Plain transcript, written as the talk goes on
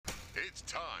It's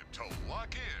time to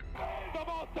lock in. The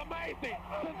most amazing,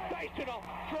 sensational,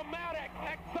 dramatic,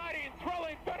 exciting,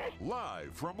 thrilling finish.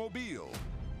 Live from Mobile,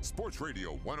 Sports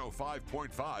Radio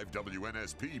 105.5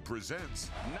 WNSP presents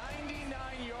 99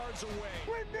 yards away.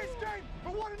 Win this game for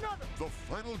one another. The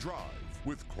Final Drive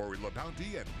with Corey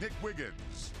LaBounty and Nick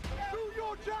Wiggins. Do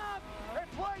your job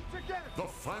and play together. The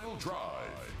Final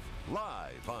Drive.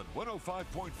 Live on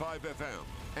 105.5 FM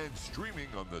and streaming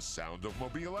on the Sound of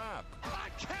Mobile app. I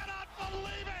cannot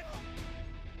believe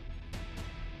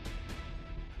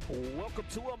it! Welcome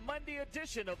to a Monday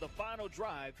edition of the Final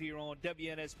Drive here on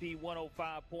WNSP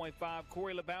 105.5.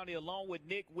 Corey LaBounty along with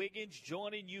Nick Wiggins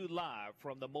joining you live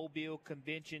from the Mobile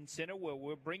Convention Center, where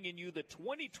we're bringing you the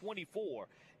 2024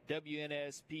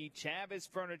 WNSP Chavis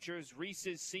Furniture's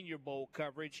Reese's Senior Bowl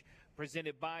coverage,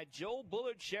 presented by Joe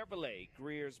Bullard Chevrolet,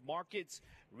 Greer's Markets,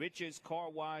 Rich's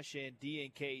Car Wash, and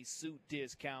D&K Suit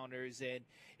Discounters. And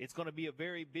it's going to be a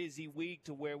very busy week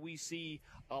to where we see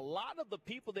a lot of the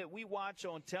people that we watch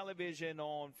on television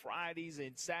on Fridays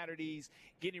and Saturdays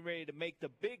getting ready to make the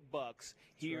big bucks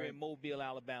here in Mobile,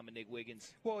 Alabama. Nick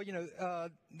Wiggins. Well, you know,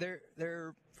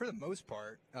 they're for the most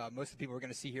part, most of the people we're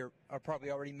going to see here are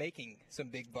probably already making some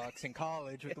big bucks in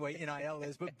college with the way NIL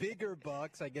is, but bigger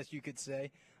bucks, I guess you could say.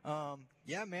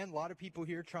 Yeah, man, a lot of people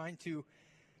here trying to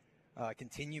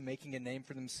continue making a name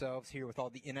for themselves here with all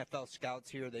the NFL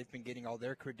scouts here. They've been getting all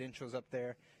their credentials up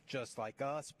there just like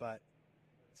us, but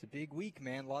it's a big week,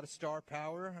 man. A lot of star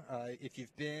power. If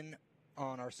you've been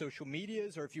on our social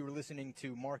medias or if you were listening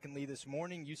to Mark and Lee this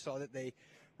morning, you saw that they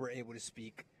were able to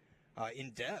speak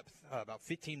in depth, about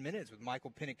 15 minutes with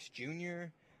Michael Penix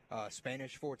Jr.,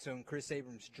 Spanish Fort's own Chris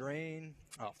Abrams-Drain,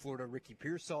 Florida Ricky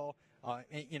Pearsall,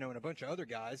 and a bunch of other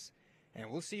guys. And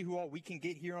we'll see who all we can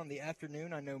get here on the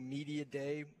afternoon. I know media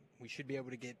day, we should be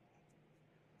able to get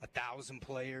 1,000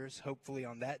 players, hopefully,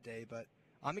 on that day. But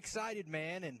I'm excited,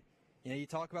 man. And, you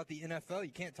talk about the NFL.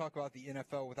 You can't talk about the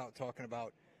NFL without talking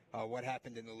about what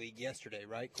happened in the league yesterday,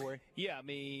 right, Corey? Yeah, I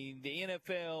mean, the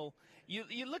NFL,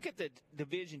 you look at the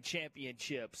division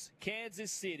championships.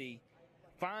 Kansas City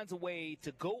finds a way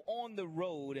to go on the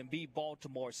road and beat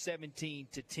Baltimore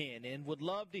 17-10. And would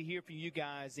love to hear from you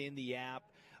guys in the app.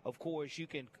 Of course, you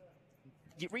can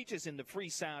reach us in the free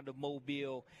Sound of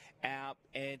Mobile app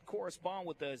and correspond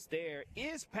with us there.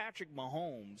 Is Patrick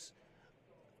Mahomes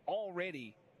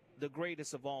already the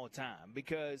greatest of all time?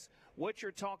 Because what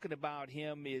you're talking about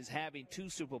him is having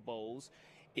 2 Super Bowls.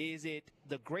 Is it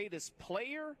the greatest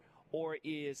player, or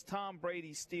is Tom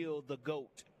Brady still the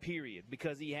GOAT, period,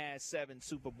 because he has 7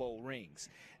 Super Bowl rings?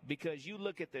 Because you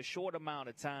look at the short amount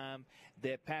of time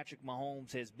that Patrick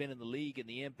Mahomes has been in the league and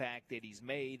the impact that he's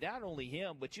made, not only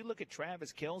him, but you look at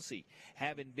Travis Kelce,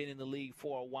 having been in the league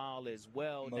for a while as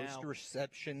well. Most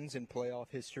receptions in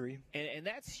playoff history. And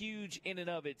that's huge in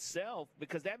and of itself,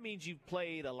 because that means you've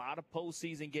played a lot of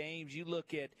postseason games. You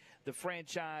look at the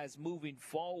franchise moving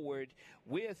forward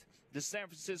with the San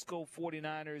Francisco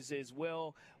 49ers as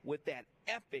well, with that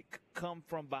epic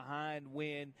come-from-behind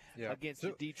win against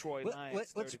the Detroit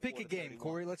Lions. Let's pick a game,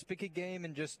 Corey. Let's pick a game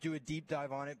and just do a deep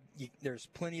dive on it. There's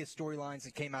plenty of storylines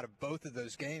that came out of both of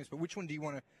those games, but which one do you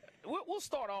want to We'll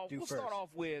start off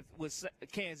with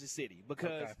Kansas City,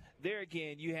 because there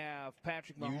again you have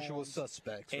Patrick Mahomes, usual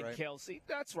suspects, and right? Kelce.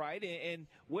 That's right. And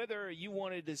whether you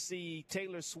wanted to see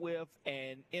Taylor Swift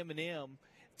and Eminem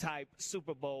type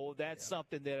Super Bowl, that's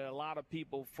something that a lot of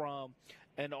people from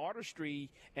an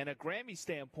artistry and a Grammy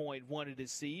standpoint wanted to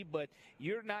see. But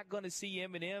you're not going to see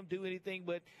Eminem do anything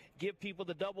but give people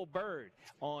the double bird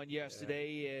on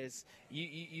yesterday. As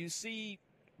you see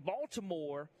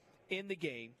Baltimore in the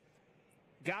game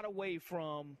got away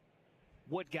from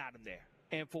what got him there.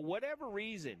 And for whatever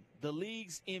reason, the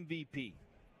league's MVP,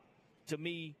 to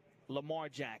me, Lamar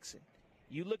Jackson.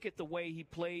 You look at the way he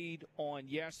played on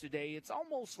yesterday, it's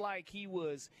almost like he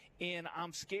was in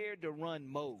I'm scared to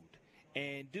run mode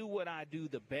and do what I do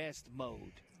the best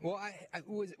mode. Well,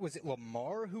 was it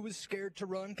Lamar who was scared to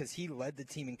run because he led the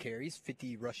team in carries,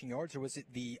 50 rushing yards, or was it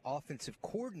the offensive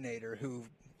coordinator who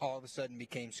all of a sudden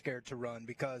became scared to run?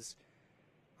 Because,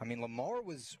 I mean, Lamar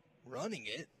was running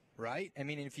it, right? I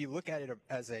mean, if you look at it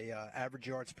as a average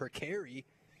yards per carry,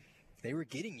 they were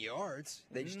getting yards.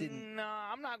 They just didn't. No,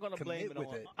 I'm not going to blame it on.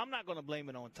 I'm not going to blame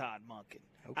it on Todd Monken.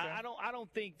 Okay. I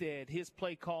don't think that his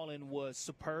play calling was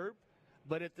superb,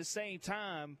 but at the same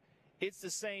time, it's the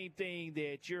same thing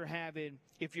that you're having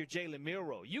if you're Jalen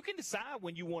Milroe. You can decide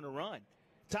when you want to run.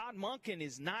 Todd Monken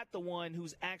is not the one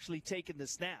who's actually taking the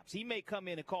snaps. He may come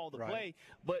in and call the play,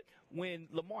 but when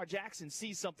Lamar Jackson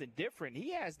sees something different,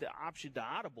 he has the option to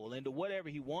audible into whatever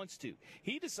he wants to.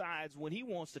 He decides when he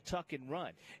wants to tuck and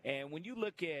run. And when you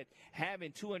look at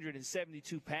having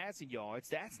 272 passing yards,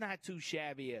 that's not too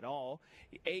shabby at all.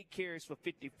 8 carries for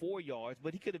 54 yards,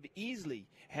 but he could have easily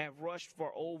have rushed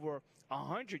for over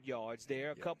 100 yards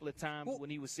there a couple of times when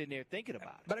he was sitting there thinking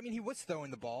about it. But, I mean, he was throwing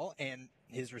the ball, and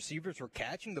his receivers were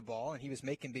catching the ball, and he was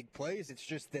making big plays. It's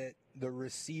just that the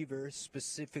receivers,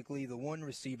 specifically the one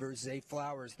receiver, Zay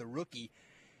Flowers, the rookie,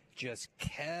 just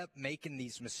kept making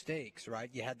these mistakes, right?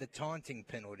 You had the taunting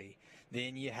penalty.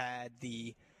 Then you had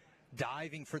the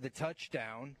diving for the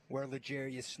touchdown where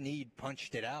L'Jarius Sneed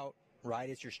punched it out right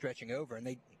as you're stretching over.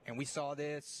 And we saw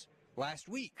this last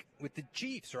week with the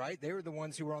Chiefs, right? They were the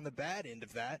ones who were on the bad end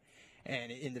of that,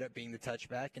 and it ended up being the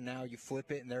touchback, and now you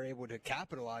flip it, and they're able to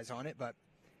capitalize on it. But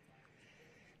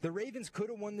the Ravens could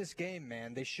have won this game,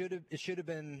 man. It should have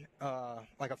been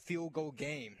like a field goal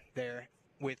game there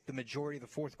with the majority of the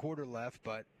fourth quarter left,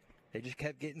 but they just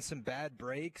kept getting some bad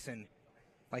breaks, and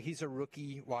like he's a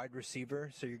rookie wide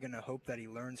receiver, so you're going to hope that he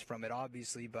learns from it,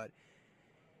 obviously, but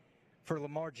for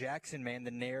Lamar Jackson, man,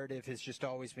 the narrative has just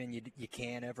always been you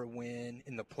can't ever win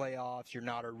in the playoffs. You're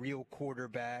not a real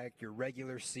quarterback. Your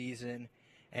regular season,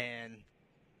 and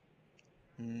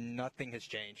nothing has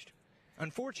changed.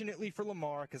 Unfortunately for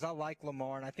Lamar, because I like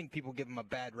Lamar, and I think people give him a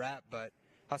bad rap, but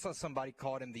I saw somebody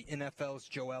called him the NFL's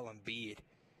Joel Embiid.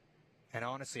 And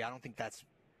honestly, I don't think that's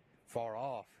far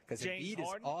off, because Embiid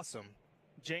is awesome.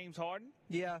 James Harden?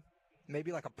 Yeah.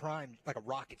 Maybe like a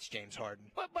Rockets James Harden.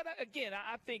 But again,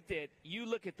 I think that you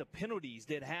look at the penalties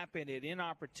that happen at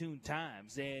inopportune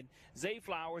times, and Zay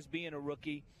Flowers being a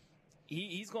rookie,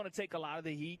 he's going to take a lot of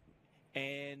the heat,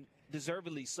 and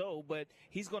deservedly so, but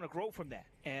he's going to grow from that.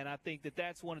 And I think that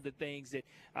that's one of the things that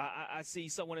I see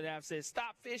someone that says,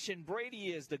 stop fishing,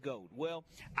 Brady is the GOAT. Well,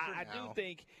 I do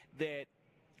think that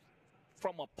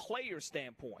from a player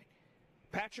standpoint,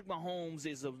 Patrick Mahomes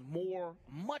is a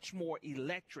much more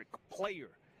electric player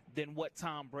than what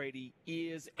Tom Brady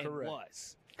is and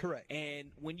was. Correct. And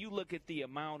when you look at the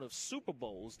amount of Super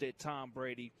Bowls that Tom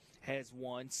Brady has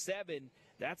won, 7,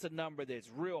 that's a number that's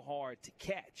real hard to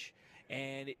catch.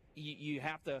 And you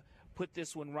have to put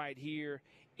this one right here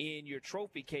in your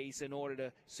trophy case in order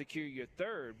to secure your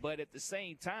 3rd. But at the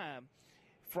same time,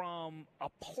 from a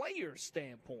player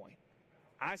standpoint,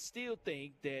 I still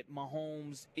think that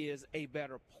Mahomes is a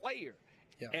better player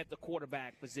at the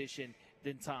quarterback position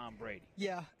than Tom Brady.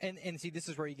 Yeah, and see, this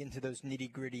is where you get into those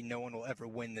nitty-gritty, no one will ever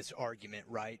win this argument,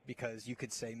 right? Because you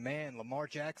could say, man, Lamar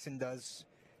Jackson does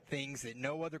things that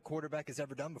no other quarterback has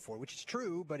ever done before, which is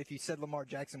true, but if you said Lamar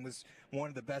Jackson was one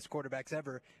of the best quarterbacks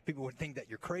ever, people would think that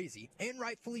you're crazy, and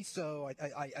rightfully so.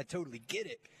 I totally get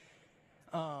it.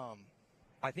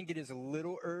 I think it is a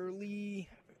little early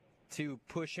to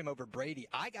push him over Brady.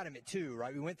 I got him at 2,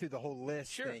 right? We went through the whole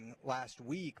list thing last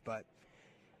week, but,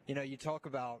 you know, you talk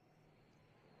about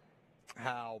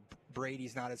how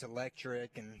Brady's not as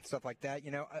electric and stuff like that.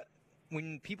 You know,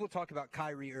 when people talk about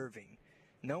Kyrie Irving,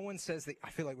 no one says that. I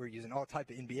feel like we're using all type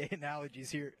of NBA analogies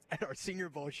here at our Senior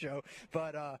Bowl show,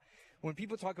 but when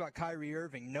people talk about Kyrie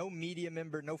Irving, no media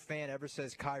member, no fan ever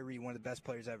says Kyrie one of the best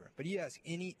players ever. But you ask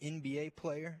any NBA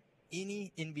player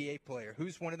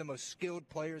who's one of the most skilled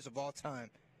players of all time,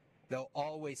 they'll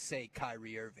always say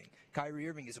Kyrie Irving. Kyrie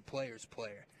Irving is a player's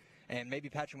player. And maybe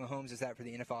Patrick Mahomes is that for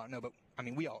the NFL. I don't know, but, I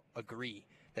mean, we all agree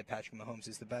that Patrick Mahomes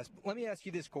is the best. But let me ask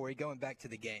you this, Corey, going back to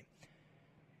the game.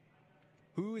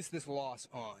 Who is this loss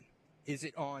on? Is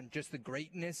it on just the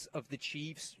greatness of the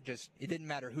Chiefs? It didn't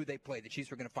matter who they played. The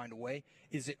Chiefs were going to find a way.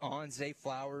 Is it on Zay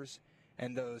Flowers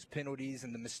and those penalties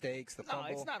and the mistakes, the fumble? No,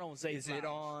 it's not on Zay Flowers. Is it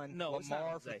on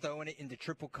Lamar for throwing it into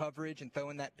triple coverage and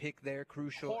throwing that pick there,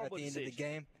 crucial at the end of the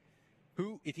game?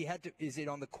 Who, if you had to, is it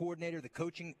on the coordinator, the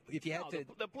coaching? If you had to,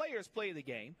 the players play the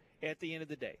game at the end of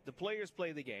the day. The players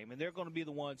play the game, and they're going to be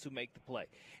the ones who make the play.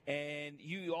 And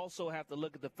you also have to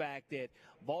look at the fact that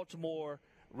Baltimore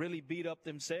really beat up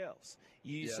themselves.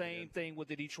 Same thing with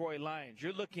the Detroit Lions.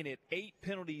 You're looking at 8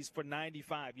 penalties for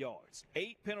 95 yards.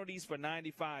 8 penalties for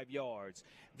 95 yards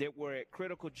that were at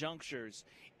critical junctures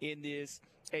in this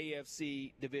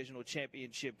AFC Divisional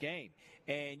Championship game.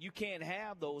 And you can't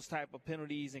have those type of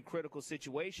penalties in critical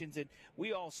situations. And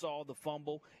we all saw the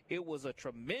fumble. It was a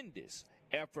tremendous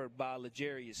effort by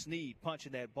L'Jarius Sneed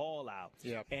punching that ball out.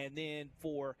 Yep. And then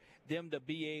for them to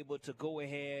be able to go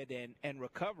ahead and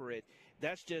recover it,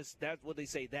 that's what they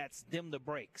say, that's them the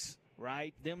breaks,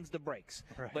 right? Them's the breaks.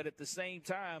 Right. But at the same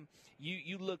time,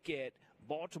 you look at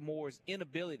Baltimore's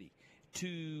inability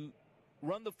to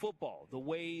run the football the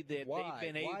way that Why?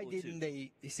 they've been able to. Why didn't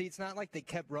they? You see, it's not like they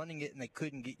kept running it and they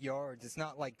couldn't get yards. It's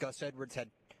not like Gus Edwards had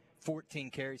 14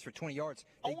 carries for 20 yards.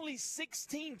 Only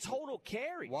 16 total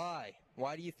carries. Why?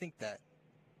 Why do you think that?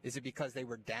 Is it because they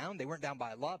were down? They weren't down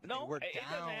by a lot, but No, they were it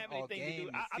doesn't down have all anything to game. do-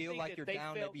 You I feel think like that you're they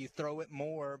down, felt- maybe you throw it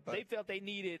more. But They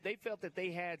felt that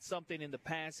they had something in the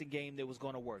passing game that was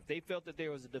going to work. They felt that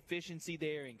there was a deficiency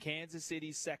there in Kansas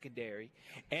City's secondary.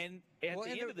 And at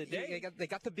the end of the day, they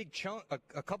got the big chunk,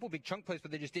 a couple big chunk plays, but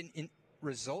they just didn't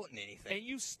result in anything. and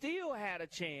you still had a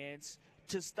chance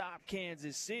to stop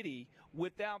Kansas City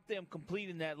without them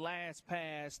completing that last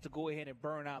pass to go ahead and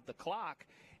burn out the clock.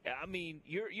 I mean,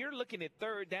 you're looking at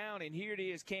third down, and here it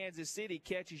is, Kansas City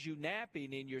catches you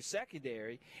napping in your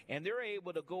secondary, and they're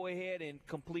able to go ahead and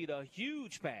complete a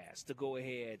huge pass to go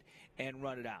ahead and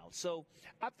run it out. So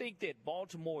I think that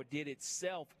Baltimore did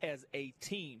itself as a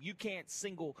team. You can't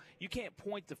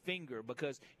point the finger,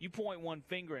 because you point one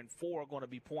finger and four are going to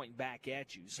be pointing back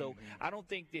at you. So I don't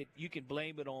think that you can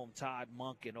blame it on Todd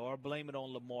Monken or blame it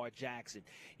on Lamar Jackson.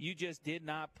 You just did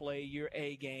not play your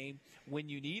A game when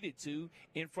you needed to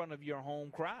in front of your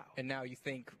home crowd. And now you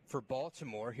think for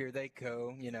Baltimore, here they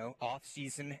go. Off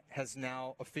season has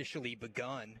now officially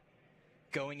begun.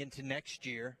 Going into next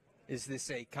year, is this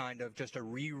a kind of just a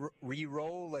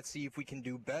re-roll? Let's see if we can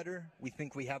do better. We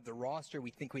think we have the roster.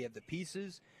 We think we have the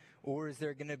pieces. Or is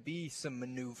there going to be some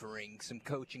maneuvering, some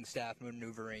coaching staff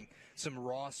maneuvering, some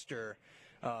roster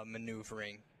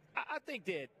maneuvering? I think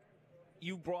that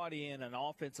you brought in an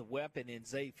offensive weapon in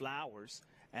Zay Flowers,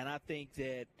 and I think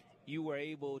that you were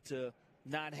able to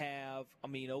not have,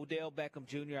 Odell Beckham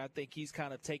Jr., I think he's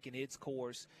kind of taken its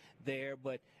course there,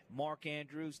 but Mark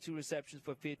Andrews, 2 receptions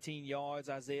for 15 yards,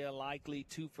 Isaiah Likely,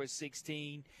 2 for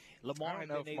 16. Lamar, I don't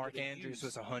know if Mark Andrews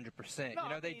was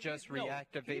 100%. They just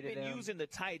reactivated He's been him. using the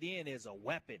tight end as a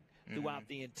weapon throughout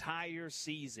the entire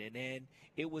season, and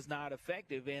it was not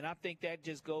effective. And I think that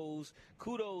just goes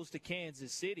kudos to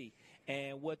Kansas City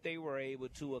and what they were able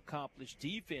to accomplish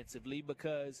defensively,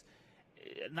 because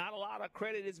not a lot of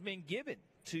credit has been given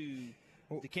to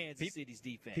the Kansas City's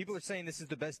defense. People are saying this is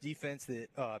the best defense that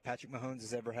Patrick Mahomes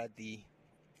has ever had.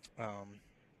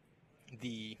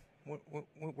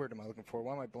 What word am I looking for?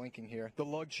 Why am I blanking here? The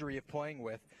luxury of playing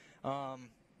with,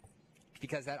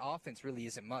 because that offense really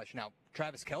isn't much. Now,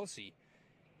 Travis Kelce,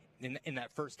 in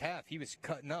that first half, he was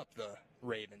cutting up the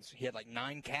Ravens. He had like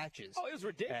 9 catches. Oh, it was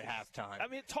ridiculous at halftime.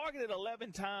 Targeted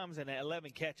 11 times and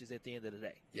 11 catches at the end of the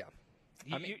day. Yeah.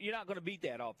 You're not going to beat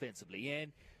that offensively.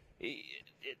 And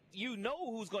you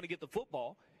know who's going to get the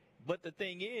football. But the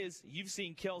thing is, you've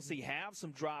seen Kelce have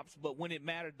some drops, but when it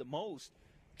mattered the most,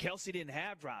 Kelce didn't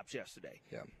have drops yesterday.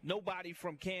 Yeah. Nobody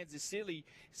from Kansas City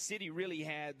really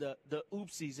had the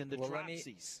oopsies and the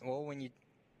dropsies. When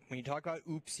you talk about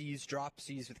oopsies,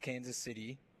 dropsies with Kansas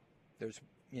City, there's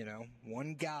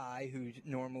one guy who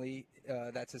normally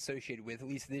that's associated with, at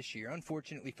least this year,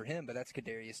 unfortunately for him, but that's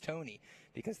Kadarius Toney,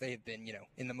 because they have been,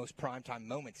 in the most primetime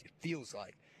moments, it feels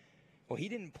like. Well, he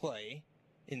didn't play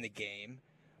in the game,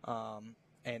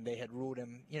 and they had ruled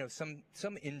him,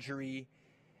 some injury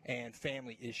and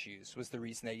family issues was the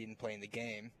reason they didn't play in the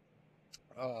game.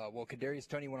 Well, Kadarius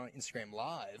Toney went on Instagram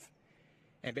Live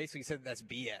and basically said that's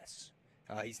BS.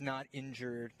 He's not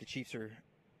injured. The Chiefs are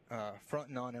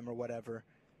fronting on him or whatever.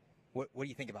 What do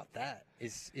you think about that?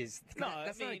 That's not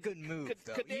a good move,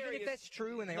 though. Even if that's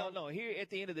true, and no. Here at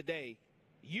the end of the day,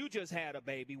 you just had a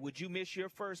baby. Would you miss your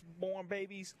firstborn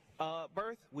baby's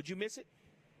birth? Would you miss it?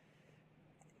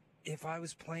 If I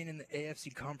was playing in the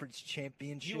AFC Conference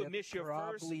Championship, you would miss your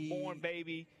firstborn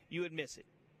baby. You would miss it.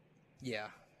 Yeah,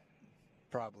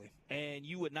 probably. And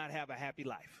you would not have a happy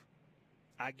life.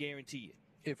 I guarantee you.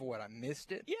 If what, I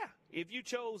missed it? Yeah, if you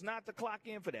chose not to clock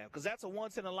in for that, because that's a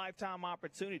once-in-a-lifetime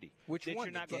opportunity. Which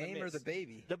one, the game or the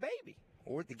baby? The baby.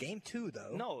 Or the game, too,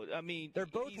 though. No, they're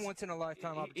both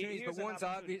once-in-a-lifetime opportunities, but one's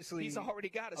obviously he's already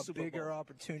got a Super Bowl. Bigger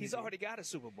opportunity. He's already got a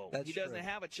Super Bowl. That's he doesn't true.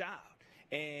 have a child.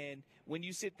 And when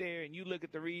you sit there and you look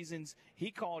at the reasons,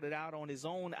 he called it out on his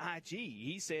own IG.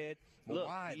 He said, look,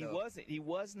 why, he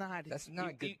was not. That's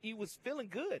not good. He was feeling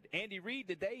good. Andy Reid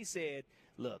today said,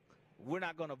 look, we're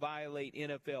not going to violate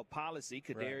NFL policy.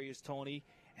 Kadarius Toney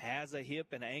has a hip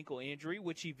and ankle injury,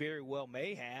 which he very well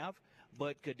may have.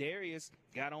 But Kadarius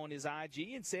got on his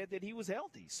IG and said that he was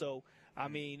healthy. So, I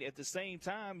mean, at the same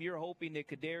time, you're hoping that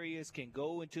Kadarius can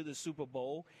go into the Super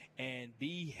Bowl and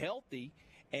be healthy.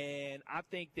 And I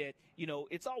think that,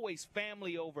 it's always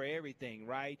family over everything,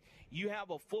 right? You have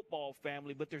a football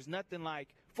family, but there's nothing like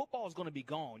football is going to be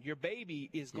gone. Your baby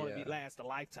is going to last a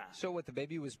lifetime. So what, the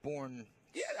baby was born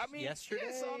Yeah, I mean, yesterday,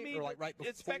 yeah, so, I mean, or like right before?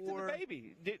 Expecting the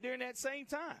baby during that same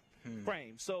time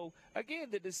frame. So again,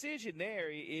 the decision there,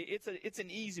 it's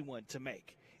an easy one to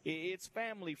make. It's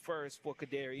family first for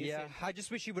Kadarius. Yeah, I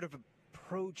just wish he would have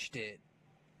approached it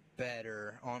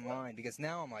better online, because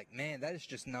now I'm like, man, that is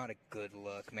just not a good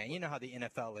look, man. You know how the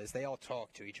NFL is. They all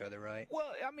talk to each other, right?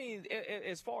 Well, I mean,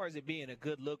 as far as it being a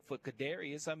good look for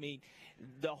Kadarius, I mean,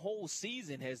 the whole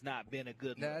season has not been a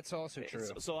good look. That's also true.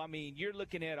 So, I mean, you're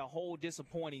looking at a whole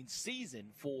disappointing season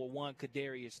for one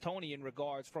Kadarius Toney in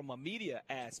regards from a media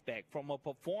aspect, from a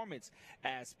performance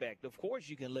aspect. Of course,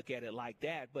 you can look at it like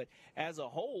that, but as a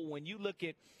whole, when you look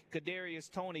at Kadarius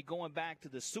Toney going back to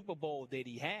the Super Bowl that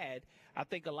he had, I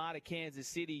think a lot of Kansas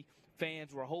City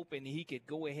fans were hoping he could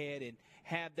go ahead and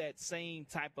have that same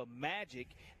type of magic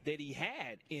that he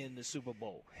had in the Super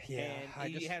Bowl. Yeah,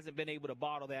 and he hasn't been able to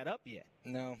bottle that up yet.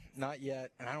 No, not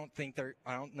yet. And I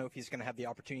don't know if he's going to have the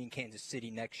opportunity in Kansas City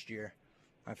next year.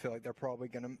 I feel like they're probably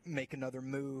going to make another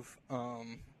move.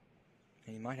 And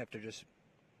he might have to just,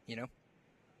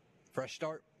 fresh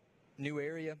start. New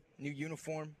area, new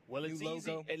uniform, well, new logo,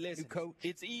 easy. Hey, listen, new coach.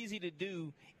 It's easy to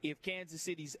do if Kansas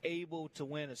City's able to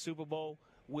win a Super Bowl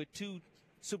with 2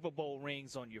 Super Bowl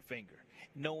rings on your finger,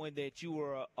 knowing that you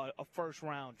were a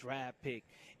first-round draft pick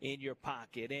in your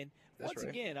pocket. And once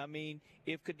again, I mean,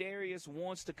 if Kadarius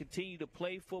wants to continue to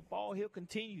play football, he'll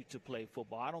continue to play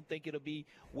football. I don't think it'll be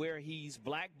where he's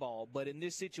blackballed. But in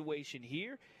this situation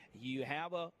here, you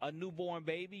have a newborn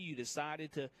baby. You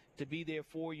decided to be there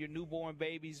for your newborn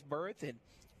baby's birth, and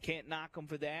can't knock him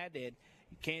for that. And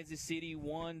Kansas City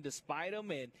won despite him.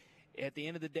 And at the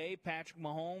end of the day, Patrick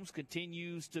Mahomes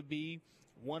continues to be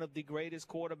one of the greatest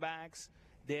quarterbacks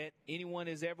that anyone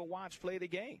has ever watched play the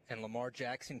game. And Lamar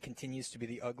Jackson continues to be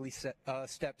the ugly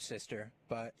stepsister.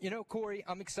 But, Corey,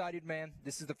 I'm excited, man.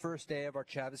 This is the first day of our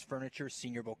Chavez Furniture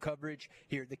Senior Bowl coverage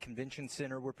here at the Convention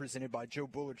Center. We're presented by Joe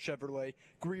Bullard Chevrolet,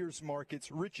 Greer's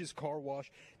Markets, Rich's Car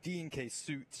Wash, D&K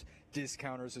Suits,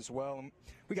 discounters as well. And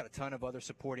we got a ton of other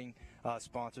supporting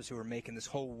sponsors who are making this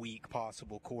whole week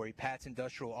possible, Corey. Pat's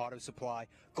Industrial Auto Supply,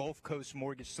 Gulf Coast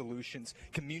Mortgage Solutions,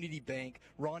 Community Bank,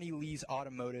 Ronnie Lee's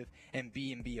Automotive, and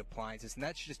B&B Appliances. And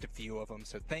that's just a few of them.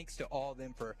 So thanks to all of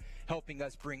them for helping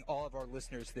us bring all of our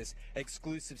listeners this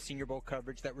exclusive Senior Bowl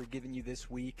coverage that we're giving you this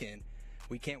week. And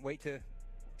we can't wait to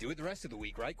do it the rest of the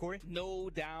week, right, Corey? No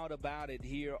doubt about it.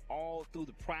 Here all through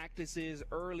the practices,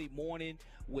 early morning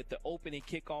with the opening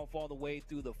kickoff all the way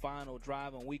through the final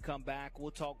drive. When we come back, we'll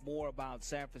talk more about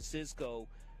San Francisco.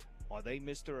 Are they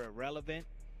Mr. Irrelevant?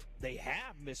 They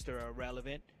have Mr.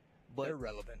 Irrelevant, but they're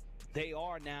relevant. They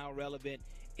are now relevant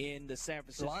in the San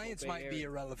Francisco Lions Bay might area. be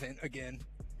irrelevant again.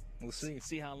 We'll see.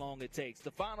 See how long it takes.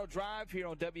 The final drive here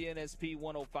on WNSP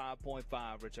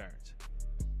 105.5 returns.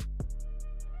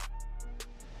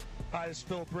 Hi, this is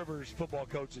Philip Rivers, football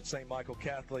coach at St. Michael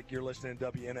Catholic. You're listening to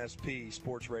WNSP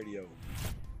Sports Radio.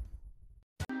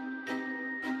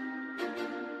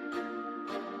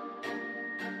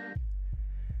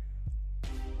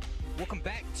 Welcome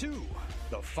back to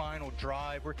the final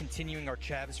drive. We're continuing our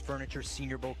Chavez Furniture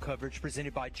Senior Bowl coverage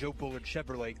presented by Joe Bullard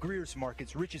Chevrolet, Greer's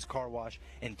Markets, Rich's Car Wash,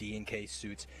 and D&K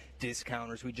Suits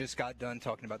discounters. We just got done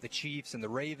talking about the Chiefs and the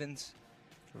Ravens.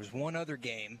 There was one other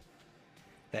game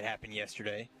that happened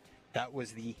yesterday. That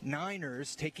was the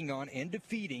Niners taking on and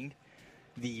defeating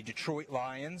the Detroit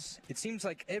Lions. It seems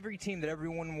like every team that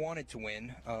everyone wanted to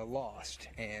win lost.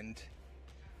 And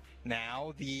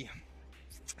now the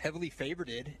heavily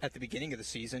favorited at the beginning of the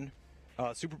season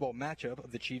Super Bowl matchup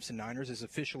of the Chiefs and Niners is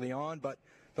officially on. But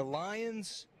the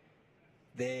Lions,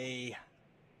 they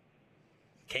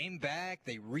came back.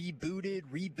 They rebooted,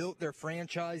 rebuilt their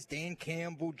franchise. Dan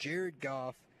Campbell, Jared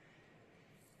Goff.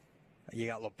 You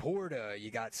got Laporta,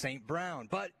 you got St. Brown,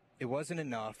 but it wasn't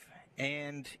enough.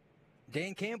 And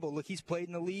Dan Campbell, look, he's played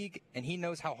in the league, and he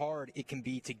knows how hard it can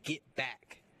be to get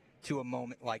back to a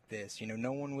moment like this.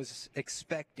 No one was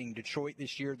expecting Detroit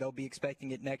this year. They'll be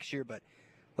expecting it next year, but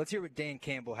let's hear what Dan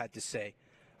Campbell had to say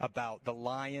about the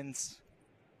Lions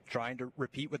trying to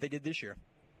repeat what they did this year.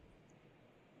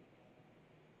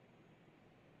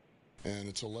 And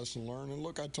it's a lesson learned. And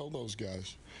look, I told those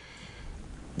guys,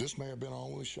 this may have been our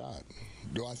only shot.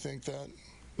 Do I think that?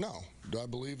 No. Do I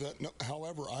believe that? No.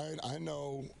 However, I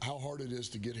know how hard it is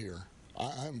to get here.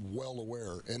 I'm well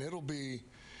aware. And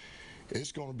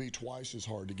it's going to be twice as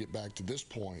hard to get back to this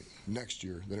point next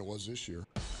year than it was this year.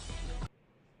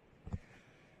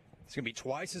 It's going to be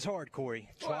twice as hard, Corey.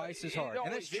 Twice as hard.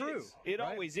 And that's true. It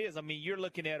always is. I mean, you're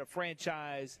looking at a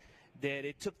franchise that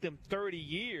it took them 30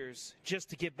 years just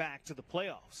to get back to the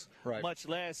playoffs, much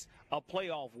less a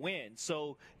playoff win.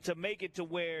 So to make it to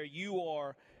where you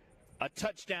are a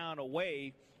touchdown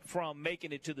away from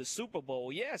making it to the Super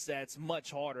Bowl, yes, that's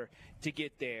much harder to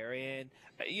get there. And,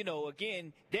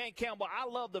 again, Dan Campbell, I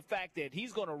love the fact that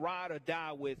he's going to ride or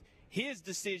die with his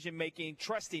decision-making,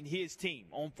 trusting his team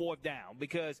on fourth down,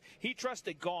 because he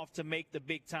trusted Goff to make the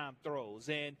big-time throws.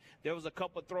 And there was a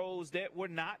couple of throws that were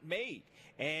not made.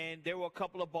 And there were a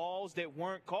couple of balls that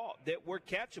weren't caught, that were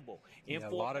catchable in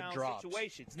fourth down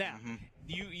situations. Now,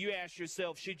 you ask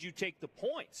yourself, should you take the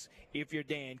points if you're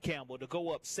Dan Campbell to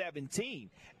go up 17?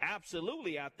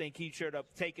 Absolutely, I think he should have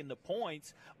taken the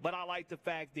points. But I like the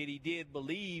fact that he did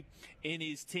believe in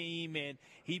his team, and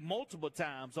he multiple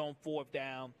times on fourth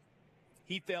down,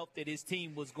 he felt that his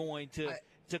team was going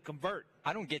to convert.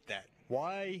 I don't get that.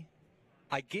 Why?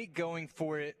 I get going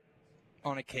for it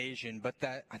on occasion, but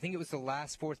I think it was the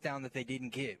last fourth down that they didn't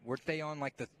get. Weren't they on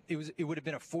it would have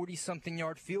been a 40-something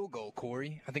yard field goal,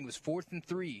 Corey. I think it was 4th and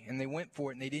 3, and they went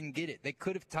for it and they didn't get it. They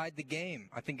could have tied the game.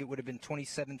 I think it would have been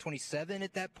 27-27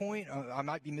 at that point. I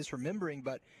might be misremembering,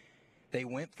 but they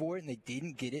went for it and they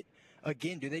didn't get it.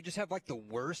 Again, do they just have the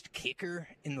worst kicker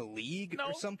in the league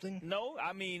or something? No,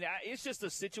 I mean, it's just a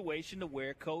situation to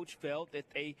where Coach felt that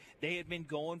they had been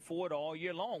going for it all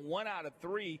year long. 1 out of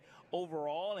 3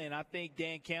 overall, and I think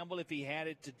Dan Campbell, if he had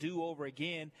it to do over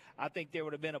again, I think there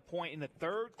would have been a point in the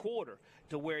third quarter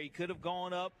to where he could have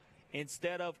gone up.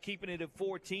 Instead of keeping it at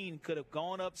 14, could have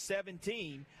gone up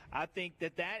 17. I think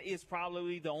that is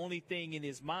probably the only thing in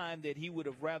his mind that he would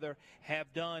have rather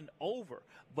have done over.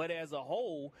 But as a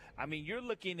whole, I mean, you're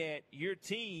looking at your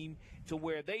team to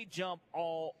where they jump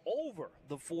all over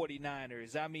the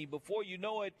 49ers. I mean, before you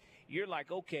know it, you're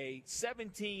like, okay,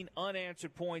 17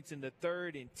 unanswered points in the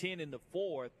third and 10 in the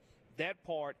fourth. That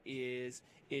part is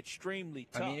extremely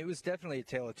tough. I mean, it was definitely a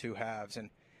tale of two halves. And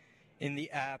in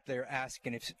the app, they're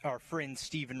asking if our friend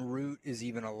Stephen Root is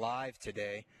even alive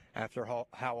today after how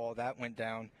all that went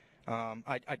down.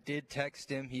 I did text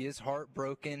him. He is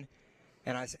heartbroken.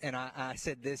 And I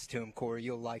said this to him, Corey,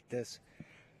 you'll like this.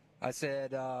 I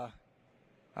said,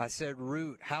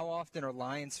 Root, how often are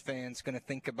Lions fans going to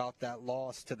think about that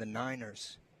loss to the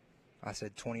Niners? I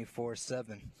said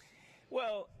 24/7.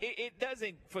 Well, it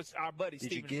doesn't for our buddy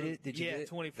Stephen Root. Did you get it? Did you get it?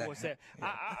 24/7.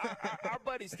 Our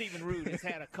buddy Stephen Root has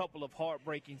had a couple of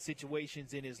heartbreaking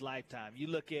situations in his lifetime. You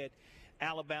look at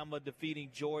Alabama defeating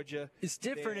Georgia. It's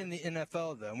different in the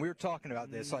NFL, though. And we were talking about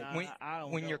this.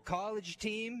 When your college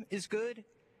team is good,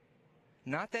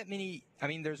 not that many. I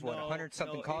mean, there's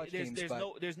 100-something college teams.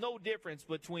 There's no difference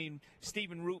between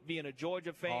Stephen Root being a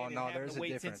Georgia fan and having to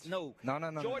wait since. No.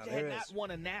 Georgia had not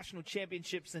won a national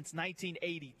championship since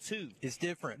 1982. It's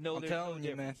different. No, I'm telling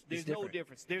you, man. There's no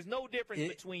difference. There's no difference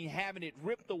between having it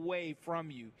ripped away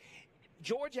from you.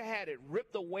 Georgia had it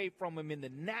ripped away from him in the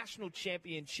national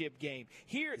championship game.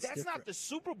 Here, that's different. Not the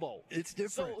Super Bowl. It's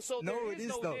different. So no, it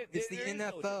is, though. It's the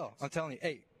NFL. I'm telling you.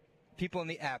 Hey, people in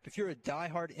the app, if you're a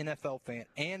diehard NFL fan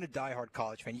and a diehard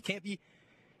college fan, you can't be,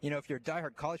 if you're a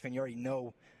diehard college fan, you already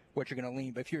know what you're going to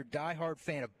lean. But if you're a diehard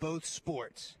fan of both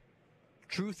sports,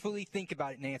 truthfully think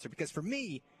about it and answer. Because for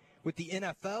me, with the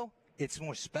NFL, it's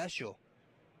more special.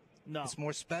 No. It's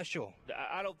more special.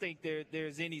 I don't think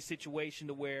there's any situation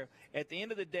to where, at the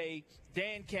end of the day,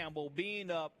 Dan Campbell being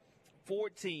up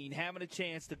 14, having a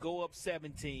chance to go up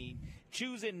 17,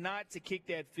 choosing not to kick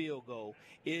that field goal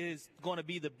is going to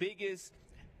be the biggest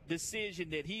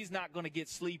decision that he's not going to get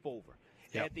sleep over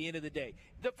at the end of the day.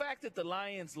 The fact that the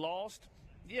Lions lost,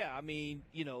 I mean,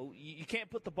 you can't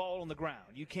put the ball on the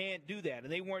ground. You can't do that.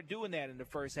 And they weren't doing that in the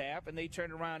first half, and they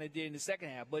turned around and did in the second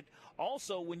half. But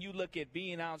also, when you look at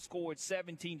being outscored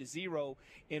 17-0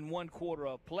 in one quarter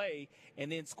of play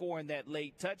and then scoring that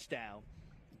late touchdown,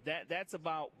 that's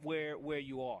about where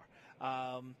you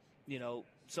are.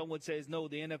 Someone says, no,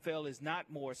 the NFL is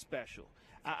not more special.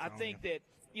 I think that,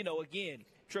 again,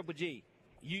 Triple G,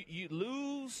 you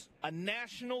lose a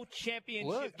national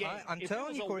championship game. I'm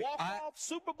telling you, Corey, walk-off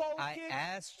Super Bowl kick,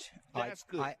 that's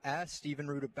good. I asked Stephen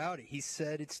Root about it. He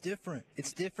said it's different.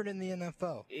 It's different in the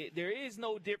NFL. There is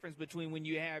no difference between when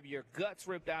you have your guts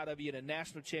ripped out of you in a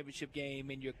national championship game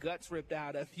and your guts ripped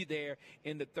out of you there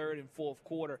in the third and fourth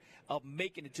quarter of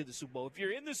making it to the Super Bowl. If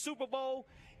you're in the Super Bowl,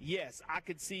 yes, I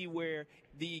could see where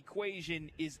the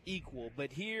equation is equal.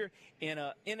 But here in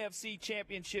a NFC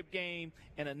championship game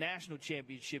and a national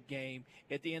championship game,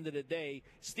 at the end of the day,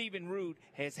 Stephen Root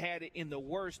has had it in the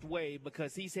worst way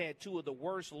because he's had two of the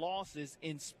worst losses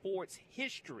in sports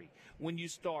history when you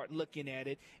start looking at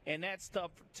it, and that's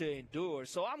tough to endure.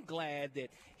 So I'm glad that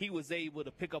he was able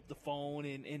to pick up the phone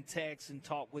and text and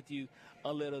talk with you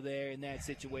a little there in that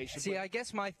situation. See, I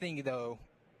guess my thing, though,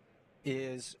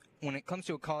 is when it comes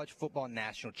to a college football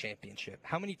national championship,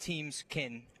 how many teams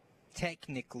can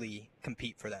technically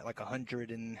compete for that, like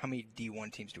 100 and how many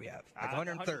D1 teams do we have? Like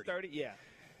 130, yeah.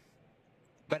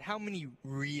 But how many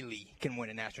really can win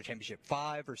a national championship?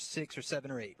 5 or 6 or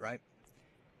 7 or 8, right?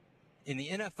 In the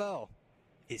NFL,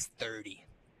 it's 30.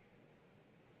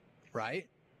 Right?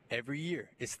 Every year,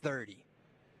 it's 30.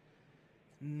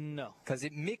 No. Because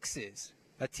it mixes.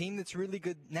 A team that's really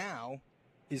good now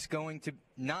is going to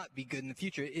not be good in the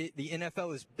future. The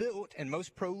NFL is built, and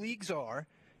most pro leagues are,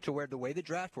 to where the way the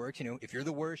draft works, if you're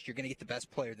the worst, you're going to get the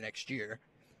best player the next year.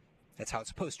 That's how it's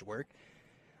supposed to work.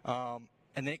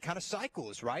 And then it kind of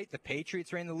cycles, right? The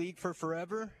Patriots ran the league for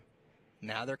forever.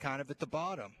 Now they're kind of at the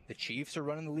bottom. The Chiefs are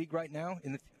running the league right now.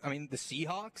 The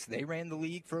Seahawks, they ran the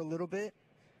league for a little bit.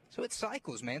 So it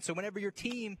cycles, man. So whenever your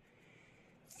team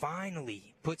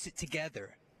finally puts it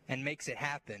together and makes it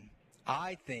happen,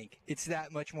 I think it's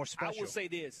that much more special. I will say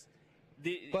this.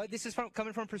 But this is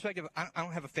coming from a perspective, I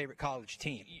don't have a favorite college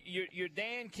team. You're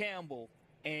Dan Campbell,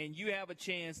 and you have a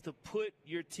chance to put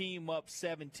your team up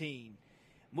 17.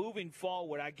 Moving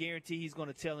forward, I guarantee he's going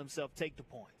to tell himself, take the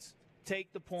points.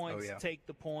 Take the points, take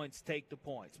the points, take the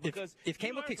points. Because if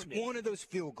Campbell kicks one of those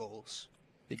field goals,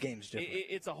 the game's different.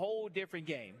 It's a whole different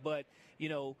game. But,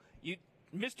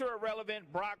 Mr.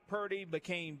 Irrelevant, Brock Purdy,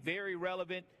 became very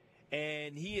relevant,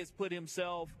 and he has put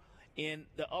himself in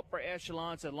the upper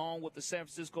echelons along with the San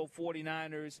Francisco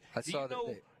 49ers.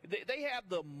 They have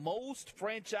the most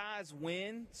franchise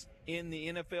wins in the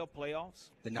NFL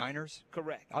playoffs? The Niners?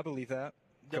 Correct. I believe that.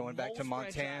 Going back to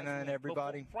Montana and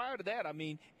everybody. But prior to that,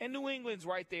 and New England's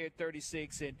right there at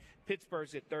 36, and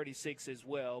Pittsburgh's at 36 as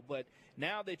well. But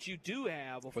now that you do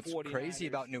have a 49ers. What's crazy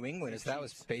about New England is that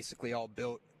was basically all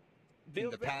built in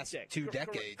the past 2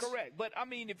 decades. Correct. But,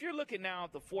 if you're looking now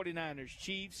at the 49ers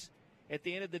Chiefs, at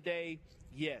the end of the day,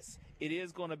 yes, it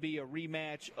is going to be a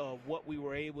rematch of what we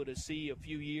were able to see a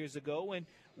few years ago. And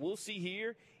we'll see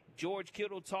here. George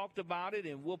Kittle talked about it,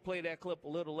 and we'll play that clip a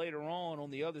little later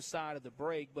on the other side of the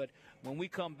break. But when we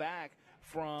come back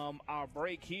from our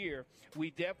break here,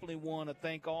 we definitely want to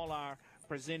thank all our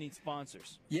presenting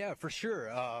sponsors. Yeah, for sure.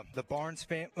 The Barnes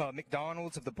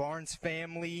McDonald's of the Barnes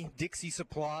family, Dixie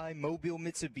Supply, Mobile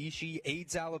Mitsubishi,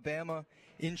 AIDS Alabama,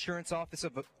 Insurance Office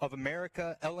of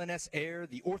America, LNS Air,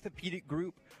 the Orthopedic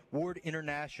Group, Ward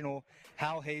International,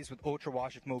 Hal Hayes with Ultra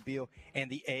Wash of Mobile, and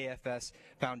the AFS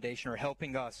Foundation are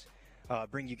helping us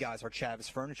bring you guys our Chavis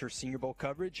Furniture Senior Bowl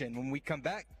coverage. And when we come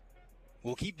back,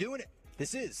 we'll keep doing it.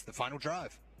 This is The Final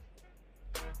Drive.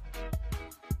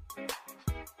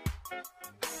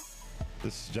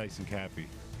 This is Jason Caffey.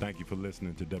 Thank you for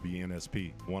listening to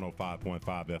WNSP 105.5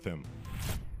 FM.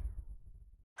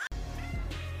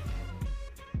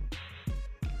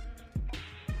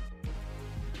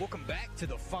 Welcome back to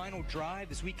The Final Drive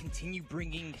as we continue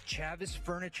bringing Chavis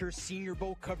Furniture Senior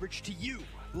Bowl coverage to you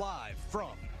live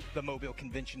from the Mobile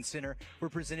Convention Center. We're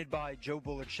presented by Joe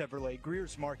Bullard Chevrolet,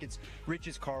 Greer's Markets,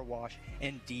 Rich's Car Wash,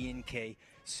 and D&K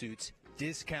Suits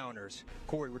Discounters.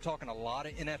 Corey, we're talking a lot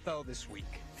of NFL this week.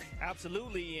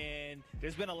 Absolutely, and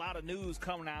there's been a lot of news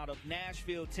coming out of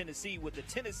Nashville, Tennessee, with the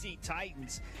Tennessee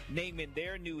Titans naming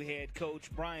their new head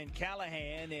coach, Brian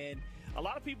Callahan, and a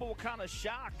lot of people were kind of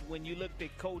shocked when you looked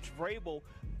at Coach Vrabel,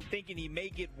 thinking he may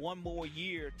get one more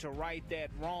year to right that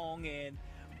wrong, and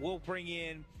we'll bring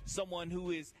in someone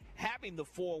who is having the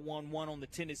 411 on the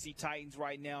Tennessee Titans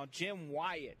right now. Jim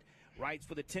Wyatt writes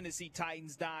for the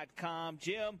TennesseeTitans.com.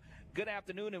 Jim, good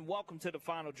afternoon and welcome to The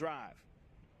Final Drive.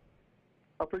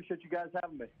 I appreciate you guys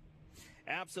having me.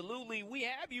 Absolutely. We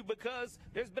have you because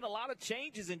there's been a lot of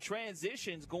changes and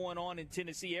transitions going on in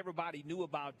Tennessee. Everybody knew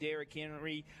about Derrick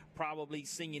Henry probably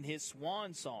singing his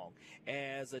swan song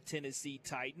as a Tennessee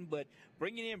Titan, but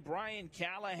bringing in Brian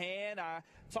Callahan,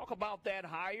 talk about that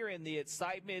hire and the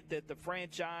excitement that the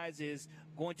franchise is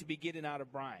going to be getting out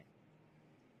of Brian.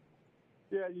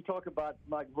 Yeah, you talk about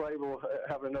Mike Vrabel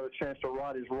having another chance to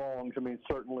right his wrongs.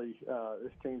 Certainly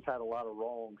this team's had a lot of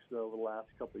wrongs over the last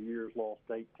couple of years, lost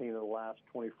 18 of the last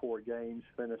 24 games,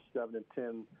 finished 7-10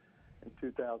 in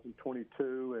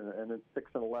 2022, and then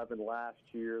 6-11 last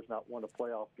year. Has not won a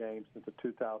playoff game since the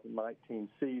 2019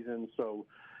 season. So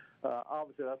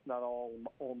obviously that's not all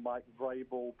on Mike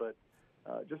Vrabel, but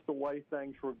just the way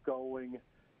things were going,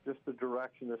 just the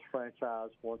direction this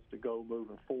franchise wants to go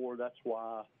moving forward. That's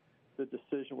why the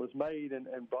decision was made, and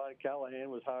Brian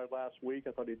Callahan was hired last week.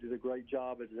 I thought he did a great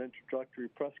job at his introductory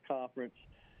press conference.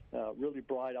 Really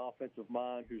bright offensive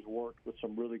mind who's worked with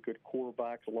some really good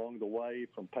quarterbacks along the way,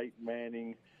 from Peyton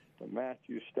Manning to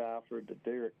Matthew Stafford to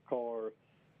Derek Carr,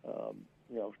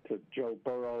 to Joe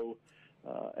Burrow.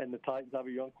 And the Titans have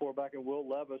a young quarterback in Will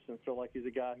Levis, and feel like he's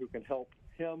a guy who can help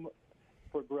him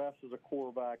progress as a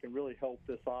quarterback and really help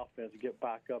this offense get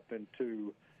back up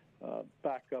to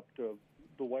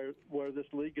the where this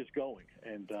league is going.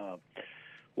 And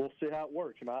we'll see how it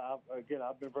works. And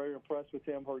I've been very impressed with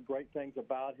him, heard great things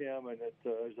about him, and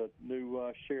there's a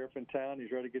new sheriff in town.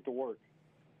 He's ready to get to work.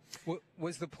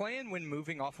 Was the plan when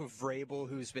moving off of Vrabel,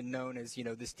 who's been known as,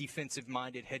 this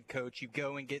defensive-minded head coach, you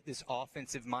go and get this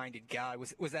offensive-minded guy?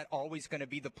 Was that always going to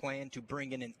be the plan, to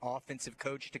bring in an offensive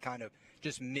coach to kind of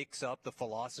just mix up the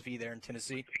philosophy there in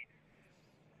Tennessee?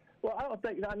 Well, I don't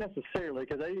think, not necessarily,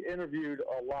 because they interviewed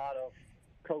a lot of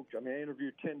coaches. I mean, they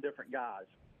interviewed 10 different guys.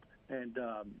 And,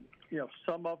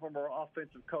 some of them are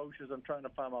offensive coaches. I'm trying to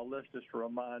find my list just to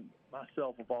remind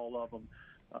myself of all of them.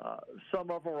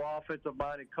 Some of them were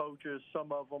offensive-minded coaches.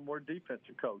 Some of them were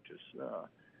defensive coaches.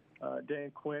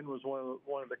 Dan Quinn was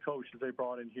one of the coaches they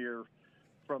brought in here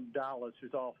from Dallas,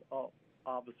 who's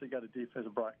obviously got a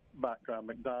defensive background.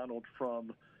 McDonald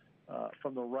from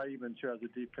the Ravens, who has a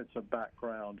defensive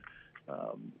background.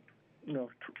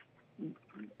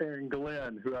 Aaron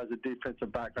Glenn, who has a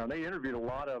defensive background. They interviewed a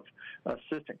lot of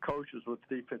assistant coaches with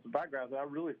defensive backgrounds. And I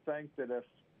really think that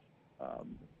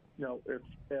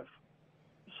if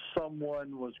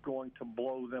someone was going to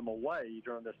blow them away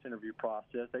during this interview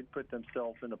process, they'd put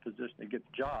themselves in a position to get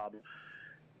the job.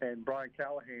 And Brian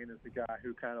Callahan is the guy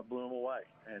who kind of blew them away.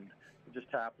 And it just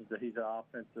happens that he's an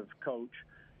offensive coach.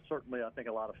 Certainly, I think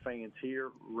a lot of fans here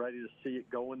ready to see it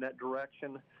go in that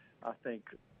direction. I think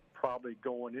probably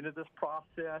going into this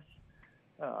process,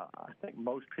 I think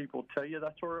most people tell you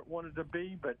that's where it wanted to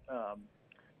be, but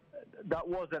that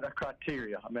wasn't a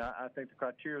criteria. I mean, I think the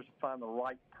criteria is to find the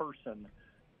right person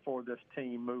for this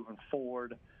team moving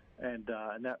forward, and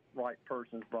that right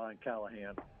person is Brian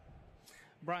Callahan.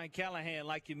 Brian Callahan,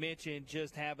 like you mentioned,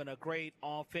 just having a great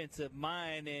offensive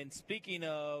mind. And speaking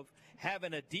of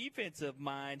having a defensive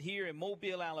mind, here in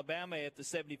Mobile, Alabama at the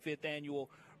 75th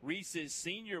Annual Reese's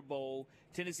Senior Bowl,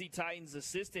 Tennessee Titans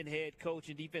assistant head coach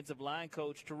and defensive line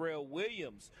coach Terrell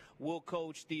Williams will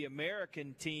coach the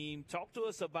American team. Talk to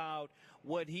us about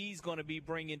what he's going to be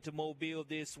bringing to Mobile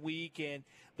this week and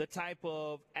the type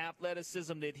of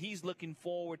athleticism that he's looking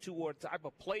forward to, or the type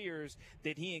of players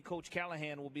that he and Coach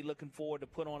Callahan will be looking forward to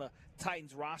put on a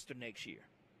Titans roster next year.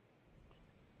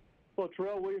 Well,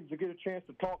 Terrell Williams, you get a chance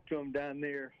to talk to him down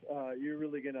there, you're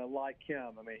really going to like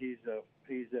him. I mean, he's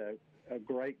a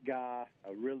great guy,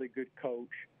 a really good coach.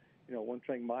 One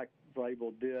thing Mike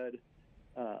Vrabel did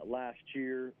last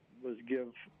year was give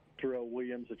Terrell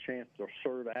Williams a chance to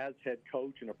serve as head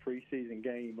coach in a preseason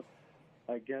game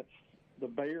against the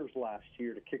Bears last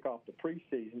year to kick off the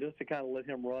preseason, just to kind of let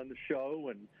him run the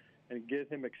show and give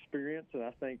him experience. And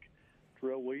I think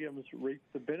Terrell Williams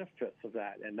reaped the benefits of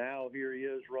that. And now here he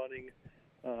is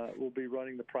will be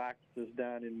running the practices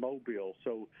down in Mobile.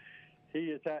 So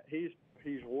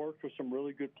he's worked with some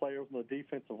really good players on the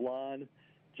defensive line,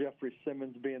 Jeffrey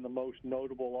Simmons being the most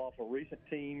notable off of recent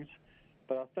teams.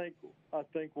 But I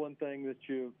think one thing that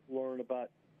you learn about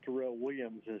Terrell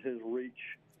Williams is his reach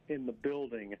in the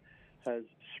building has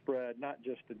spread not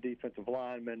just to defensive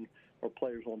linemen or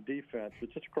players on defense,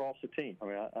 but just across the team. I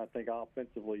mean, I think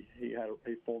offensively he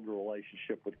formed a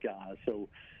relationship with guys. So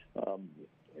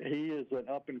he is an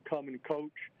up-and-coming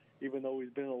coach, even though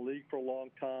he's been in the league for a long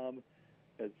time.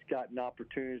 Has gotten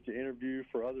opportunities to interview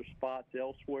for other spots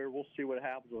elsewhere. We'll see what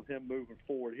happens with him moving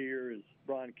forward here as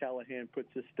Brian Callahan puts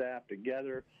his staff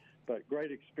together. But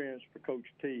great experience for Coach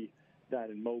T down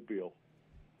in Mobile.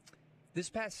 This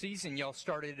past season, y'all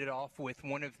started it off with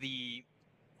one of the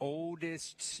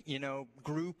oldest,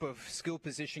 group of skill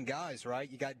position guys, right?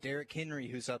 You got Derrick Henry,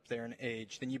 who's up there in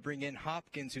age. Then you bring in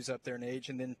Hopkins, who's up there in age.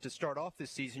 And then to start off this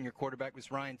season, your quarterback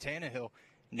was Ryan Tannehill.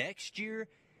 Next year,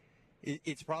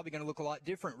 it's probably going to look a lot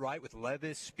different, right, with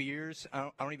Levis, Spears. I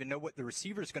don't even know what the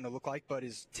receiver is going to look like, but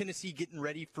is Tennessee getting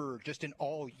ready for just an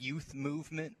all-youth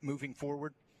movement moving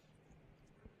forward?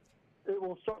 It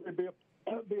will certainly be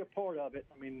a part of it.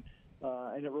 I mean,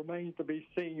 and it remains to be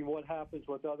seen what happens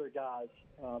with other guys.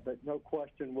 But no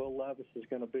question, Will Levis is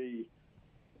going to be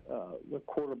the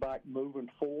quarterback moving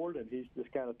forward, and he's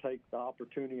just got to take the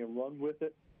opportunity and run with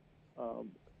it.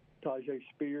 Tajay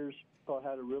Spears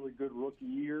had a really good rookie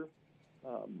year.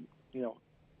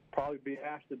 Probably be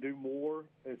asked to do more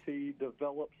as he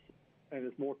develops and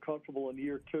is more comfortable in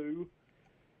year two.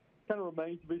 Kind of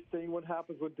remains to be seen what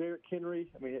happens with Derrick Henry.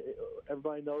 I mean,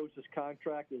 everybody knows his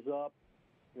contract is up.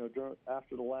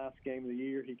 After the last game of the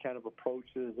year, he kind of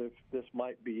approached it as if this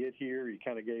might be it here. He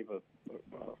kind of gave a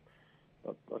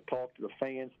talk to the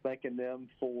fans, thanking them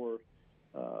for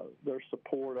their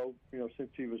support, since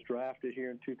he was drafted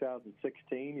here in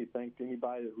 2016. He thanked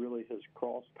anybody that really has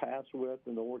crossed paths with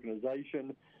in the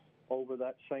organization. over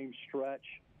that same stretch,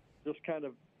 just kind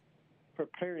of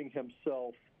preparing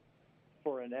himself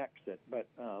for an exit. But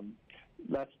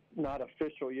that's not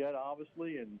official yet,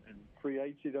 obviously, and free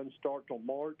agency doesn't start till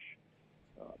March.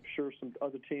 I'm sure some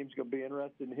other teams are going to be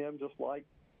interested in him, just like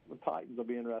the Titans will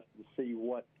be interested to see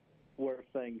where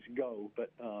things go. But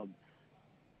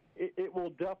it will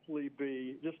definitely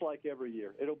be, just like every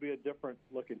year, it'll be a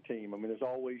different-looking team. I mean, there's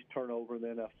always turnover in the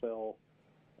NFL.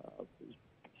 There's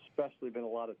especially been a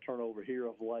lot of turnover here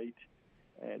of late.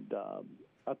 And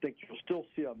I think you'll still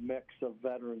see a mix of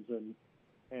veterans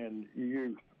and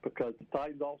youth, because the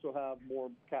Titans also have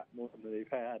more cap room than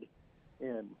they've had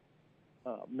in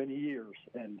many years.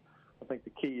 And I think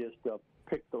the key is to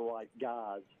pick the right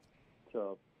guys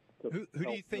to who do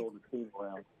you think, build the team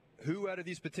around. Who out of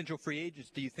these potential free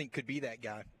agents do you think could be that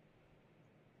guy?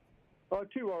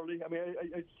 Too early. I mean,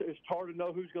 it's hard to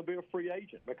know who's going to be a free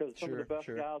agent, because some of the best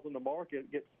guys on the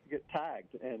market get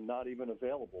tagged and not even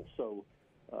available. So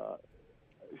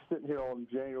sitting here on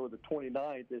January the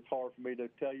 29th, it's hard for me to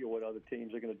tell you what other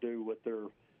teams are going to do with their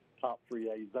top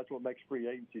free agents. That's what makes free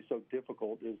agency so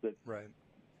difficult, is that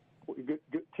good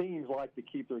teams like to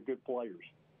keep their good players.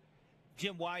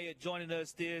 Jim Wyatt joining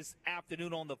us this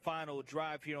afternoon on the Final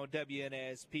Drive here on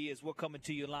WNSP, as we're coming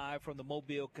to you live from the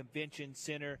Mobile Convention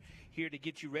Center, here to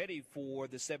get you ready for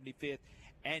the 75th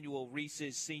annual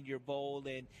Reese's Senior Bowl.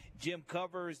 And Jim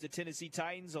covers the Tennessee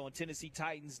Titans on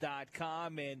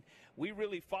TennesseeTitans.com, and we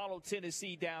really follow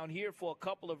Tennessee down here for a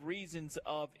couple of reasons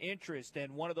of interest,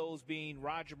 and one of those being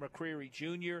Roger McCreary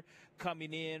Jr.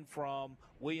 coming in from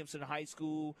Williamson High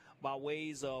School by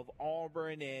ways of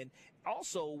Auburn, and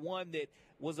also one that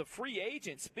was a free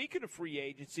agent. Speaking of free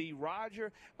agency,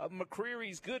 Roger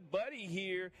McCreary's good buddy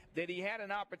here that he had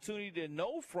an opportunity to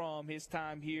know from his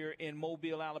time here in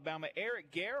Mobile, Alabama, Eric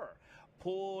Guerra,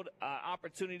 pulled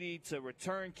opportunity to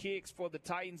return kicks for the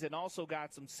Titans and also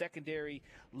got some secondary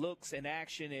looks in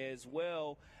action as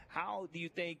well. How do you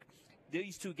think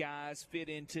these two guys fit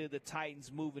into the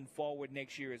Titans moving forward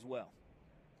next year as well?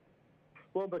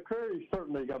 Well, McCreary's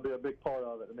certainly going to be a big part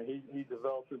of it. I mean, he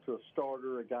developed into a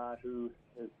starter, a guy who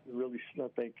is really, I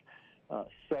think,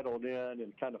 settled in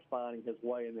and kind of finding his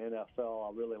way in the NFL.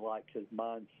 I really like his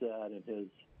mindset and his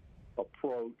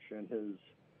approach and his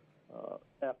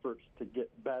efforts to get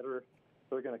better.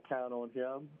 They're going to count on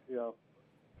him,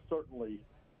 certainly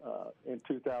in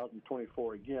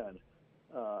 2024 again.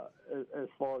 As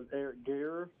far as Eric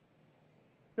Guerra,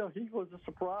 he was a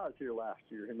surprise here last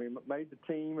year. I mean, made the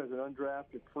team as an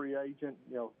undrafted free agent,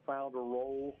 found a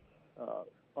role,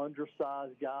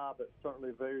 undersized guy, but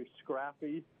certainly very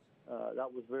scrappy.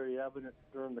 That was very evident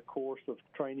during the course of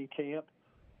training camp.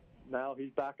 Now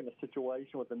he's back in a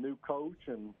situation with a new coach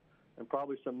and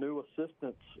probably some new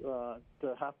assistants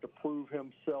to have to prove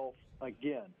himself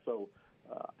again. So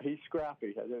he's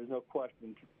scrappy. There's no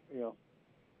question,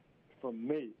 from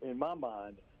me, in my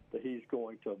mind, that he's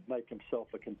going to make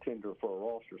himself a contender for a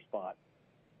roster spot.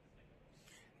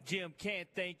 Jim, can't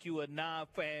thank you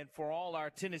enough. And for all our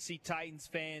Tennessee Titans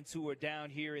fans who are down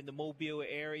here in the Mobile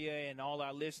area and all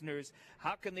our listeners,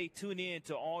 how can they tune in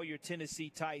to all your Tennessee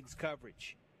Titans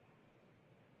coverage?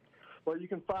 Well, you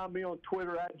can find me on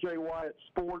Twitter at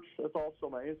JWyattSports. That's also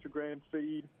my Instagram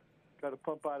feed. Got to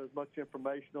pump out as much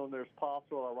information on there as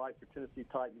possible. I write for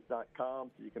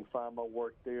TennesseeTitans.com, so you can find my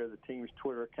work there. The team's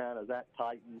Twitter account is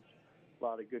 @Titans. A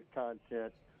lot of good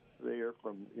content there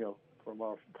from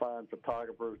our fine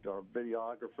photographers to our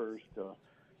videographers to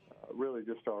really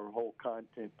just our whole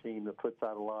content team that puts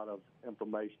out a lot of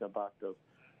information about the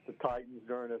Titans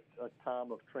during a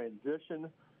time of transition.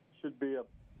 Should be a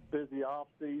busy off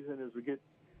season as we get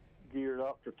geared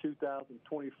up for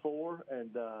 2024,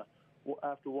 and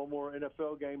after one more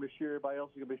NFL game this year, everybody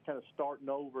else is going to be kind of starting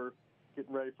over,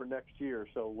 getting ready for next year.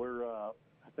 So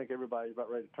I think everybody's about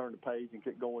ready to turn the page and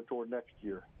get going toward next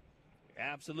year.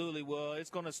 Absolutely. Well, it's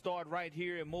going to start right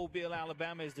here in Mobile,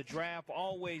 Alabama, as the draft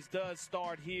always does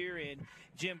start here. And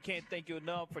Jim, can't thank you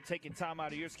enough for taking time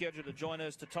out of your schedule to join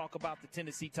us to talk about the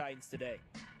Tennessee Titans today.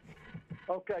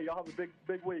 Okay, y'all have a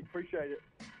big week. Appreciate it.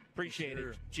 Appreciate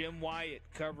it. Jim Wyatt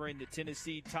covering the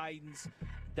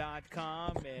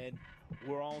TennesseeTitans.com, and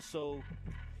we're also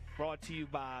brought to you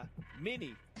by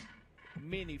many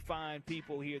fine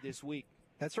people here this week.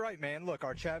 That's right, man. Look,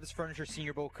 our Chavis Furniture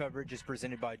Senior Bowl coverage is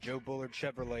presented by Joe Bullard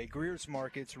Chevrolet, Greer's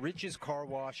Markets, Rich's Car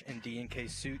Wash, and D&K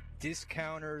Suit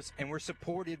Discounters, and we're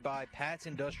supported by Pat's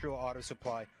Industrial Auto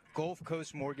Supply, Gulf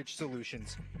Coast Mortgage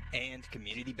Solutions, and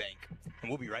Community Bank. And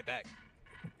we'll be right back.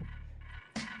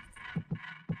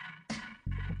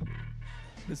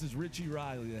 This is Richie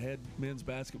Riley, the head men's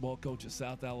basketball coach at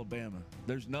South Alabama.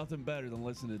 There's nothing better than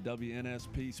listening to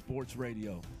WNSP Sports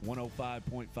Radio,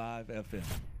 105.5 FM.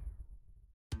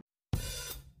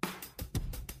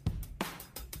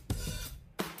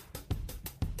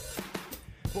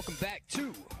 Welcome back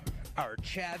to our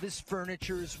Chavis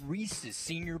Furniture's Reese's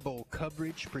Senior Bowl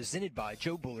coverage, presented by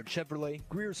Joe Bullard Chevrolet,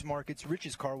 Greer's Markets,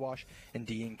 Rich's Car Wash, and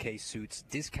D&K Suits.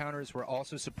 Discounters were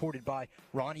also supported by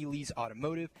Ronnie Lee's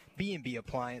Automotive, B&B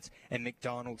Appliance, and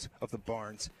McDonald's of the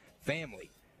Barnes family.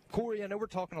 Corey, I know we're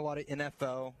talking a lot of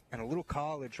NFL and a little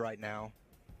college right now,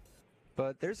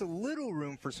 but there's a little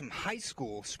room for some high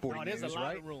school sporting news, right? There's a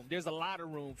lot of room. There's a lot of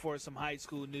room for some high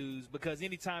school news because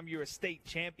anytime you're a state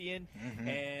champion,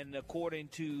 and according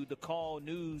to the Call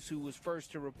News, who was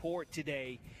first to report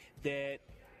today that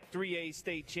 3A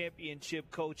state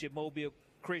championship coach at Mobile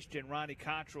Christian, Ronnie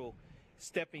Cottrell,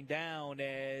 stepping down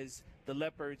as the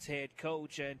Leopards head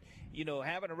coach, and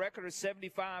having a record of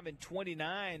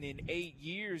 75-29 in 8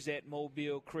 years at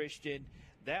Mobile Christian.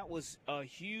 That was a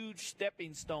huge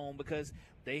stepping stone because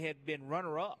they had been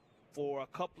runner-up for a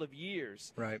couple of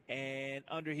years. Right. And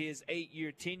under his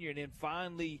 8-year tenure, and then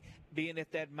finally being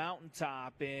at that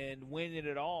mountaintop and winning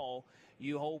it all,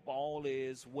 you hope all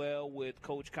is well with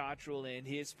Coach Cottrell and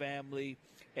his family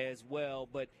as well.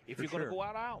 But if you're going to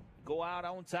go out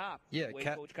on top, yeah, the way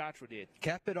Coach Cottrell did.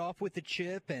 Cap it off with a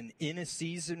chip, and in a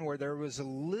season where there was a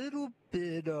little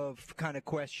bit of kind of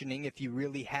questioning if you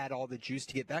really had all the juice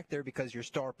to get back there because your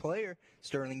star player,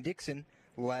 Sterling Dixon,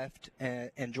 left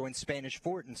and joined Spanish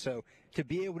Fort. And so to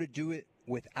be able to do it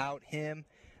without him,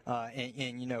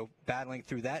 and battling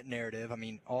through that narrative, I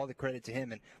mean, all the credit to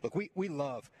him. And look, we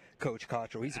love Coach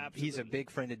Cottrell. He's a big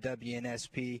friend of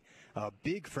WNSP, a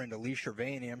big friend of Lee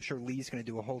Cervani. I'm sure Lee's going to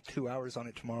do a whole 2 hours on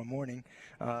it tomorrow morning.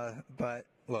 But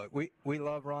look, we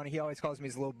love Ronnie. He always calls me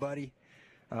his little buddy.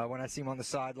 When I see him on the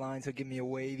sidelines, he'll give me a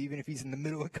wave, even if he's in the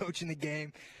middle of coaching the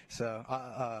game. So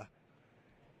I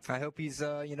hope he's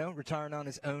retiring on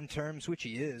his own terms, which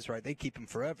he is, right? They'd keep him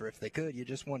forever if they could. You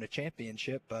just won a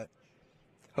championship, but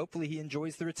hopefully he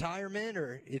enjoys the retirement,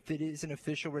 or if it is an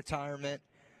official retirement,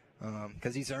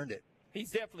 because he's earned it.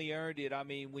 He's definitely earned it. I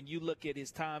mean, when you look at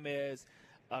his time as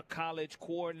a college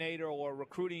coordinator or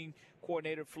recruiting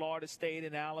coordinator at Florida State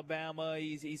and Alabama,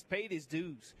 he's paid his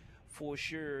dues for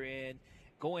sure. And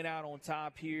going out on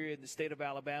top here in the state of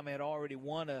Alabama, had already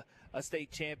won a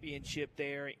state championship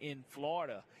there in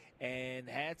Florida and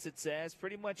had success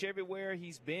pretty much everywhere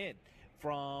he's been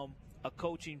from a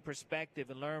coaching perspective,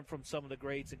 and learn from some of the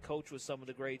greats and coach with some of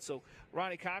the greats. So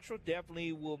Ronnie Cottrell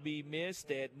definitely will be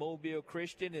missed at Mobile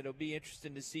Christian. It'll be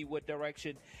interesting to see what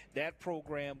direction that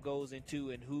program goes into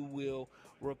and who will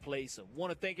replace him.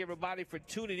 Want to thank everybody for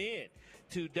tuning in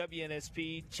to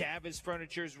WNSP Chavis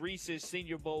Furniture's Reese's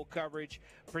Senior Bowl coverage,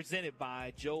 presented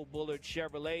by Joe Bullard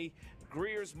Chevrolet,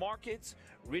 Greer's Markets,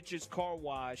 Rich's Car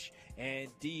Wash, and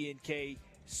D&K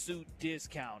Suit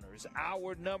Discounters.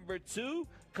 Hour number 2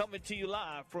 coming to you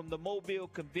live from the Mobile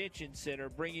Convention Center,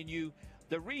 bringing you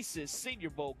the Reese's Senior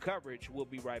Bowl coverage. We'll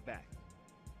be right back.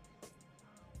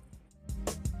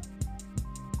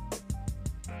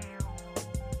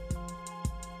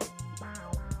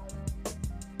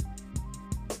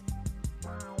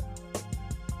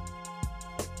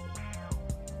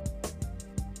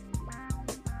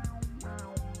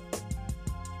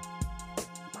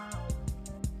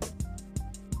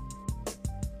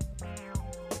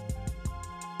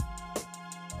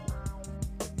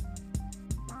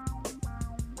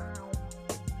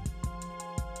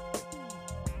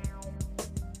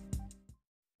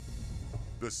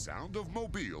 The Sound of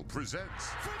Mobile presents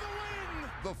For the win!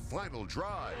 The Final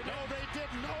Drive. No, they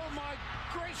didn't. Oh, my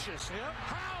gracious. Yep.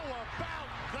 How about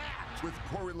that? With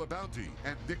Corey LaBounty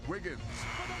and Nick Wiggins.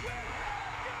 For the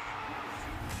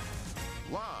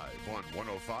win! Live on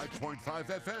 105.5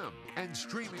 FM and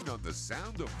streaming on the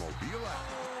Sound of Mobile app.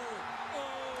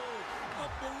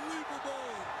 Unbelievable!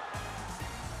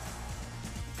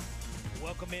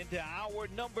 Welcome into hour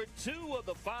number 2 of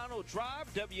the Final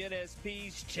Drive,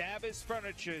 WNSP's Chavis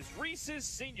Furniture's Reese's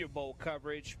Senior Bowl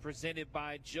coverage, presented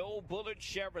by Joe Bullard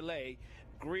Chevrolet,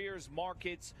 Greer's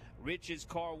Markets, Rich's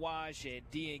Car Wash, and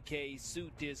D&K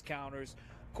Suit Discounters.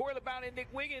 Corey LaBounty and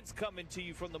Nick Wiggins coming to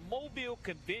you from the Mobile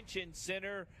Convention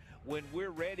Center when we're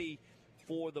ready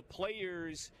for the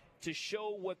players to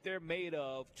show what they're made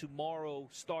of tomorrow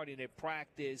starting at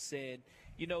practice. And,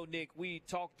 Nick, we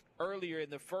talked earlier in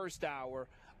the first hour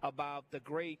about the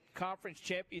great conference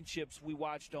championships we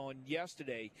watched on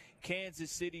yesterday. Kansas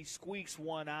City squeaks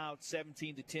one out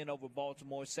 17-10 over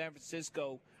Baltimore. San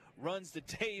Francisco runs the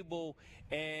table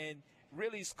and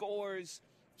really scores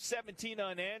 17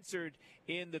 unanswered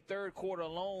in the third quarter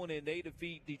alone, and they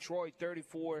defeat Detroit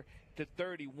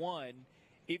 34-31.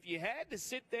 If you had to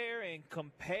sit there and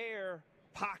compare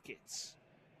pockets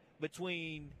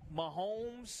between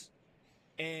Mahomes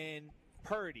and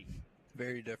Purdy,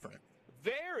 very different.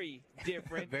 Very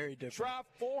different. Very different.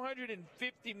 Dropped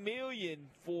 $450 million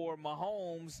for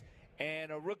Mahomes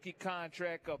and a rookie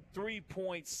contract of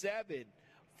 $3.7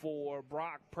 for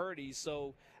Brock Purdy.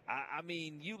 So, I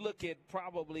mean, you look at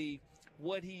probably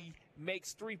what he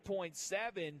makes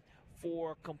 $3.7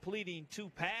 for completing 2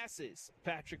 passes,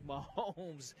 Patrick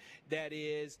Mahomes, that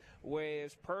is,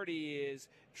 whereas Purdy is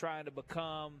trying to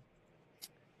become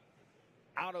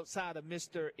outside of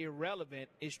Mr. Irrelevant,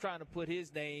 is trying to put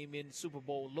his name in Super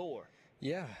Bowl lore.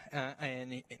 Yeah,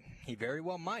 and he very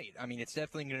well might. I mean, it's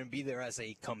definitely going to be there as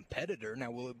a competitor.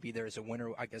 Now, will it be there as a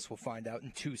winner? I guess we'll find out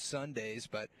in 2 Sundays.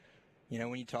 But, you know,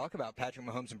 when you talk about Patrick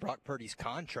Mahomes and Brock Purdy's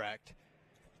contract,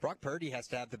 Brock Purdy has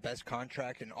to have the best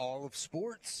contract in all of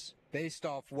sports based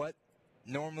off what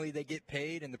normally they get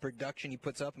paid and the production he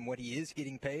puts up and what he is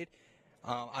getting paid.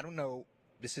 I don't know.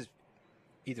 This is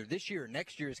either this year or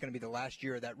next year is going to be the last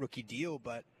year of that rookie deal,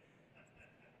 but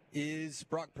is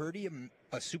Brock Purdy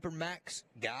a Supermax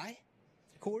guy,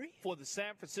 Corey? For the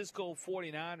San Francisco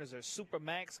 49ers, a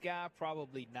Supermax guy?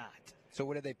 Probably not. So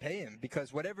what do they pay him?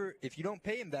 Because if you don't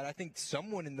pay him that, I think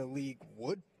someone in the league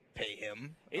would pay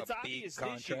him a big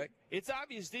contract. It's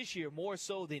obvious this year more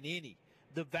so than any,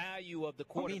 the value of the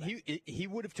quarterback. I mean, he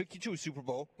would have took you to a Super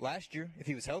Bowl last year if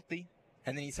he was healthy,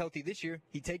 and then he's healthy this year.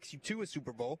 He takes you to a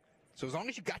Super Bowl. So as long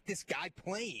as you got this guy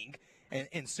playing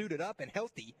and suited up and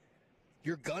healthy,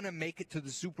 you're going to make it to the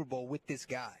Super Bowl with this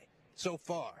guy. So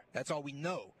far, that's all we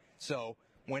know. So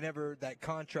whenever that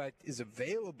contract is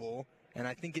available, and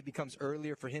I think it becomes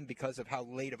earlier for him because of how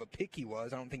late of a pick he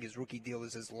was. I don't think his rookie deal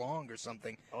is as long or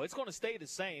something. Oh, it's going to stay the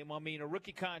same. I mean, a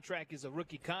rookie contract is a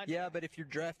rookie contract. Yeah, but if you're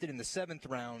drafted in the 7th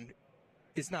round,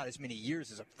 it's not as many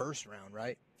years as a first round,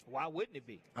 right? Why wouldn't it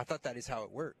be? I thought that is how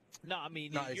it worked. No, I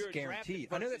mean, not you're as guaranteed.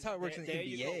 I know that's how it works in the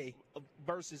NBA.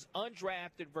 Versus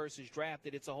undrafted versus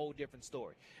drafted, it's a whole different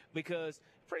story. Because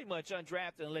pretty much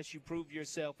undrafted, unless you prove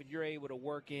yourself and you're able to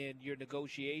work in your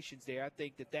negotiations there, I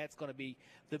think that that's going to be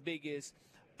the biggest,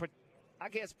 I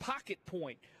guess, pocket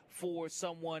point for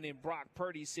someone in Brock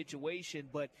Purdy's situation.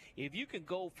 But if you can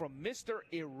go from Mr.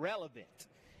 Irrelevant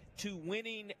to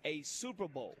winning a Super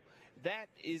Bowl, that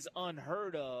is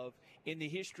unheard of in the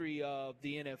history of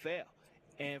the NFL.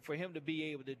 And for him to be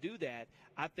able to do that,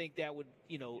 I think that would,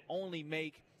 only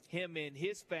make him and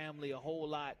his family a whole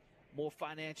lot more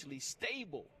financially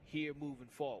stable here moving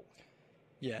forward.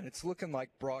 Yeah, and it's looking like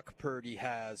Brock Purdy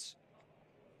has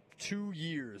 2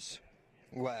 years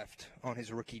left on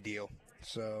his rookie deal.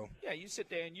 So yeah, you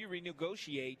sit there and you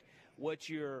renegotiate what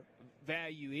your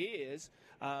value is.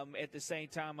 At the same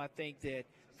time, I think that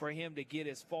for him to get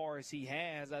as far as he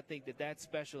has, I think that that's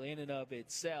special in and of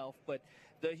itself. But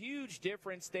the huge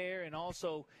difference there, and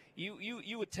also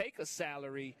you would take a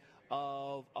salary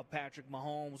of Patrick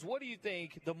Mahomes. What do you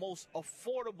think the most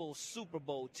affordable Super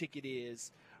Bowl ticket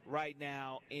is right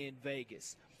now in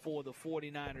Vegas for the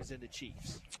 49ers and the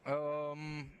Chiefs?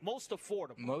 Most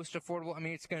affordable. I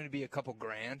mean, it's going to be a couple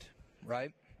grand,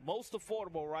 right? Most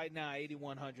affordable right now,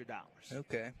 $8,100.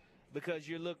 Okay. Because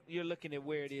you're looking at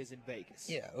where it is in Vegas.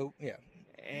 Yeah. Oh, yeah.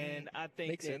 And I think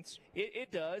makes sense.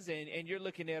 It does, and you're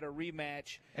looking at a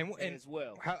rematch as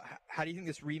well. How do you think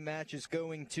this rematch is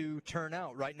going to turn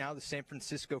out? Right now, the San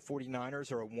Francisco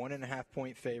 49ers are a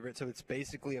 1.5-point favorite, so it's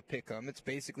basically a pick-em. It's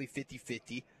basically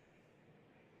 50-50.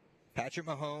 Patrick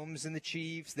Mahomes and the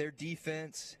Chiefs, their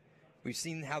defense, we've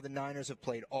seen how the Niners have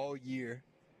played all year.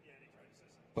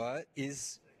 But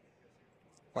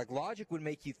logic would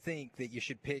make you think that you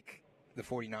should pick the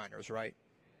 49ers, right?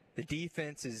 The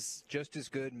defense is just as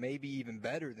good, maybe even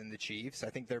better than the Chiefs. I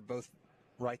think they're both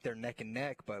right there neck and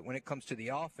neck. But when it comes to the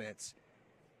offense,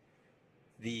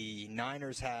 the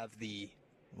Niners have the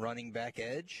running back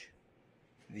edge,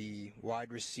 the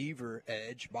wide receiver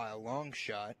edge by a long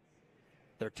shot.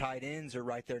 Their tight ends are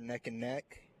right there neck and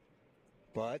neck.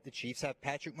 But the Chiefs have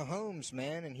Patrick Mahomes,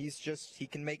 man, and he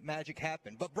can make magic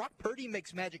happen. But Brock Purdy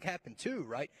makes magic happen too,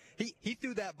 right? He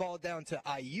threw that ball down to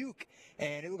Ayuk,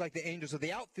 and it looked like the Angels, or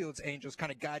the outfield's Angels,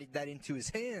 kind of guided that into his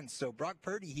hands. So Brock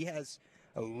Purdy, he has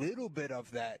a little bit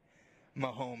of that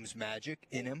Mahomes magic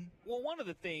in him. Well, one of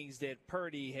the things that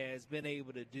Purdy has been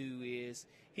able to do is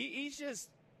he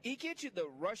gets you the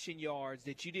rushing yards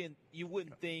that you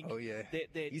wouldn't think. Oh yeah,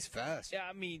 that he's fast. Yeah,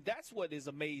 I mean, that's what is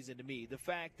amazing to me. The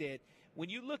fact that when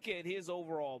you look at his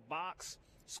overall box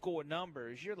score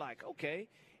numbers, you're like, okay,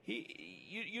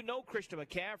 you know Christian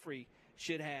McCaffrey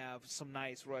should have some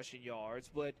nice rushing yards.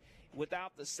 But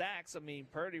without the sacks, I mean,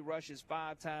 Purdy rushes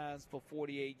 5 times for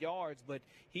 48 yards, but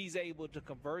he's able to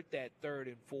convert that 3rd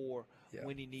and 4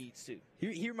 when he needs to.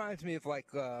 He reminds me of like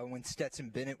when Stetson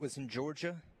Bennett was in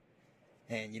Georgia.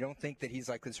 And you don't think that he's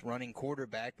like this running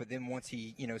quarterback, but then once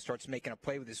he, starts making a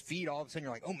play with his feet, all of a sudden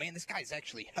you're like, oh man, this guy's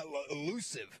actually hella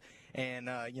elusive. And,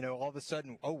 all of a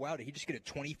sudden, oh wow, did he just get a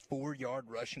 24-yard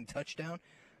rushing touchdown?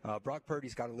 Brock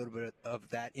Purdy's got a little bit of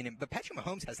that in him, but Patrick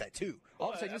Mahomes has that too. All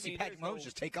of a sudden, you see Patrick Mahomes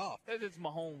just take off. It's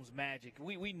Mahomes' magic.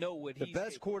 We know what the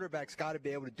best quarterback's got to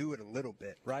be able to do it a little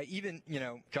bit, right? Even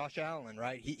Josh Allen,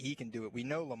 right? He can do it. We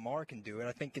know Lamar can do it.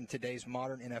 I think in today's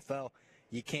modern NFL,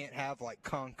 you can't have like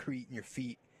concrete in your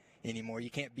feet anymore. You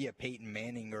can't be a Peyton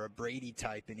Manning or a Brady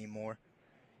type anymore.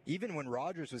 Even when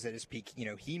Rodgers was at his peak,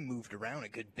 he moved around a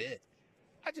good bit.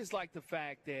 I just like the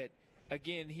fact that,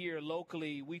 again, here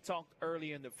locally, we talked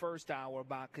earlier in the first hour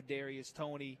about Kadarius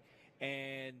Toney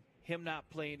and him not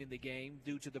playing in the game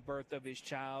due to the birth of his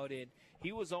child. And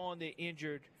he was on the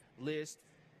injured list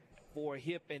for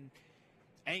hip and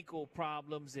ankle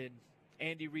problems. And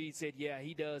Andy Reid said, yeah,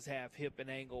 he does have hip and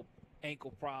ankle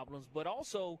problems. But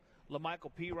also,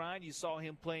 LaMichael Pirine, you saw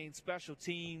him playing special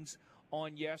teams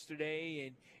on yesterday.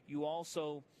 And you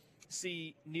also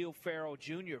see Neil Farrell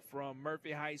Jr. from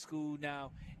Murphy High School.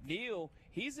 Now, Neil,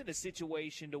 he's in a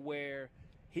situation to where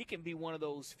he can be one of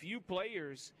those few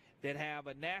players that have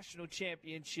a national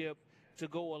championship to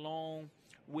go along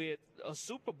with a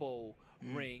Super Bowl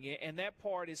ring. And that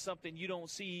part is something you don't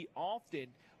see often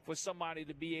for somebody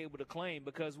to be able to claim,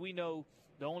 because we know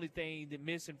the only thing that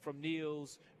missing from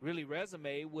Neil's really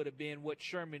resume would have been what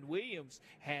Sherman Williams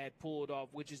had pulled off,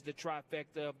 which is the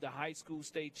trifecta of the high school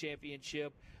state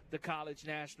championship, the college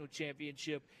national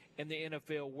championship, and the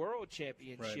NFL World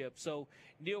Championship. Right. So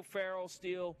Neil Farrell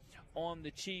still on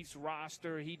the Chiefs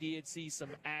roster. He did see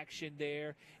some action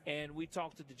there. And we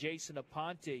talked to Jason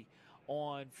Aponte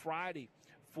on Friday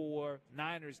for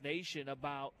Niners Nation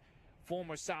about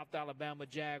former South Alabama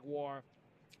Jaguar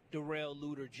Darrell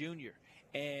Luter Jr.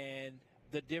 and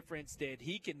the difference that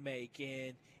he can make.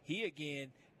 And he, again,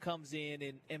 comes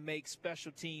in and makes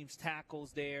special teams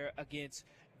tackles there against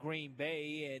Green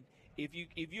Bay. And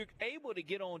if you're able to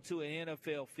get onto an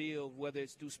NFL field, whether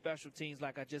it's through special teams,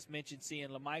 like I just mentioned, seeing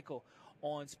LaMichael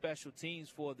on special teams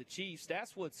for the Chiefs,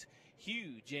 that's what's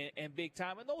huge and big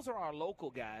time. And those are our local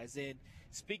guys. And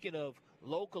speaking of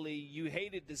locally, you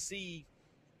hated to see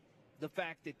the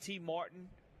fact that T. Martin,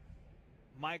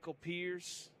 Michael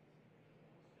Pierce,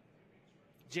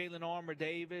 Jalen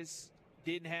Armour-Davis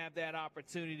didn't have that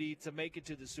opportunity to make it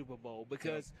to the Super Bowl,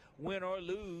 because win or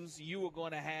lose, you were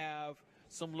going to have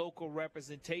some local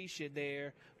representation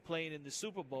there playing in the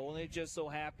Super Bowl. And it just so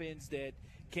happens that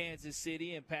Kansas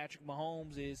City and Patrick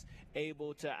Mahomes is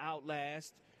able to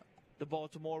outlast the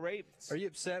Baltimore Ravens. Are you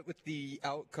upset with the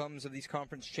outcomes of these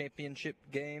conference championship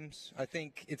games? I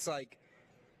think it's like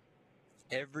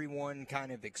everyone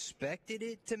kind of expected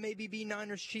it to maybe be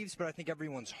Niners Chiefs, but I think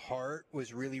everyone's heart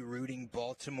was really rooting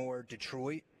Baltimore,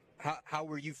 Detroit. How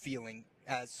were you feeling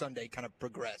as Sunday kind of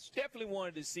progressed? Definitely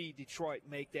wanted to see Detroit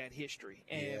make that history.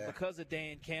 And because of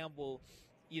Dan Campbell,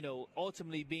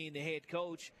 ultimately being the head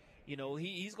coach,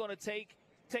 he's going to take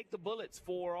the bullets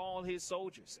for all his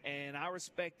soldiers. And I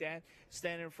respect that,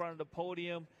 standing in front of the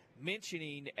podium,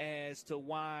 mentioning as to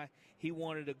why he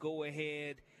wanted to go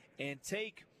ahead and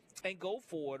go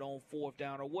for it on 4th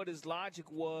down, or what his logic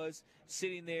was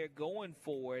sitting there going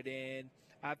for it. And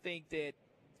I think that,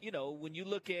 when you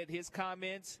look at his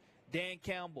comments, Dan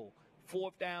Campbell,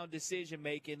 4th down decision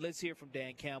making, let's hear from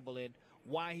Dan Campbell and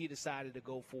why he decided to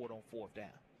go for it on 4th down.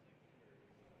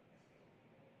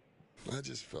 I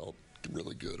just felt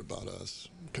really good about us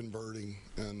converting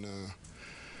and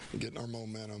getting our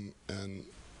momentum and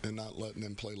not letting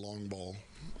them play long ball.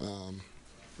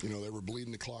 They were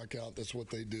bleeding the clock out. That's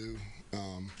what they do.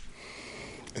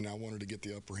 And I wanted to get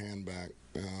the upper hand back,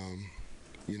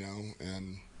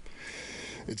 and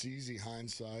it's easy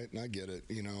hindsight, and I get it,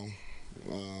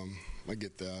 I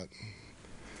get that.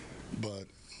 But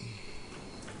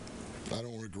I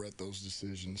don't regret those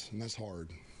decisions, and that's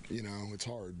hard. It's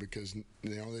hard because, we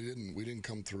didn't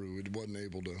come through. It wasn't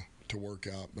able to work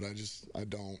out, but I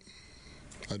don't.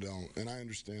 And I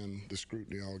understand the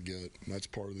scrutiny I'll get. That's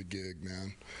part of the gig,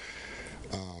 man.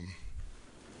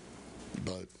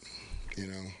 But,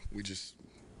 we just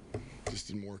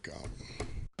didn't work out.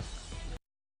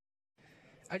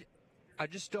 I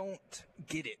just don't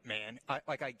get it, man.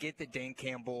 I get that Dan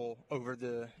Campbell over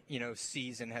the,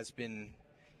 season has been,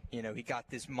 he got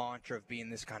this mantra of being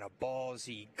this kind of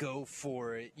ballsy, go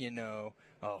for it,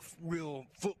 a real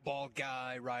football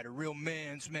guy, right? A real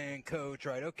man's man coach,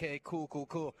 right? Okay,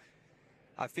 cool.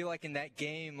 I feel like in that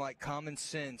game, like common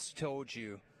sense told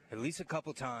you at least a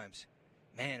couple times,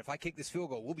 man, if I kick this field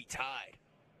goal, we'll be tied.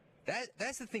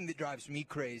 That's the thing that drives me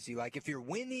crazy. Like if you're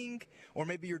winning or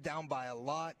maybe you're down by a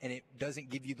lot and it doesn't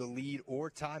give you the lead or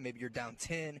tie, maybe you're down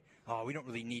 10. Oh, we don't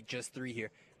really need just 3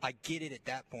 here. I get it at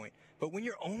that point. But when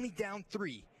you're only down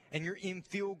 3 and you're in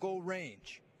field goal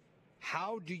range,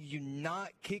 how do you not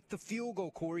kick the field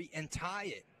goal, Corey, and tie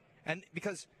it? And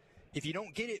because if you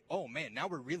don't get it, oh man, now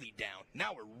we're really down.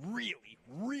 Now we're really,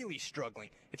 really struggling.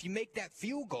 If you make that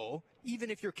field goal, even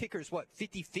if your kicker's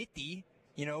 50-50,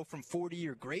 from 40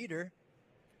 or greater,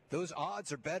 those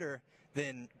odds are better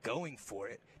than going for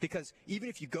it. Because even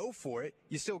if you go for it,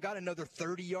 you still got another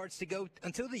 30 yards to go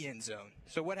until the end zone.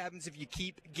 So what happens if you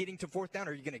keep getting to 4th down?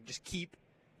 Are you going to just keep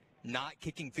not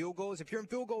kicking field goals? If you're in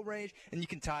field goal range and you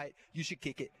can tie it, you should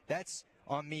kick it. That's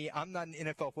on me. I'm not an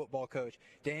NFL football coach.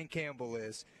 Dan Campbell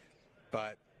is.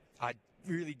 But I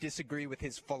really disagree with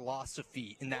his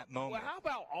philosophy in that moment. Well, how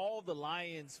about all the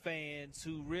Lions fans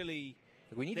who really...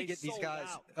 We need to get these guys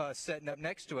setting up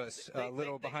next to us a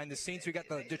little behind the scenes. We got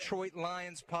the Detroit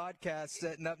Lions podcast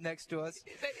setting up next to us.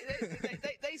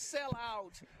 They sell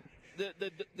out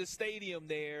the stadium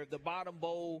there, the bottom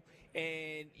bowl,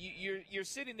 and you're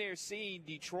sitting there seeing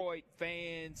Detroit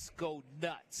fans go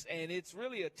nuts. And it's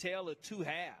really a tale of two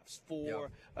halves for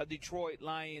a Detroit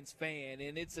Lions fan.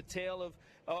 And it's a tale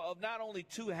of not only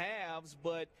two halves,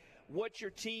 but what your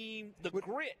team, the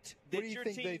grit that what do you your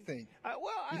think team. They think?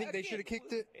 You think they should have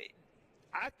kicked it?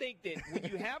 I think that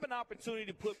when you have an opportunity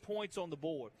to put points on the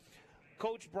board,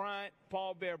 Coach Bryant,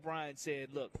 Paul Bear Bryant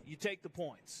said, look, you take the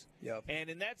points. Yep. And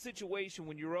in that situation,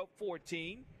 when you're up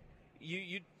 14,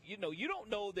 you don't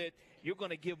know that you're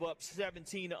going to give up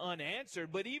 17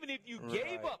 unanswered, but even if you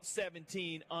gave up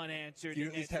 17 unanswered you in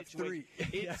at least that have 3.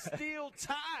 it's still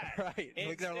tied. Right. Look,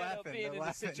 Instead they're laughing. of being in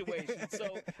the situation.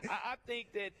 So I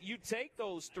think that you take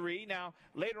those 3. Now,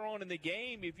 later on in the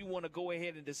game, if you want to go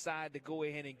ahead and decide to go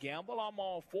ahead and gamble, I'm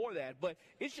all for that. But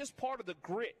it's just part of the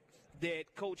grit that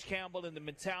Coach Campbell and the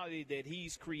mentality that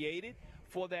he's created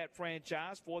for that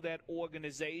franchise, for that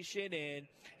organization, and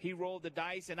he rolled the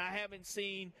dice. And I haven't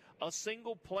seen a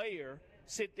single player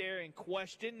sit there and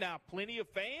question. Now, plenty of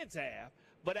fans have,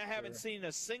 but I haven't seen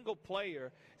a single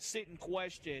player sit and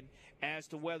question as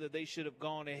to whether they should have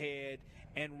gone ahead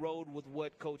and rode with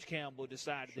what Coach Campbell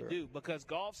decided to do. Because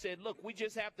Goff said, look, we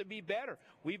just have to be better.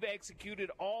 We've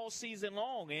executed all season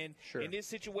long, and in this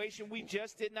situation, we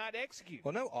just did not execute.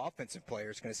 Well, no offensive player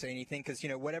is going to say anything because,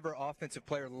 whatever offensive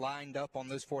player lined up on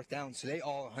those 4th downs, they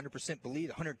all 100% believe,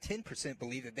 110%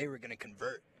 believe that they were going to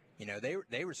convert.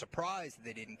 They were surprised that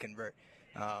they didn't convert.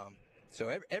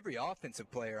 So every offensive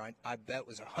player, I bet,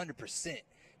 was 100%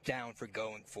 down for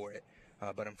going for it.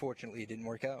 But unfortunately, it didn't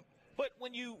work out. But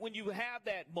when you have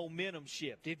that momentum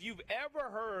shift, if you've ever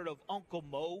heard of Uncle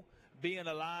Mo being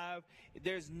alive,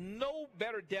 there's no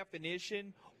better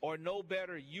definition or no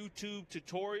better YouTube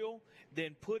tutorial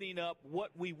than putting up what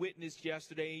we witnessed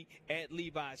yesterday at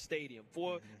Levi Stadium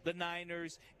for the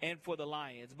Niners and for the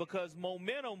Lions. Because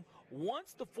momentum,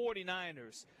 once the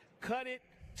 49ers cut it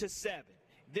to 7,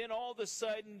 then all of a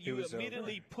sudden you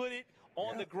immediately put it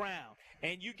on the ground,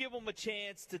 and you give them a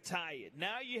chance to tie it.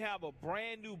 Now you have a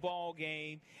brand new ball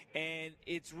game, and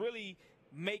it's really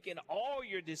making all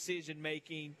your decision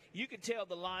making. You can tell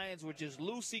the Lions were just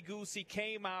loosey-goosey,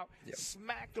 came out,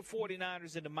 smacked the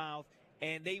 49ers in the mouth,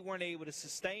 and they weren't able to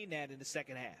sustain that in the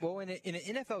second half. Well, in an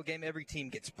NFL game, every team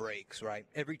gets breaks, right?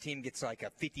 Every team gets like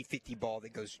a 50-50 ball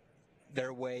that goes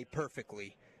their way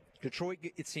perfectly. Detroit,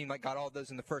 it seemed like, got all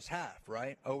those in the first half,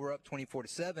 right? We're up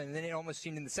 24-7, and then it almost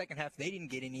seemed in the second half they didn't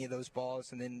get any of those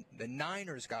balls, and then the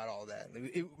Niners got all that.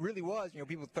 It really was,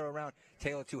 people throw around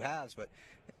tale of two halves, but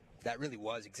that really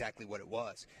was exactly what it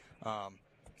was.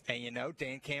 And,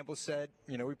 Dan Campbell said,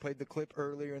 we played the clip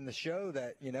earlier in the show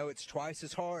that, it's twice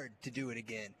as hard to do it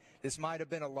again. This might have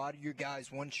been a lot of your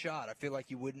guys' one shot. I feel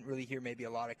like you wouldn't really hear maybe a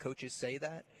lot of coaches say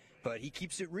that. But he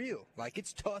keeps it real. Like,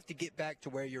 it's tough to get back to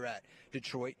where you're at,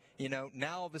 Detroit.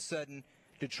 Now all of a sudden,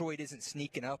 Detroit isn't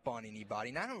sneaking up on anybody.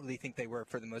 And I don't really think they were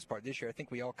for the most part this year. I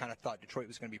think we all kind of thought Detroit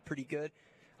was going to be pretty good.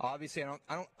 Obviously,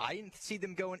 I didn't see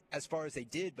them going as far as they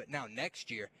did. But now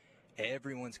next year,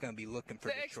 everyone's going to be looking for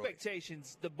Detroit. The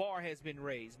expectations, the bar has been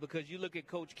raised because you look at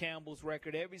Coach Campbell's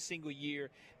record every single year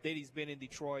that he's been in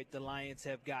Detroit, the Lions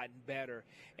have gotten better.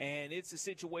 And it's a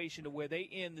situation where they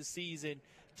end the season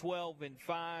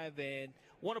 12-5, and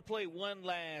want to play one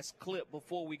last clip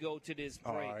before we go to this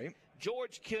break. All right.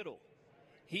 George Kittle,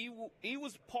 he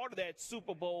was part of that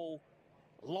Super Bowl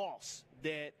loss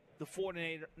that the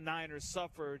 49ers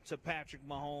suffer to Patrick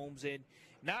Mahomes. And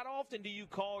not often do you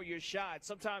call your shot.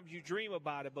 Sometimes you dream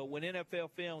about it, but when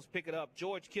NFL films pick it up,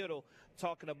 George Kittle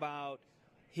talking about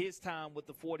his time with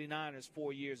the 49ers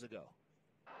 4 years ago.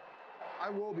 I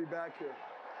will be back here.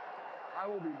 I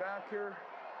will be back here,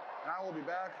 and I will be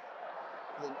back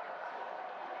with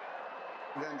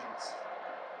vengeance.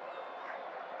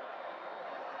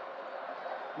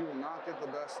 You will not get the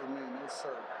best of me, no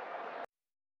sir.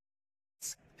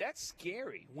 That's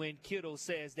scary when Kittle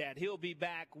says that he'll be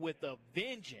back with a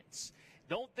vengeance.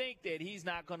 Don't think that he's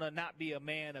not going to not be a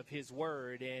man of his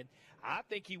word, and I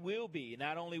think he will be.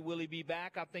 Not only will he be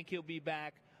back, I think he'll be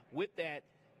back with that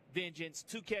vengeance.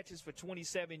 2 catches for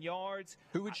 27 yards.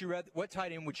 Who would you rather? What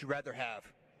tight end would you rather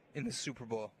have in the Super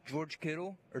Bowl? George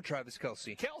Kittle or Travis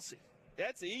Kelce? Kelce.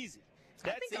 That's easy.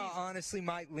 I think I honestly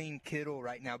might lean Kittle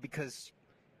right now because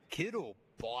Kittle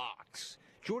blocks.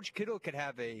 George Kittle could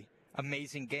have a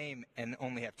amazing game and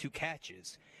only have 2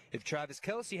 catches. If Travis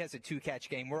Kelce has a 2-catch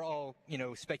game, we're all,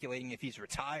 speculating if he's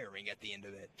retiring at the end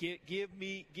of it. Give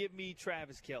me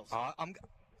Travis Kelce.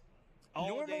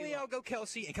 Normally I'll go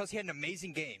Kelce, and Kelce had an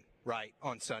amazing game, right,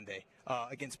 on Sunday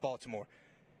against Baltimore.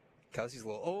 Kelce's a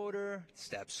little older,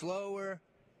 step slower.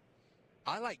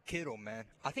 I like Kittle, man.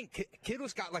 I think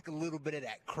Kittle's got like a little bit of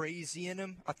that crazy in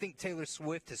him. I think Taylor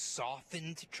Swift has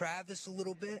softened Travis a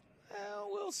little bit. Well,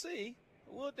 we'll see.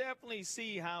 We'll definitely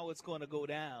see how it's going to go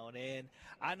down. And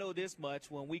I know this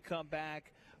much. When we come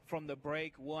back from the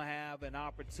break, we'll have an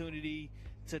opportunity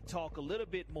to talk a little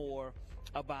bit more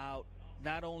about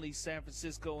not only San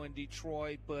Francisco and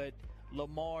Detroit, but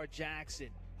Lamar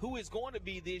Jackson, who is going to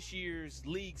be this year's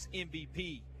league's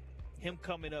MVP. Him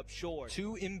coming up short.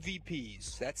 2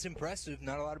 MVPs. That's impressive.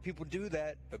 Not a lot of people do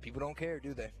that, but people don't care,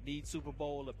 do they? Need Super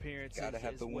Bowl appearances. Gotta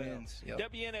have the wins.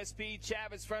 Yep. WNSP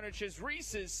Chavez Furniture's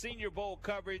Reese's Senior Bowl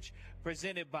coverage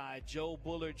presented by Joe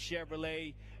Bullard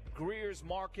Chevrolet, Greer's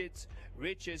Markets,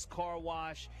 Rich's Car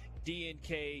Wash,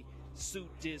 D&K Suit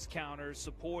Discounters,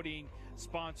 supporting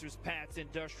sponsors Pat's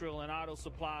Industrial and Auto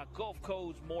Supply, Gulf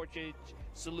Coast Mortgage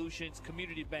Solutions,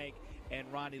 Community Bank, and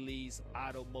Ronnie Lee's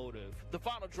Automotive. The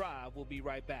Final Drive will be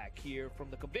right back here from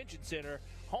the Convention Center,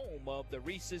 home of the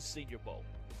Reese's Senior Bowl.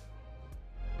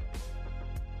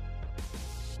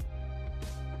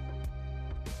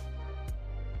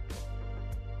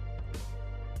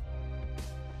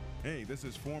 Hey, this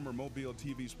is former Mobile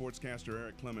TV sportscaster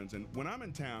Eric Clemens, and when I'm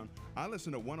in town, I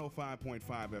listen to 105.5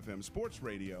 FM Sports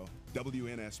Radio,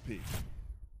 WNSP.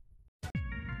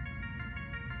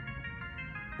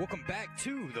 Welcome back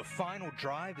to The Final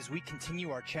Drive as we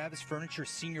continue our Chavez Furniture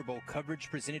Senior Bowl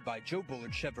coverage presented by Joe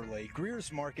Bullard Chevrolet,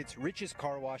 Greer's Markets, Rich's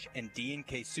Car Wash, and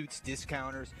D&K Suits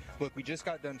Discounters. Look, we just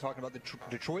got done talking about the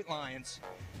Detroit Lions.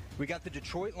 We got the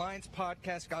Detroit Lions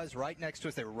podcast guys right next to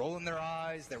us. They were rolling their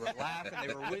eyes. They were laughing.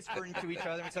 They were whispering to each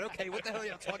other. We said, okay, what the hell are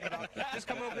y'all talking about? Just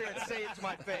come over here and say it to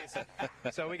my face.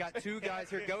 So we got 2 guys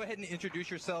here. Go ahead and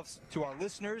introduce yourselves to our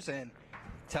listeners and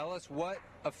tell us what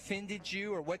offended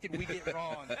you or what did we get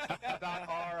wrong about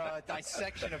our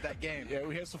dissection of that game. Yeah,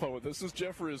 we had some fun with this. This is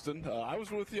Jeff Risden. I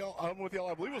was with y'all. I'm with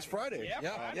y'all. I believe it was Friday.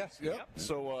 Yep.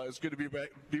 So it's good to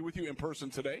be with you in person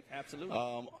today. Absolutely.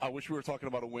 I wish we were talking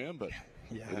about a win, but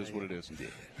it is what it is.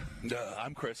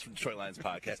 I'm Chris from Detroit Lions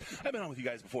Podcast. I've been on with you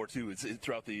guys before, too. It's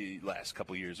throughout the last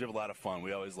couple of years. We have a lot of fun.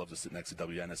 We always love to sit next to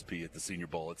WNSP at the Senior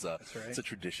Bowl. It's a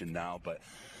tradition now. But,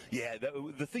 yeah,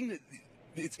 the thing that –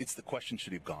 it's the question,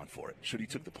 should he have gone for it? Should he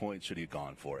took the point? Should he have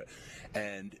gone for it?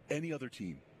 And any other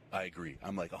team, I agree.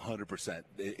 I'm like 100%.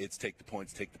 It's take the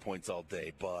points all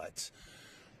day. But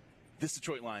this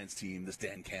Detroit Lions team, this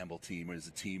Dan Campbell team, is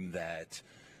a team that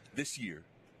this year,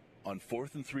 on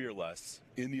 4th and 3 or less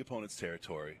in the opponent's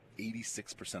territory,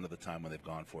 86% of the time when they've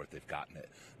gone for it, they've gotten it.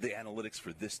 The analytics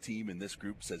for this team and this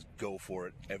group says go for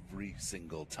it every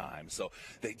single time. So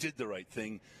they did the right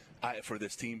thing for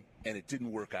this team, and it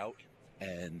didn't work out.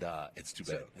 And it's too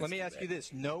bad. So let me ask you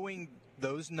this. Knowing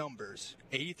those numbers,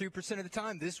 83% of the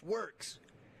time, this works.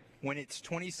 When it's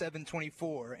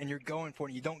 27-24 and you're going for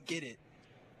it and you don't get it,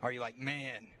 are you like,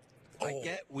 man,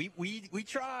 we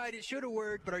tried. It should have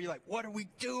worked. But are you like, what are we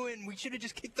doing? We should have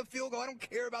just kicked the field goal. I don't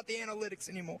care about the analytics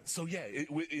anymore. So, yeah,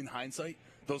 in hindsight,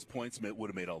 those points would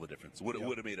have made all the difference. Would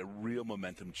have made a real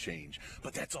momentum change.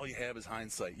 But that's all you have is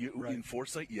hindsight. In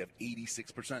foresight, you have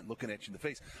 86% looking at you in the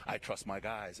face. I trust my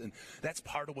guys. And that's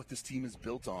part of what this team is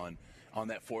built on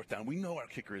that 4th down. We know our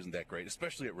kicker isn't that great,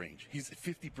 especially at range. He's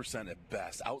 50% at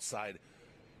best. Outside,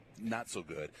 not so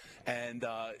good. And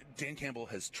Dan Campbell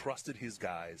has trusted his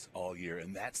guys all year,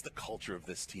 and that's the culture of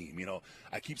this team. You know,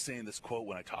 I keep saying this quote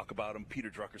when I talk about him. Peter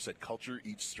Drucker said, "Culture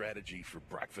eats strategy for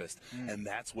breakfast," and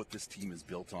that's what this team is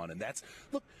built on. And that's,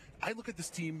 look, I look at this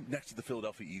team next to the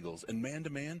Philadelphia Eagles, and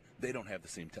man-to-man, they don't have the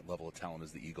same level of talent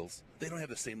as the Eagles. They don't have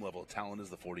the same level of talent as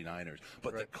the 49ers.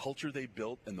 But the culture they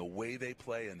built and the way they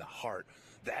play and the heart,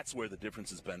 that's where the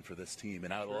difference has been for this team.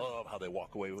 And I love how they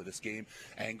walk away with this game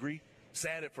angry.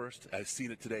 Sad at first. I've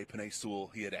seen it today. Penei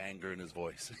Sewell, he had anger in his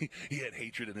voice. He had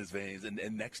hatred in his veins. And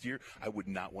next year, I would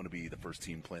not want to be the first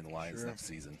team playing the Lions next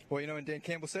season. Well, you know, and Dan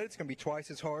Campbell said it's going to be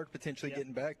twice as hard potentially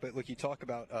getting back. But look, you talk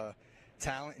about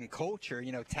talent and culture.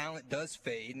 You know, talent does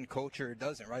fade and culture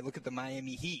doesn't, right? Look at the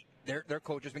Miami Heat. Their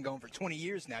culture's been going for 20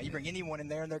 years now. You bring anyone in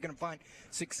there and they're going to find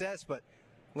success. But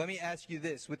let me ask you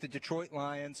this. With the Detroit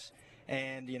Lions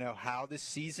and, you know, how this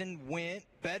season went,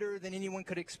 better than anyone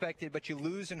could expect it, but you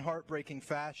lose in heartbreaking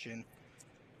fashion.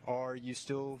 Are you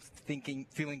still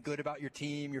feeling good about your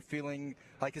team? You're feeling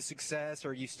like a success, or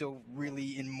are you still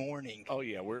really in mourning? Oh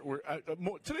yeah,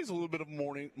 today's a little bit of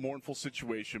a mournful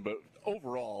situation, but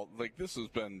overall, like, this has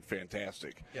been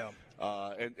fantastic. Yeah.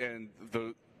 And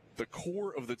the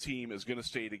core of the team is going to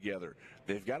stay together.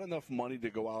 They've got enough money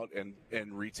to go out and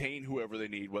retain whoever they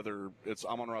need, whether it's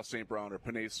Amon-Ra St. Brown or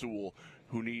Penei Sewell,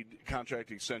 who need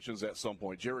contract extensions at some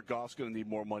point. Jared Goff's going to need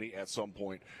more money at some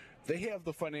point. They have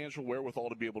the financial wherewithal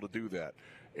to be able to do that.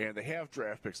 And they have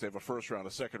draft picks. They have a first round,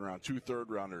 a second round, 2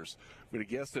 third-rounders. I'm going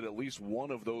to guess that at least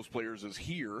one of those players is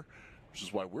here, which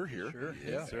is why we're here. Sure,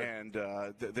 yeah. And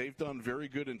they've done very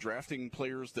good in drafting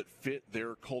players that fit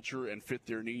their culture and fit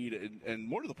their need. And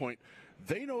more to the point,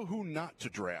 they know who not to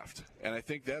draft. And I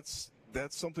think that's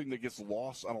something that gets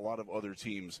lost on a lot of other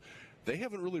teams. They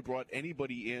haven't really brought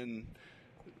anybody in.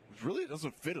 Really, it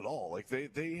doesn't fit at all. Like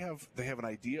they have an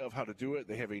idea of how to do it.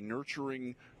 They have a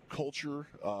nurturing culture.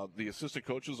 The assistant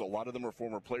coaches, a lot of them are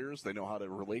former players. They know how to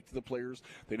relate to the players.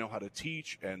 They know how to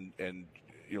teach and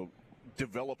you know,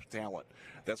 develop talent.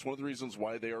 That's one of the reasons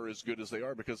why they are as good as they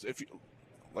are, because if you,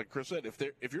 like Chris said,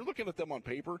 if you're looking at them on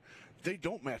paper, they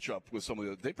don't match up with some of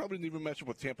the, they probably didn't even match up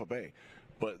with Tampa Bay.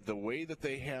 But the way that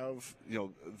they have, you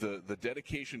know, the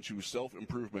dedication to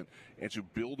self-improvement and to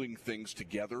building things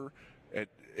together,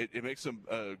 it makes them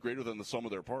greater than the sum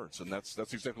of their parts, and that's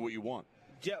exactly what you want.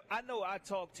 Jeff, I know I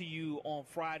talked to you on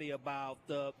Friday about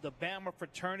the Bama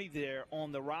fraternity there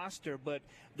on the roster, but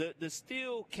the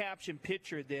still caption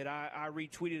picture that I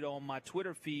retweeted on my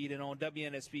Twitter feed and on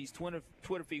WNSP's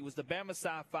Twitter feed was the Bama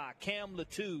Sci-Fi, Cam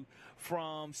Latu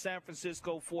from San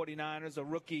Francisco 49ers, a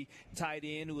rookie tight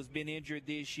end who has been injured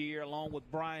this year, along with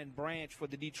Brian Branch for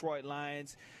the Detroit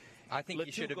Lions. I think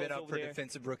he should have been up for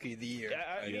Defensive Rookie of the Year.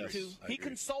 Me too. He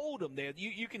consoled him there.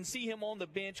 You can see him on the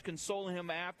bench consoling him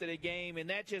after the game, and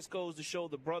that just goes to show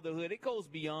the brotherhood. It goes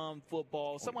beyond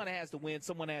football. Someone has to win,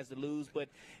 someone has to lose. But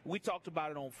we talked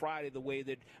about it on Friday, the way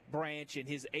that Branch and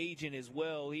his agent as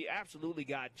well, he absolutely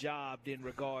got jobbed in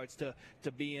regards to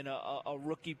being a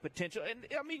rookie potential. And,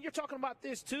 I mean, you're talking about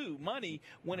this too, money,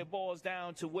 when it boils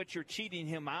down to what you're cheating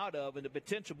him out of and the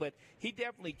potential. But he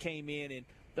definitely came in, and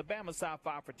the Bama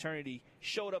Sci-Fi fraternity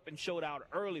showed up and showed out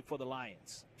early for the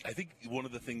Lions. I think one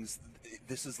of the things,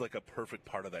 this is like a perfect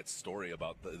part of that story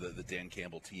about the Dan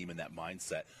Campbell team and that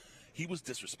mindset. He was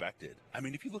disrespected. I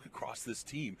mean, if you look across this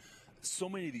team, so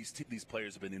many of these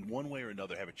players have been in one way or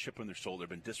another, have a chip on their shoulder,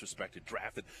 been disrespected,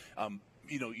 drafted.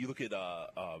 You know, you look at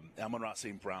Amon-Ra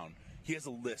St. Brown. He has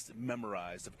a list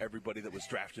memorized of everybody that was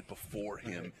drafted before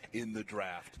him in the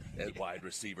draft at wide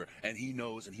receiver, and he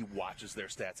knows and he watches their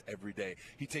stats every day.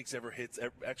 He takes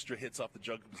extra hits off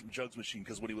the jugs machine,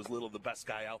 because when he was little, the best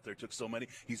guy out there took so many,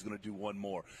 he's going to do one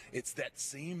more. It's that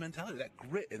same mentality, that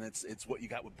grit, and it's what you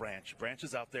got with Branch. Branch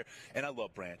is out there, and I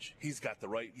love Branch. He's got the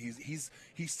right. He's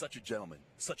such a gentleman,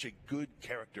 such a good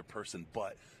character person,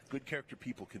 but good character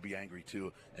people could be angry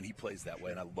too, and he plays that way,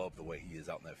 and I love the way he is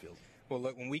out in that field. Well,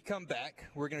 look, when we come back,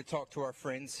 we're going to talk to our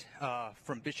friends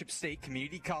from Bishop State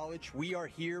Community College. We are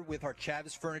here with our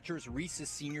Chavis Furniture's Reese's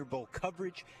Senior Bowl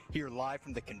coverage here live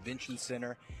from the Convention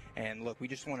Center. And look, we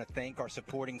just want to thank our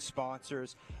supporting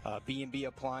sponsors, B&B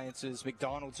Appliances,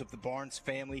 McDonald's of the Barnes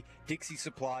family, Dixie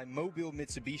Supply, Mobile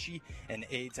Mitsubishi, and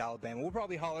AIDS Alabama. We'll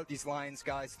probably holler at these Lions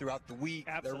guys throughout the week.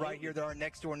 Absolutely. They're right here. They're our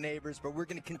next-door neighbors. But we're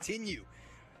going to continue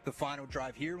the final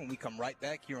drive here when we come right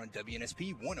back here on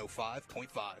WNSP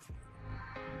 105.5.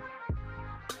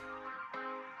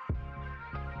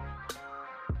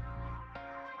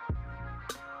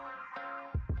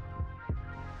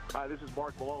 Hi, this is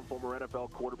Mark Malone, former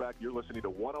NFL quarterback. You're listening to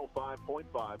 105.5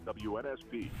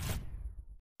 WNSP.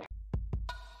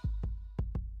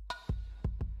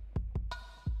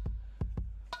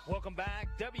 back.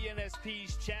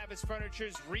 WNSP's Chavis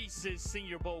Furniture's Reese's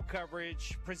Senior Bowl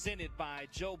coverage presented by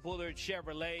Joe Bullard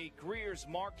Chevrolet, Greer's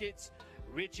Markets,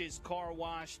 Rich's Car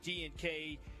Wash,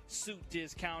 D&K Suit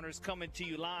Discounters, coming to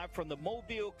you live from the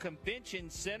Mobile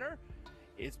Convention Center.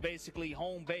 It's basically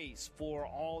home base for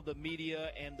all the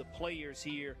media and the players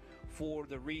here for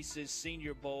the Reese's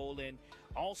Senior Bowl. And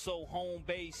also home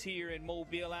base here in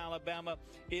Mobile, Alabama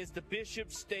is the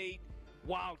Bishop State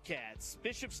Wildcats.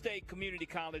 Bishop State Community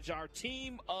College, our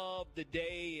team of the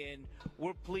day, and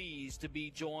we're pleased to be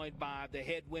joined by the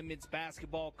head women's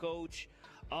basketball coach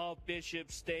of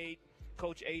Bishop State,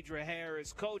 Coach Adria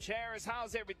Harris. Coach Harris,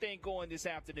 how's everything going this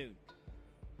afternoon?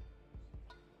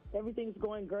 Everything's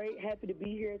going great. Happy to be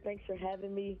here. Thanks for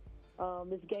having me.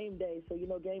 It's game day, so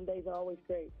game days are always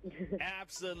great.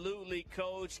 Absolutely,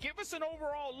 Coach. Give us an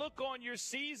overall look on your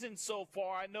season so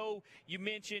far. I know you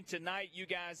mentioned tonight you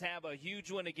guys have a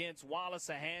huge one against Wallace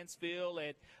of Hansfield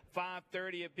at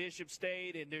 5:30 at Bishop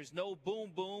State, and there's no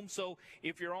boom. So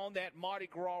if you're on that Mardi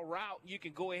Gras route, you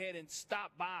can go ahead and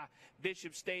stop by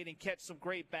Bishop State and catch some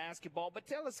great basketball. But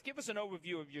give us an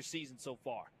overview of your season so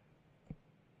far.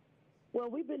 Well,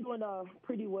 we've been doing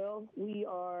pretty well. We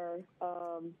are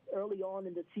early on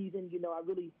in the season. I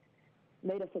really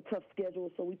made us a tough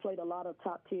schedule, so we played a lot of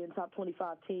top 10, top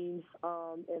 25 teams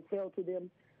and fell to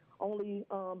them only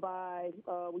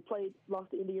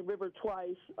lost to Indian River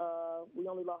twice. We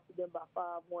only lost to them by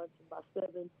 5 once and by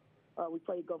 7. We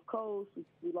played Gulf Coast.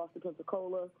 We lost to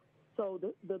Pensacola. So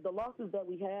the losses that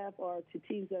we have are to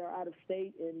teams that are out of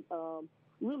state and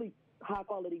really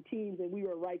high-quality teams, and we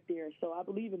were right there. So I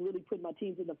believe in really putting my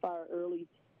teams in the fire early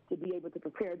to be able to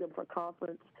prepare them for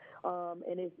conference,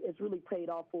 and it's really paid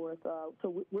off for us.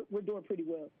 So we're doing pretty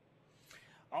well.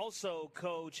 Also,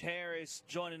 Coach Harris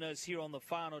joining us here on the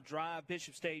Final Drive,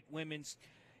 Bishop State women's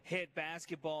head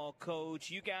basketball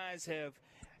coach. You guys have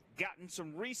gotten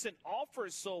some recent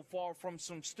offers so far from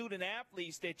some student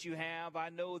athletes that you have. I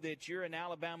know that you're an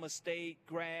Alabama State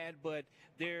grad, but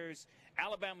there's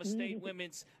Alabama State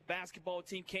women's basketball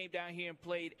team came down here and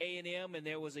played A&M, and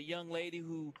there was a young lady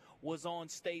who was on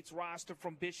State's roster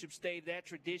from Bishop State. That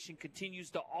tradition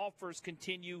continues. The offers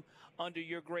continue under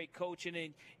your great coaching,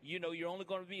 and you're only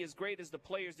going to be as great as the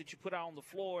players that you put out on the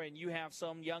floor, and you have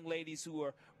some young ladies who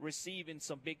are receiving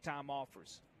some big-time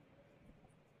offers.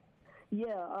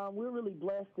 Yeah, we're really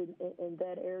blessed in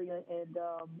that area,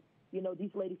 and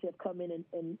these ladies have come in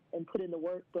and put in the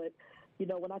work, but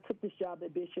when I took this job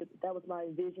at Bishop, that was my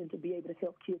vision, to be able to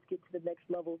help kids get to the next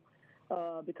level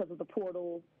because of the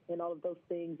portal and all of those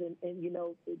things. And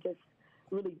it just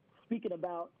really speaking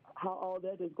about how all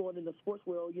that is going in the sports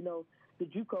world, the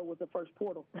JUCO was the first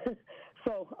portal.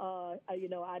 So,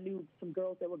 I knew some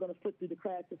girls that were going to slip through the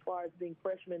cracks as far as being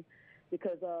freshmen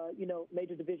because,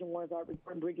 major Division I's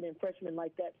aren't bringing in freshmen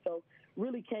like that. So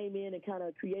really came in and kind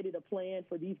of created a plan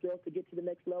for these girls to get to the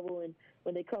next level. And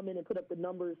when they come in and put up the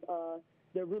numbers,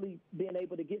 they're really being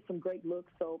able to get some great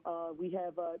looks. So we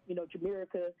have,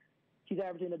 Jamerica, she's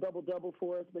averaging a double-double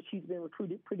for us, but she's been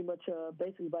recruited pretty much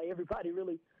basically by everybody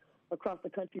really across the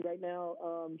country right now.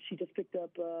 She just picked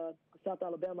up a South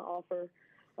Alabama offer.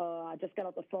 I just got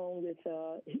off the phone with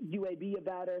UAB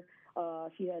about her.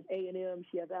 She has A&M.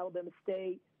 She has Alabama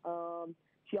State.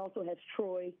 She also has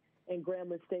Troy and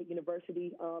Grambling State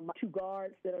University. My 2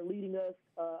 guards that are leading us,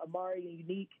 Amari and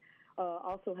Unique,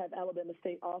 also have Alabama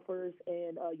State offers,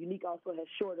 and Unique also has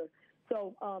Shorter.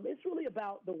 So it's really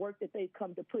about the work that they've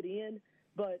come to put in,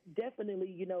 but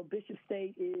definitely, Bishop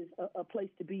State is a place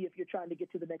to be if you're trying to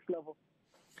get to the next level.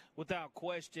 Without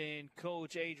question,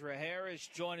 Coach Adria Harris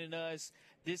joining us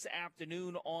this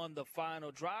afternoon on the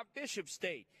Final Drive. Bishop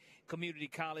State Community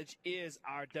College is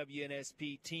our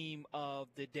WNSP team of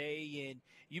the day. And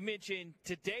you mentioned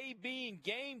today being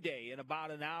game day. In about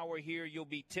an hour here, you'll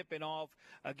be tipping off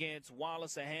against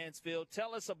Wallace of Hansfield.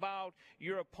 Tell us about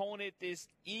your opponent this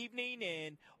evening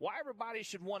and why everybody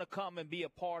should want to come and be a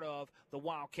part of the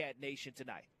Wildcat Nation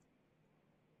tonight.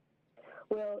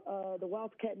 Well, the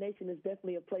Wildcat Nation is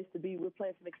definitely a place to be. We're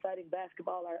playing some exciting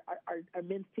basketball. Our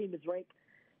men's team is ranked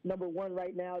number 1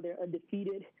 right now. They're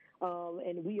undefeated.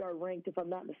 And we are ranked, if I'm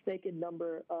not mistaken,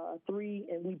 number 3.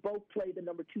 And we both play the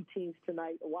number 2 teams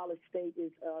tonight. Wallace State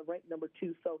is ranked number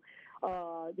 2. So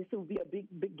this will be a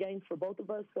big game for both of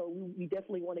us. So we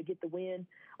definitely want to get the win.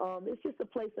 It's just a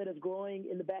place that is growing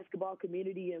in the basketball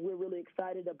community, and we're really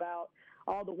excited about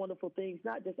all the wonderful things,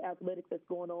 not just athletics that's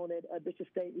going on at Bishop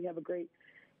State. We have a great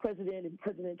president and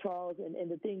President Charles and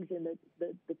the things and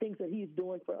the things that he's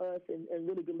doing for us and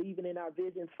really believing in our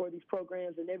visions for these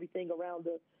programs and everything around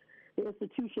the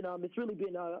institution. It's really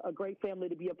been a great family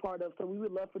to be a part of. So we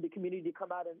would love for the community to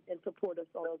come out and support us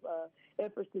on those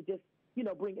efforts to just,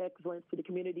 bring excellence to the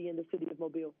community in the city of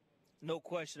Mobile. No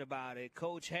question about it.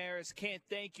 Coach Harris, can't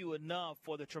thank you enough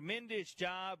for the tremendous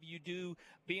job you do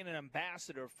being an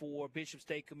ambassador for Bishop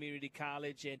State Community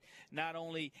College, and not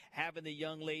only having the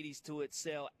young ladies to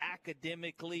excel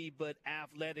academically but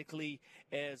athletically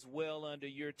as well under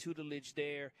your tutelage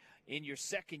there in your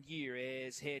second year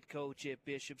as head coach at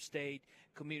Bishop State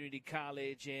Community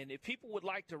College. And if people would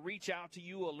like to reach out to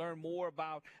you or learn more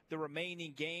about the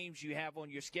remaining games you have on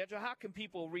your schedule, how can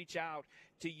people reach out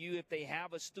to you if they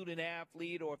have a student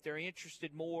athlete or if they're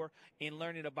interested more in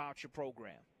learning about your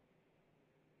program?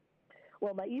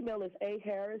 Well, my email is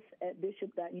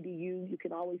aharris@bishop.edu. You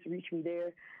can always reach me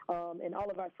there. And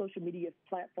all of our social media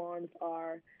platforms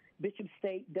are Bishop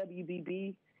State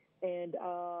WBB, and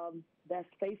that's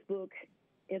Facebook,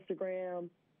 Instagram,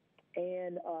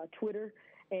 and Twitter.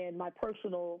 And my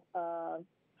personal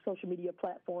social media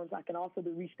platforms, I can also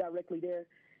be reached directly there,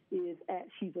 is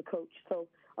 @She's a Coach. So,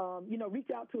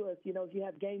 reach out to us. If you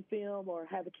have game film or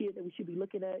have a kid that we should be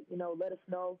looking at, let us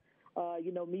know.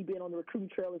 Me being on the recruiting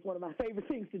trail is one of my favorite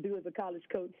things to do as a college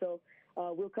coach. So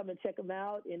we'll come and check them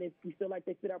out. And if we feel like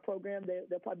they fit our program,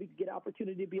 they'll probably get an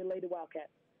opportunity to be a Lady Wildcat.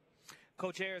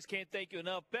 Coach Harris, can't thank you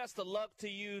enough. Best of luck to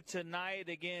you tonight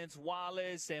against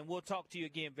Wallace, and we'll talk to you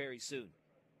again very soon.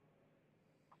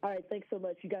 All right, thanks so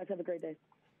much. You guys have a great day.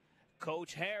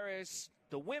 Coach Harris,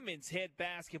 the women's head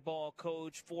basketball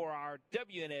coach for our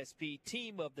WNSP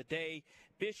Team of the Day,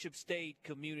 Bishop State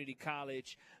Community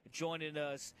College, joining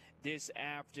us this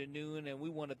afternoon. And we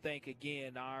want to thank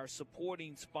again our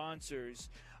supporting sponsors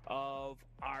of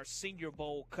our Senior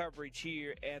Bowl coverage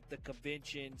here at the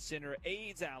Convention Center: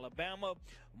 AIDS Alabama,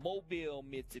 Mobile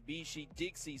Mitsubishi,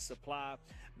 Dixie Supply,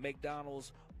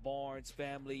 McDonald's, Barnes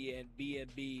Family, and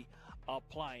B&B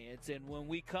Appliance. And when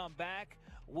we come back,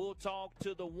 we'll talk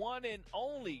to the one and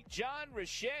only John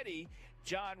Ricchetti.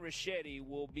 John Ricchetti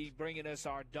will be bringing us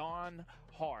our Dan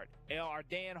Hart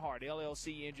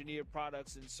LLC Engineered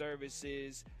Products and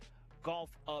Services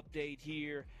golf update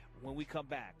here when we come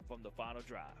back from the Final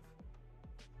Drive.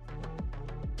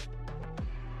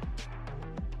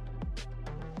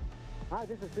 Hi,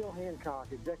 this is Bill Hancock,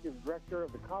 Executive Director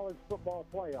of the College Football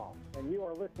Playoff, and you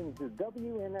are listening to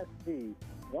WNSP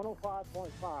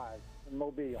 105.5 in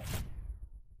Mobile.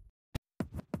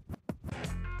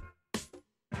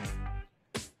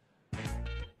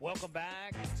 Welcome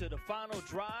back to the Final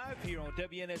Drive here on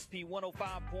WNSP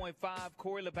 105.5.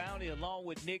 Corey LeBounty along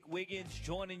with Nick Wiggins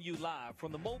joining you live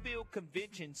from the Mobile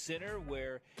Convention Center,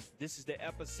 where this is the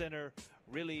epicenter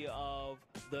really of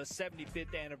the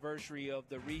 75th anniversary of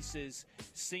the Reese's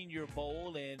Senior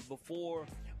Bowl. And before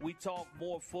we talk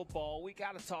more football, we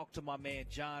got to talk to my man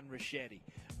John Ricchetti,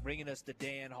 bringing us the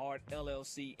Dan Hart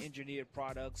LLC Engineered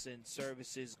Products and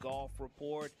Services Golf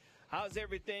Report. How's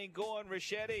everything going,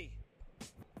 Ricchetti?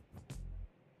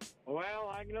 Well,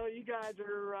 I know you guys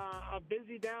are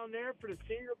busy down there for the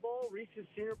Senior Bowl, Reese's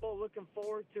Senior Bowl. Looking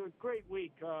forward to a great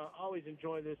week. Always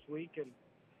enjoy this week, and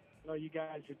I know you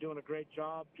guys are doing a great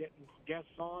job getting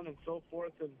guests on and so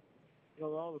forth. And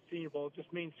all the Senior Bowl, it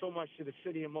just means so much to the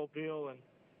city of Mobile,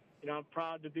 and I'm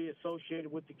proud to be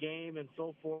associated with the game and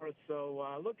so forth. So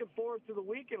looking forward to the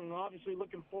weekend, and obviously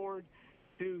looking forward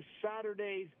to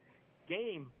Saturday's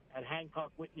game at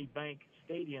Hancock Whitney Bank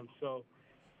Stadium. So.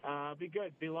 Be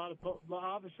good. Be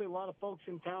obviously a lot of folks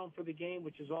in town for the game,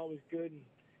 which is always good.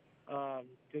 And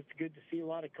it's good to see a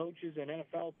lot of coaches and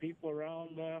NFL people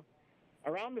around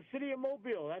the city of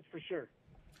Mobile. That's for sure.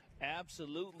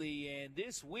 Absolutely. And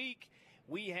this week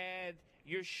we had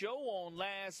your show on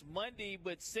last Monday,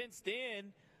 but since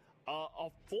then, a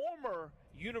former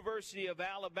University of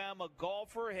Alabama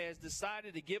golfer has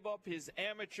decided to give up his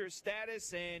amateur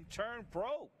status and turn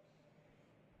pro.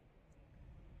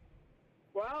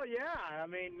 Well, yeah. I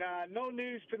mean, no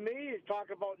news to me.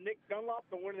 Talk about Nick Dunlop,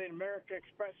 the winner of the America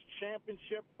Express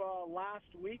Championship last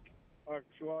week, or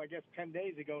I guess 10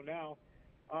 days ago now.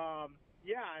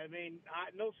 Yeah, I mean,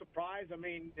 no surprise. I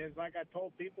mean, like I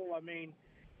told people, I mean,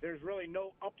 there's really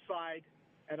no upside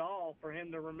at all for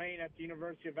him to remain at the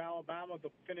University of Alabama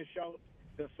to finish out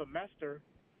the semester,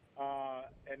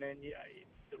 and then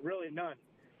really none.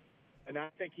 And I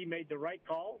think he made the right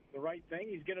call, the right thing.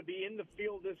 He's going to be in the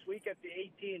field this week at the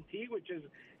AT&T, which is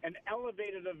an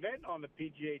elevated event on the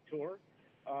PGA Tour,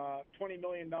 $20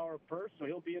 million purse. So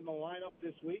he'll be in the lineup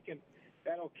this week, and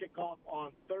that'll kick off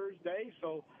on Thursday.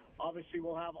 So obviously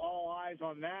we'll have all eyes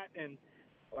on that. And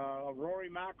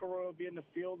Rory McIlroy will be in the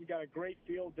field. We got a great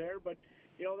field there. But,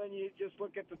 then you just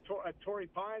look at Torrey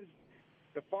Pines.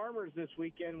 the Farmers this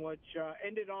weekend, which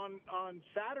ended on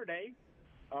Saturday.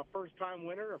 First-time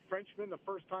winner, a Frenchman, the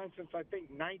first time since, I think,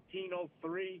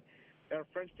 1903 that a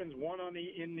Frenchman's won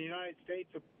in the United States,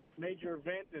 a major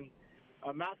event. And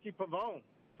Matthew Pavone,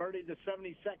 30 to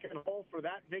 72nd hole for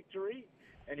that victory.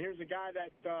 And here's a guy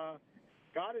that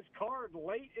got his card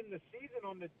late in the season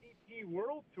on the DP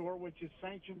World Tour, which is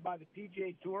sanctioned by the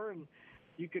PGA Tour. And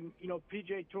you can,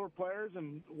 PGA Tour players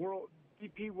and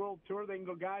DP World Tour,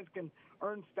 guys can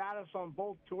earn status on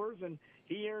both tours, and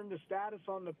he earned the status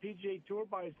on the PGA Tour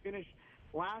by his finish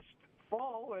last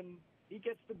fall, and he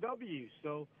gets the W.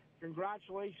 So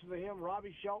congratulations to him.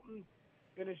 Robbie Shelton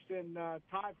finished in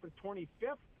tied for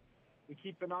 25th. We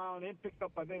keep an eye on him, picked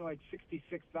up, I think, like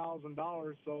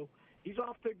 $66,000. So he's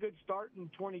off to a good start in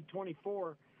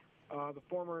 2024. The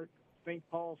former St.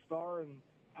 Paul Star and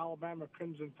Alabama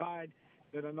Crimson Tide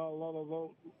that I know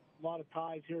a lot of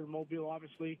ties here in Mobile,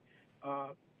 obviously.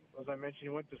 As I mentioned, he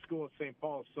went to school at St.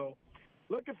 Paul. So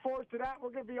looking forward to that. We're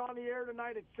going to be on the air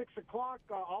tonight at 6 o'clock.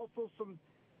 Also, some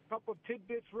couple of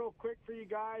tidbits real quick for you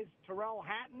guys. Terrell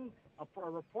Hatton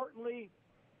reportedly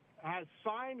has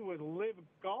signed with Live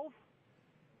Golf.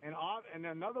 And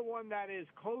another one that is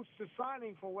close to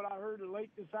signing, for what I heard late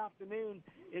this afternoon,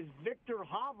 is Victor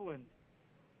Hovland.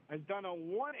 Has done a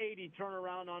 180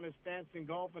 turnaround on his stance in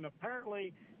golf, and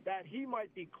apparently that he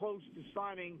might be close to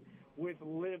signing with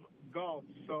Live Golf.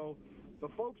 So the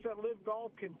folks at Live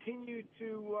Golf continue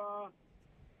to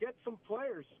get some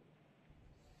players.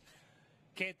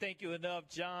 Can't thank you enough,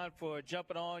 John, for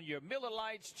jumping on your Miller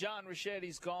Lite's John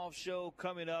Richetti's Golf Show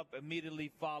coming up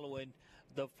immediately following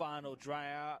the final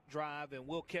drive, and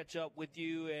we'll catch up with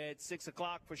you at 6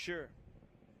 o'clock for sure.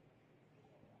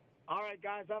 All right,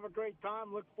 guys, have a great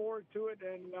time. Look forward to it,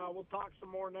 and we'll talk some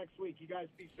more next week. You guys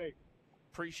be safe.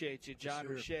 Appreciate you, John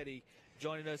Ricchetti,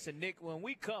 joining us. And, Nick, when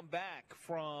we come back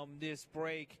from this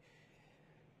break,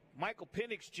 Michael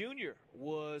Penix Jr.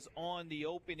 was on the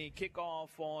opening kickoff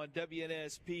on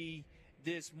WNSP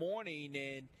this morning,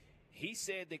 and he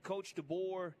said that Coach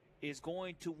DeBoer is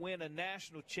going to win a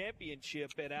national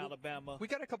championship at Alabama. We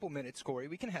got a couple minutes, Corey.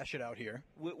 We can hash it out here.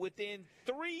 Within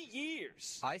 3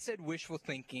 years. I said wishful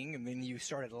thinking, and then you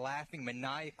started laughing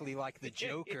maniacally like the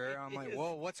Joker. I'm like,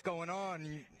 whoa, what's going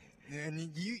on?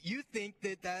 And you think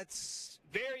that that's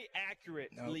very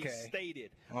accurately stated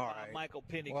by Michael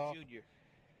Penix Jr.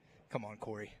 Come on,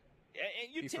 Corey.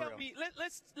 And you tell me,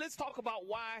 let's talk about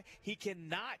why he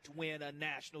cannot win a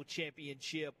national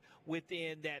championship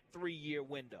within that 3-year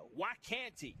window. Why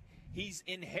can't he? He's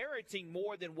inheriting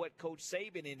more than what Coach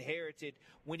Saban inherited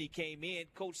when he came in.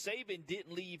 Coach Saban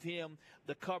didn't leave him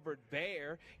the cupboard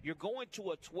bare. You're going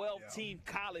to a 12-team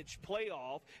college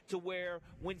playoff to where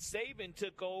when Saban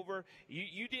took over,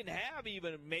 you didn't have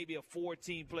even maybe a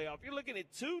 4-team playoff. You're looking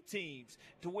at 2 teams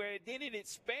to where then it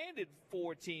expanded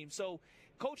 4 teams. So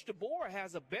Coach DeBoer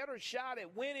has a better shot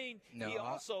at winning.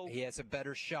 No, he has a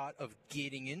better shot of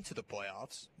getting into the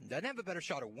playoffs. Doesn't have a better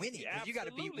shot of winning. Yeah, you got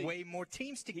to beat way more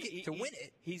teams to win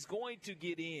it. He's going to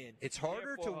get in. It's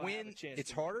harder to win.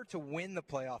 It's harder to win the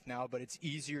playoff now, but it's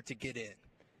easier to get in.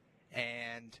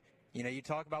 And you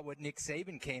talk about what Nick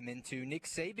Saban came into. Nick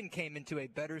Saban came into a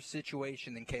better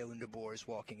situation than Kalen DeBoer is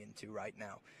walking into right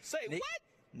now. What?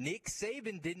 Nick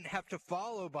Saban didn't have to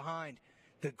follow behind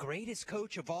the greatest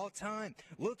coach of all time.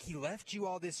 Look, he left you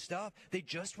all this stuff. They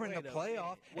just were in the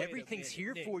playoff. Everything's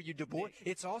here for you, DeBoer.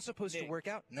 It's all supposed to work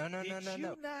out. No.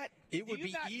 It would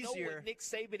be easier. Know what Nick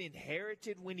Saban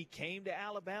inherited when he came to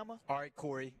Alabama? All right,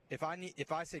 Corey. If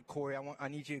I said, Corey, I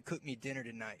need you to cook me dinner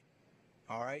tonight.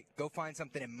 All right? Go find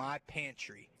something in my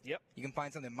pantry. Yep. You can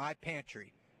find something in my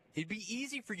pantry. It'd be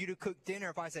easy for you to cook dinner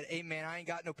if I said, hey, man, I ain't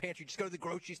got no pantry. Just go to the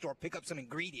grocery store, pick up some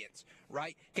ingredients,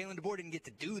 right? Kalen DeBoer didn't get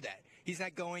to do that. He's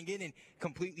not going in and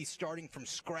completely starting from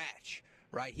scratch,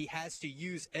 right? He has to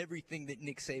use everything that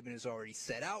Nick Saban has already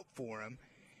set out for him.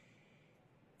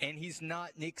 And he's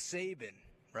not Nick Saban,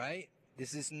 right?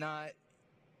 This is not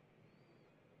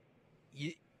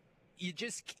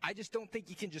I just don't think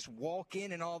you can just walk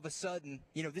in and all of a sudden,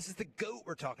 this is the GOAT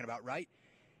we're talking about, right?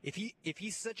 If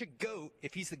he's such a GOAT,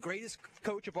 if he's the greatest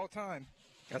coach of all time,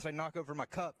 as I knock over my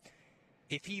cup,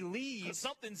 if he leaves,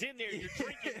 something's in there. You're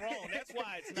drinking wrong. That's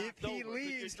why it's knocked if he over.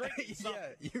 Leaves, you're drinking something.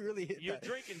 Yeah, you really hit You're that.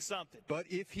 drinking something. But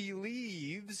if he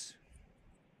leaves,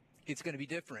 it's going to be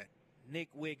different. Nick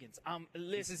Wiggins.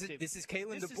 This is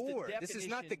Kalen DeBoer. This is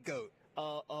not the GOAT.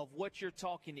 of what you're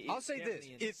talking to. I'll say this: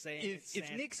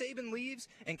 if Nick Saban leaves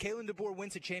and Kalen DeBoer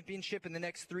wins a championship in the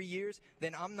next 3 years,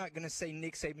 then I'm not going to say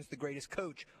Nick Saban's the greatest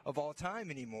coach of all time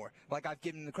anymore. Like I've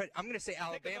given him the credit. I'm going to say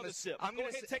Alabama's. I'm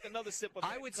going to take another sip of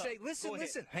that. I would say,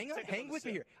 listen, hang with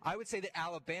me here. I would say that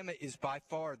Alabama is by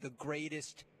far the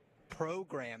greatest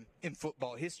program in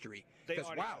football history. Because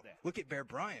wow, look at Bear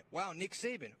Bryant. Wow, Nick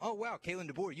Saban. Oh wow,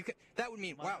 Kalen DeBoer. That would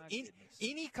mean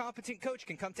any competent coach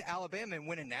can come to Alabama and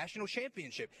win a national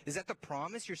championship. Is that the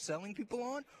promise you're selling people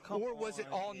on, or was it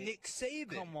all Nick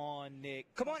Saban? Come on, Nick.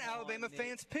 Come on, Alabama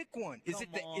fans, pick one. Is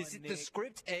it the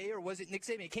script A or was it Nick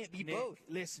Saban? It can't be both.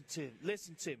 Listen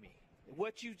to me.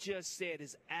 What you just said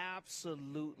is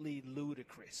absolutely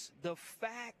ludicrous. The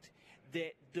fact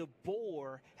that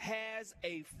DeBoer has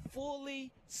a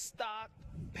fully stocked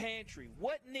pantry.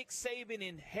 What Nick Saban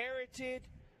inherited,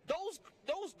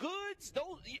 those goods,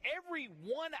 every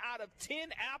 1 out of 10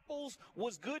 apples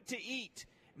was good to eat.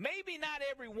 Maybe not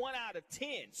every 1 out of 10.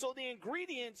 So the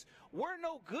ingredients were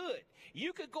no good.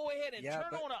 You could go ahead and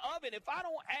turn on an oven. If I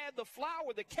don't add the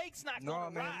flour, the cake's not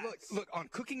going to rise. Look, on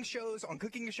cooking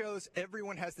shows,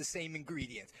 everyone has the same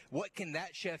ingredients. What can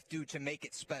that chef do to make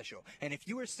it special? And if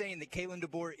you are saying that Kalen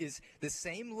DeBoer is the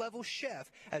same level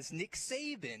chef as Nick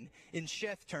Saban in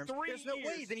chef terms, there's no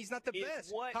way. Then he's not the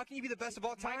best. How can you be the best of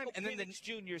all time? Michael Penix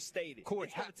Jr. stated. Corey,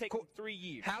 it's going to take him 3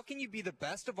 years. How can you be the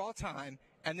best of all time?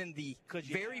 And then the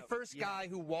very first guy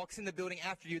who walks in the building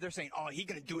after you, they're saying, "Oh, he's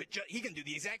gonna do it. He can do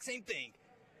the exact same thing."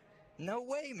 No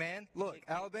way, man. Look,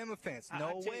 Alabama fans,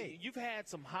 no way. You've had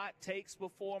some hot takes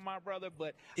before, my brother,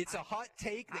 but it's a hot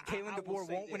take that Kalen DeBoer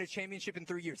won't win a championship in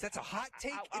 3 years. That's a hot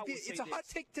take. It's a hot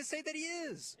take to say that he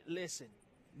is. Listen,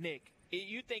 Nick,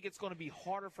 you think it's going to be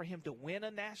harder for him to win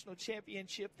a national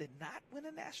championship than not win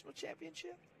a national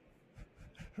championship?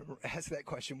 Ask that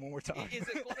question one more time. Is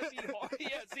it going to be hard? Yeah,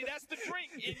 see, that's the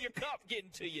drink in your cup getting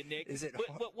to you, Nick. Is it?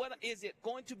 But what is it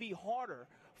going to be harder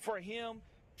for him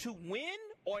to win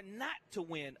or not to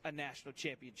win a national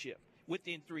championship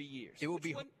within 3 years? It will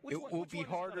be. It will be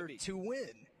harder to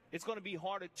win. It's going to be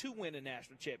harder to win a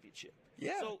national championship.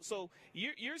 Yeah. So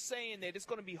you're saying that it's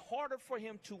going to be harder for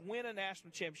him to win a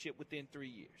national championship within 3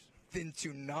 years than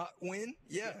to not win?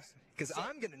 Yes. Because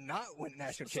I'm going to not win a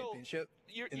national championship.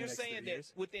 You're saying that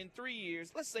within 3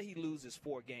 years, let's say he loses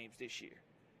 4 games this year.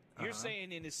 You're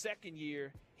saying in his second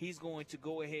year, he's going to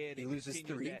go ahead and loses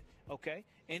 3. That. Okay.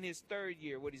 In his third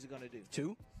year, what is he going to do?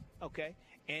 2. Okay.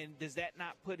 And does that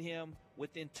not put him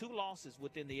within 2 losses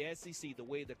within the SEC, the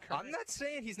way the current... I'm not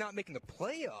saying he's not making the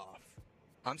playoff.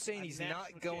 I'm saying he's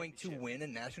not going to win a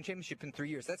national championship in 3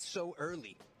 years. That's so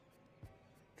early.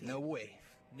 No way.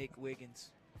 Nick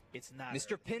Wiggins. It's not.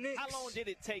 Mr. Penix. How long did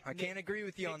it take? I can't agree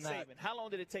with you on that. How long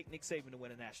did it take Nick Saban to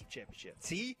win a national championship?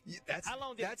 See,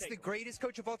 that's the greatest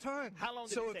coach of all time. How long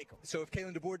did it take him? So if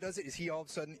Kalen DeBoer does it, is he all of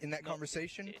a sudden in that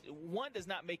conversation? One does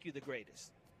not make you the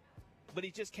greatest, but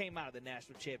he just came out of the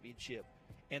national championship,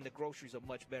 and the groceries are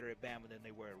much better at Bama than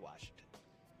they were at Washington.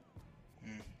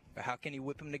 But how can he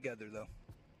whip them together, though?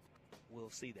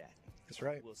 We'll see that. That's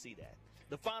right. We'll see that.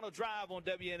 The final drive on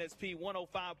WNSP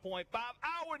 105.5,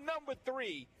 hour number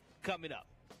 3 coming up.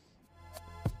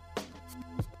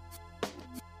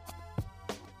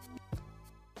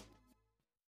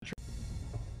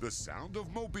 The Sound of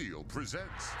Mobile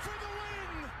presents for the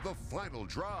win. The Final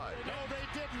Drive. No,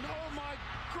 they didn't. Oh my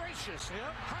gracious!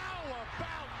 How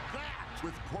about that?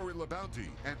 With Corey LaBounty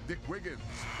and Nick Wiggins.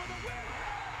 For the win.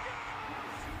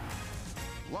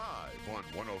 Live on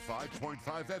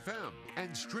 105.5 FM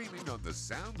and streaming on the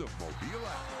Sound of Mobile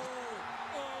app.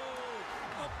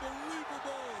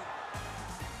 Unbelievable!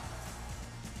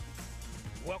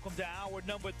 Welcome to hour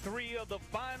number 3 of the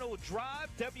Final Drive.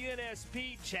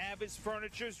 WNSP Chavis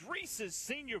Furniture's Reese's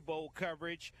Senior Bowl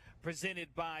coverage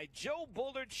presented by Joe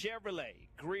Bullard Chevrolet,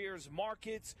 Greer's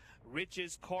Markets,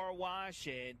 Rich's Car Wash,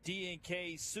 and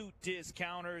D&K Suit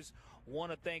Discounters.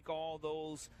 Want to thank all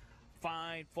those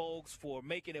fine folks for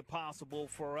making it possible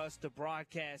for us to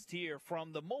broadcast here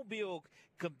from the Mobile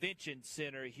Convention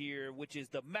Center here, which is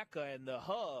the Mecca and the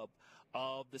hub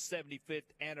of the 75th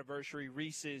anniversary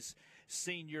Reese's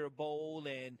Senior Bowl.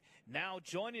 And now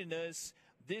joining us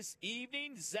this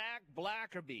evening, Zach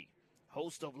Blackerby,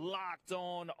 host of Locked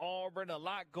On Auburn. A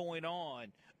lot going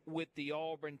on with the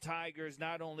Auburn Tigers,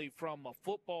 not only from a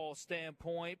football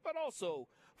standpoint, but also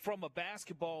from a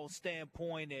basketball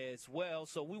standpoint as well.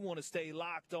 So we want to stay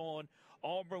locked on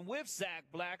Auburn with Zach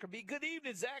Blackerby. Good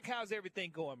evening, Zach. How's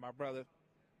everything going, my brother?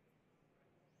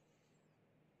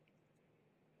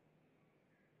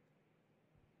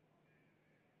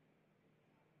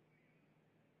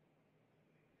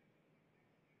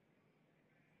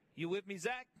 You with me,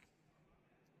 Zach?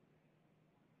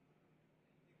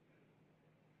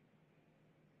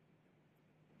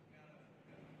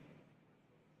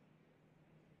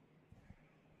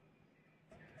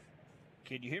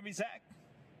 Can you hear me, Zach?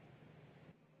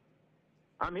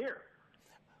 I'm here.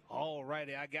 All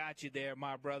righty, I got you there,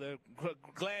 my brother.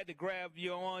 Glad to grab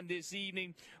you on this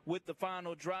evening with the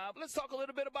final drive. Let's talk a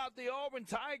little bit about the Auburn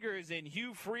Tigers and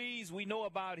Hugh Freeze. We know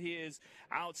about his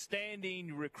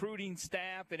outstanding recruiting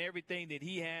staff and everything that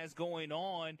he has going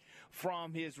on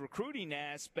from his recruiting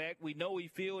aspect. We know he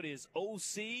filled his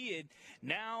OC, and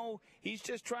now he's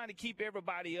just trying to keep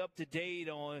everybody up to date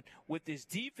on with his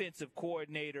defensive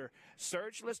coordinator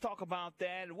search. Let's talk about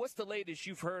that. What's the latest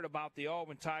you've heard about the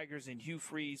Auburn Tigers and Hugh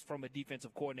Freeze from a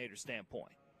defensive coordinator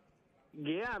standpoint?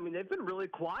 Yeah, I mean, they've been really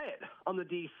quiet on the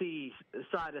DC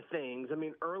side of things. I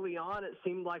mean, early on, it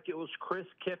seemed like it was Chris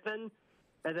Kiffin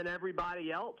and then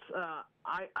everybody else.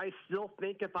 I still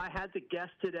think if I had to guess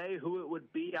today who it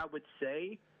would be, I would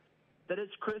say that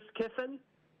it's Chris Kiffin.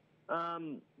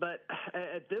 But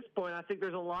at this point, I think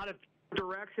there's a lot of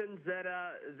directions that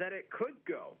it could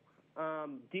go.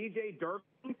 DJ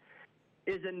Durkin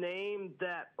is a name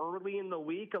that early in the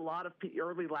week,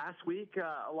 early last week,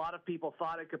 a lot of people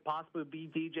thought it could possibly be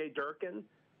DJ Durkin.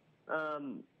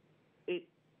 It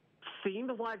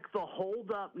seems like the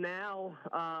holdup now,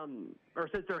 or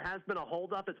since there has been a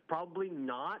holdup, it's probably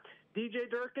not DJ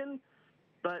Durkin.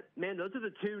 But, man, those are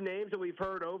the two names that we've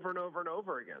heard over and over and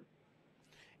over again.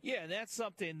 Yeah, that's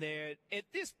something there. At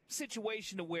this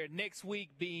situation to where next week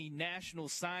being National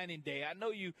Signing Day, I know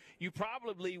you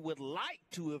probably would like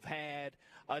to have had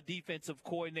a defensive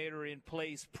coordinator in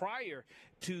place prior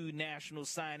to National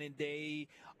Signing Day.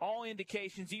 All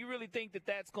indications, do you really think that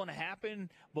that's going to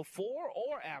happen before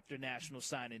or after National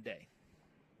Signing Day?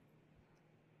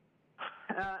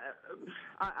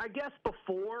 I guess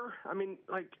before. I mean,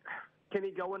 like, can he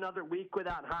go another week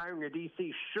without hiring a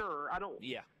DC? Sure.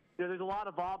 Yeah. You know, there's a lot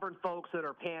of Auburn folks that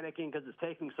are panicking because it's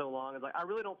taking so long. It's like, I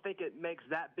really don't think it makes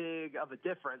that big of a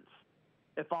difference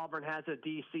if Auburn has a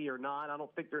DC or not. I don't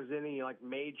think there's any, like,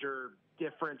 major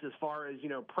difference as far as, you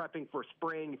know, prepping for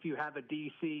spring if you have a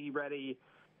DC ready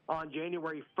on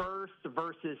January 1st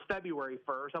versus February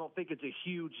 1st. I don't think it's a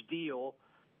huge deal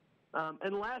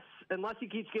unless he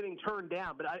keeps getting turned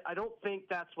down. But I don't think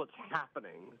that's what's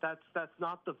happening. That's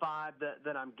not the vibe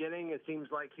that I'm getting. It seems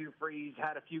like Hugh Freeze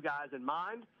had a few guys in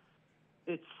mind.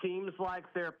 It seems like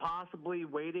they're possibly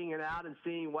waiting it out and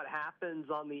seeing what happens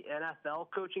on the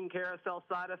NFL coaching carousel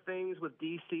side of things, with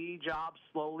DC jobs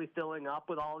slowly filling up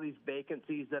with all these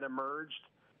vacancies that emerged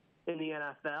in the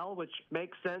NFL, which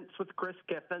makes sense with Chris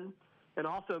Kiffin and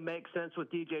also makes sense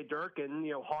with DJ Durkin.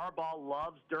 You know, Harbaugh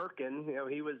loves Durkin. You know,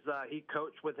 he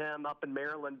coached with him up in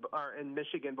Maryland or in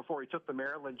Michigan before he took the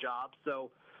Maryland job. So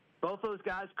both those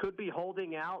guys could be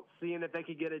holding out, seeing if they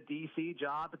could get a DC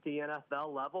job at the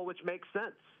NFL level, which makes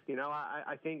sense. You know,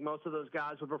 I think most of those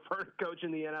guys would prefer to coach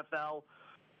in the NFL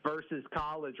versus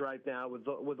college right now with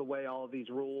the way all of these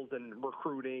rules and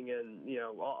recruiting and, you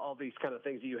know, all these kind of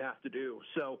things that you have to do.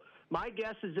 So my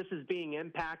guess is this is being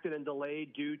impacted and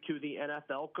delayed due to the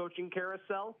NFL coaching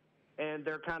carousel, and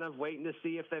they're kind of waiting to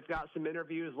see if they've got some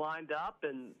interviews lined up,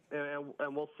 and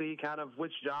we'll see kind of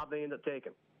which job they end up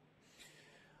taking.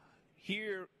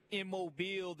 Here in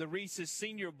Mobile, the Reese's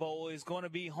Senior Bowl is going to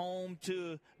be home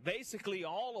to basically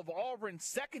all of Auburn's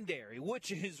secondary,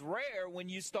 which is rare when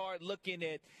you start looking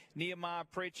at Nehemiah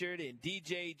Pritchard and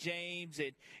DJ James.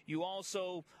 And you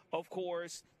also, of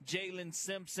course, Jalen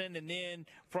Simpson. And then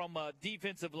from a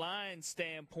defensive line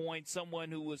standpoint, someone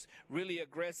who was really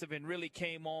aggressive and really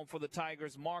came on for the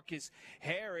Tigers, Marcus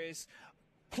Harris.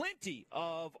 Plenty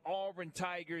of Auburn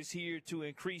Tigers here to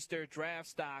increase their draft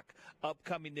stock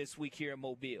upcoming this week here in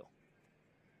Mobile.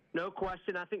 No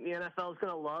question. I think the NFL is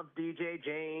going to love DJ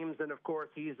James, and of course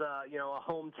he's a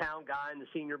hometown guy in the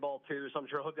Senior Bowl too, so I'm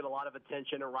sure he'll get a lot of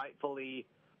attention, and rightfully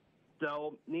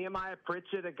so. Nehemiah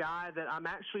Pritchett, a guy that I'm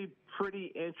actually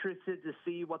pretty interested to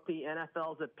see what the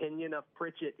NFL's opinion of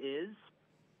Pritchett is.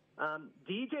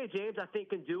 DJ James, I think,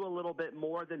 can do a little bit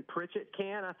more than Pritchett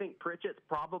can. I think Pritchett's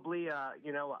probably,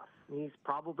 he's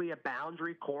probably a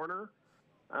boundary corner,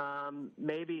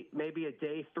 maybe a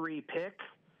day 3 pick,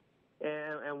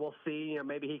 and we'll see. You know,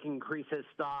 maybe he can increase his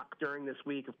stock during this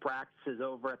week of practices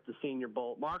over at the Senior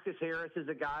Bowl. Marcus Harris is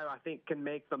a guy who I think can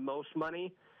make the most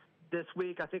money this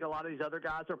week. I think a lot of these other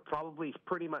guys are probably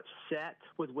pretty much set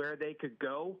with where they could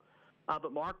go.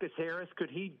 But Marcus Harris, could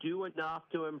he do enough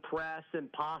to impress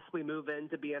and possibly move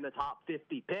into being a top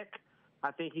 50 pick?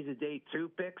 I think he's a day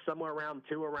 2 pick, somewhere around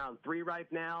 2 or around 3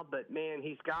 right now. But, man,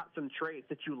 he's got some traits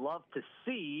that you love to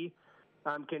see.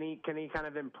 Can he kind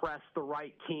of impress the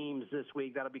right teams this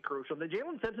week? That'll be crucial. The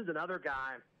Jalen Simpson's another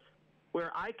guy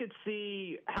where I could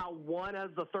see how one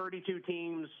of the 32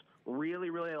 teams really,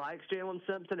 really likes Jalen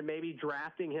Simpson and maybe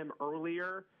drafting him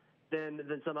earlier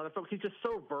than some other folks. He's just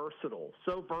so versatile.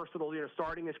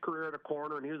 Starting his career at a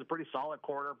corner, and he was a pretty solid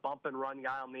corner, bump and run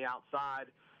guy on the outside,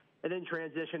 and then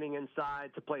transitioning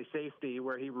inside to play safety,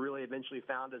 where he really eventually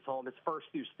found his home. His first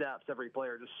few steps, every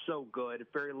player, just so good,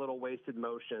 very little wasted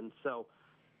motion. So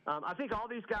I think all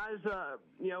these guys,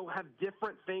 have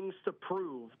different things to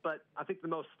prove, but I think the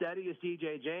most steady is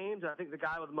DJ James. I think the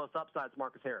guy with the most upside is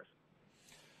Marcus Harris.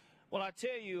 Well, I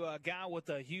tell you, a guy with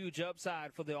a huge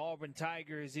upside for the Auburn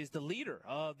Tigers is the leader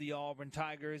of the Auburn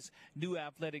Tigers, new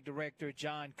athletic director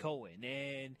John Cohen.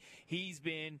 And he's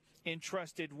been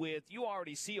entrusted with, you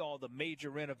already see all the major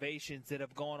renovations that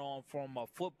have gone on from a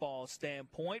football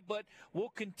standpoint, but will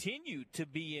continue to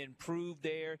be improved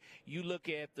there. You look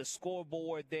at the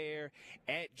scoreboard there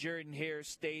at Jordan-Hare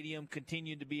Stadium,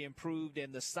 continue to be improved,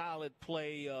 and the solid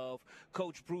play of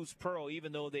Coach Bruce Pearl,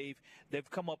 even though they've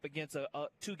come up against a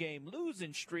two-game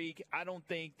losing streak. I don't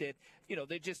think that,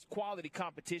 they're just quality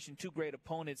competition, two great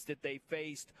opponents that they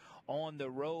faced on the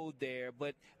road there.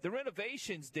 But the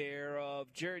renovations there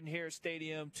of Jordan-Hare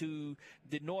Stadium to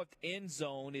the north end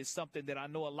zone is something that I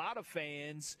know a lot of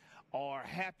fans are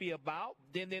happy about.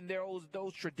 Then there are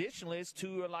those traditionalists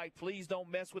who are like, please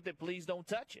don't mess with it, please don't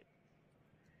touch it.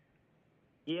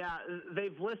 Yeah,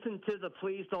 they've listened to the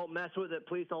please don't mess with it,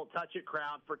 please don't touch it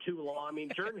crowd for too long. I mean,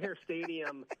 Jordan-Hare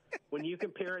Stadium, when you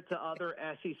compare it to other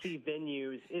SEC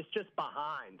venues, it's just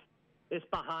behind. It's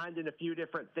behind in a few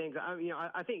different things.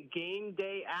 I think game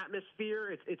day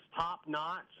atmosphere, it's top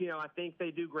notch. I think they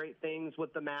do great things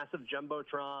with the massive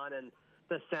Jumbotron and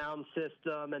the sound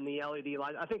system and the LED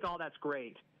lights. I think all that's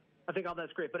great.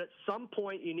 But at some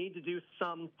point, you need to do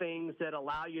some things that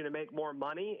allow you to make more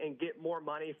money and get more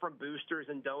money from boosters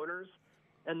and donors.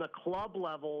 And the club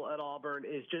level at Auburn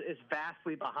is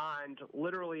vastly behind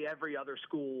literally every other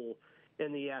school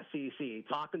in the SEC.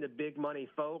 Talking to big money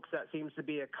folks, that seems to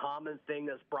be a common thing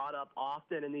that's brought up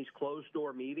often in these closed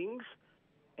door meetings.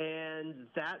 And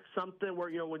that's something where,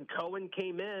 when Cohen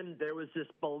came in, there was this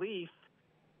belief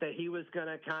that he was going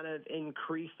to kind of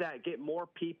increase that, get more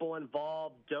people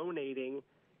involved, donating,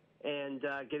 and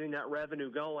getting that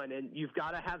revenue going. And you've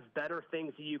got to have better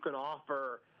things that you can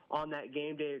offer on that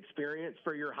game day experience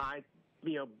for your high,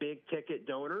 big ticket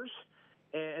donors.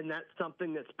 And that's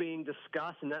something that's being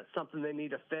discussed, and that's something they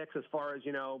need to fix as far as,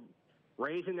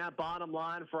 raising that bottom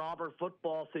line for Auburn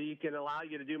football so you can allow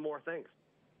you to do more things.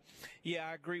 Yeah,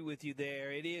 I agree with you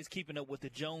there. It is keeping up with the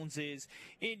Joneses.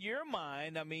 In your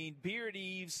mind, Beard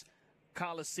Eves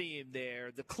Coliseum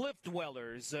there, the Cliff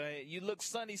Dwellers, you look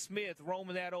Sonny Smith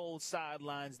roaming that old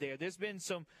sidelines there. There's been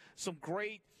some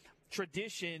great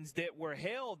traditions that were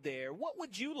held there. What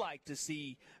would you like to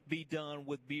see be done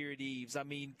with Beard Eves?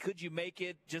 Could you make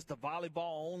it just a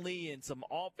volleyball only and some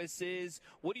offices?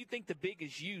 What do you think the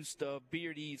biggest use of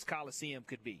Beard Eves Coliseum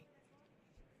could be?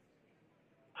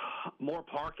 More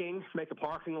parking, make a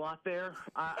parking lot there.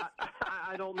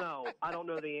 I don't know. I don't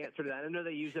know the answer to that. I know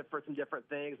they use it for some different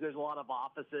things. There's a lot of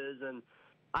offices, and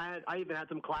I even had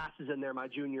some classes in there my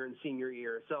junior and senior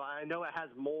year. So I know it has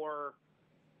more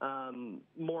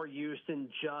use than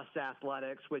just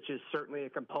athletics, which is certainly a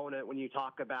component when you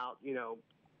talk about,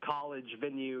 college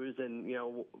venues and,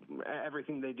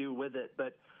 everything they do with it.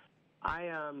 But I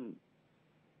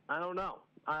don't know.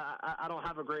 I don't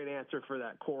have a great answer for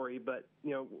that, Corey, but,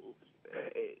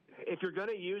 if you're going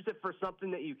to use it for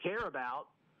something that you care about,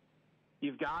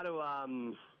 you've got to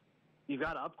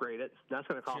upgrade it. That's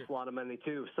going to cost a lot of money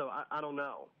too. So I don't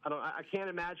know. I can't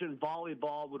imagine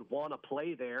volleyball would want to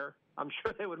play there. I'm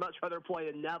sure they would much rather play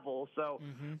in Neville. So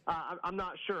I'm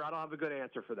not sure. I don't have a good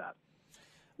answer for that.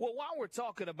 Well, while we're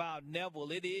talking about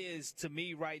Neville, it is, to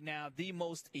me right now, the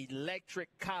most electric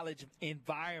college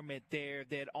environment there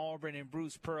that Auburn and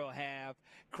Bruce Pearl have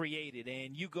created.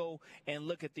 And you go and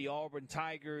look at the Auburn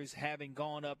Tigers having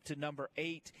gone up to number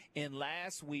 8 in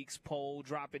last week's poll,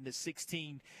 dropping to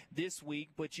 16 this week.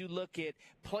 But you look at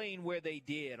playing where they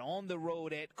did, on the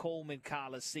road at Coleman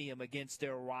Coliseum against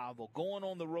their rival, going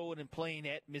on the road and playing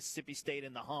at Mississippi State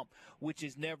in the Hump, which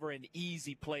is never an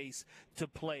easy place to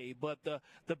play. But the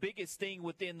biggest thing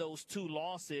within those two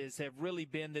losses have really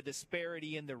been the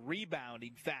disparity in the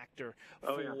rebounding factor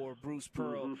for Bruce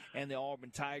Pearl and the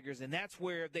Auburn Tigers. And that's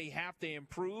where they have to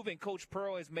improve. And Coach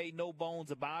Pearl has made no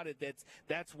bones about it.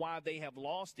 That's why they have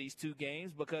lost these two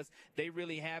games, because they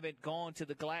really haven't gone to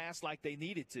the glass like they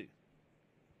needed to.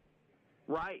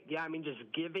 Right. Yeah, just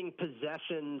giving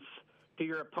possessions to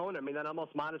your opponent. That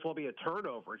almost might as well be a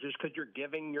turnover just because you're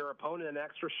giving your opponent an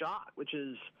extra shot, which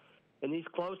is, in these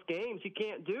close games, you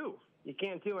can't do. You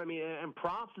can't do it. I mean, and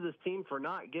props to this team for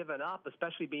not giving up,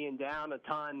 especially being down a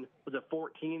ton. Was it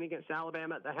 14 against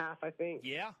Alabama at the half, I think?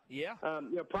 Yeah.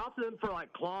 Props to them for,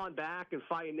 like, clawing back and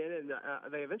fighting in, and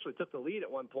they eventually took the lead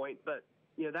at one point. But,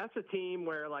 that's a team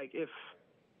where, like, if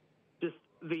just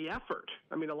the effort.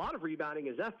 I mean, a lot of rebounding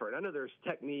is effort. I know there's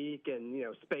technique and,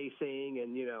 spacing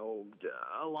and,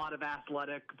 a lot of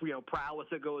athletic, prowess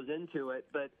that goes into it.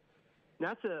 But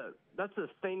that's a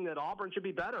thing that Auburn should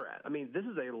be better at. I mean, this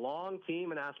is a long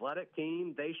team, an athletic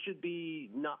team. They shouldn't be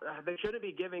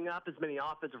giving up as many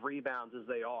offensive rebounds as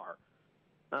they are.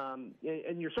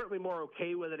 And you're certainly more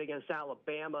okay with it against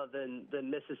Alabama than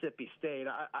Mississippi State.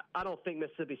 I don't think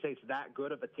Mississippi State's that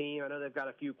good of a team. I know they've got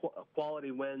a few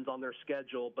quality wins on their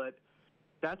schedule, but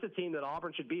that's a team that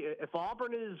Auburn should be. If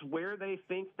Auburn is where they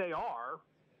think they are,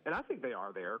 and I think they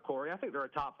are there, Corey, I think they're a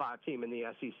top 5 team in the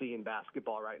SEC in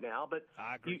basketball right now. But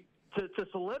I agree. To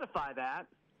solidify that,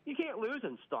 you can't lose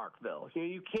in Starkville.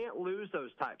 You can't lose those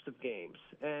types of games.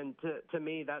 And to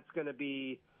me, that's going to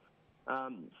be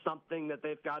something that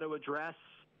they've got to address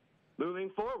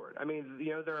moving forward. I mean,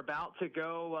 they're about to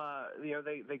go,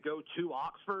 they go to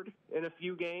Oxford in a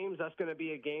few games. That's going to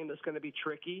be a game that's going to be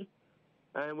tricky.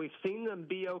 And we've seen them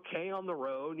be okay on the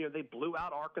road. They blew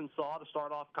out Arkansas to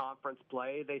start off conference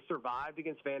play. They survived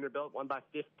against Vanderbilt, won by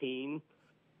 15.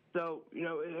 So,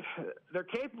 they're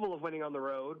capable of winning on the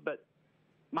road. But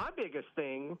my biggest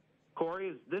thing, Corey,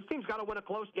 is this team's got to win a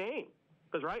close game.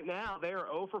 Because right now they are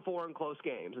 0 for 4 in close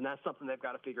games, and that's something they've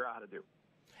got to figure out how to do.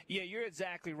 Yeah, you're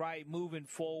exactly right. Moving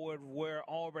forward, where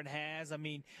Auburn has, I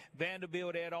mean,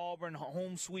 Vanderbilt at Auburn,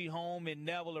 home sweet home in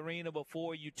Neville Arena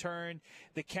before you turn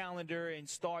the calendar and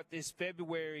start this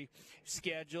February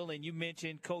schedule. And you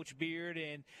mentioned Coach Beard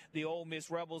and the Ole Miss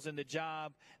Rebels and the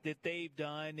job that they've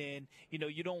done. And,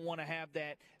 you don't want to have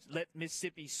that let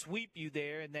Mississippi sweep you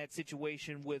there in that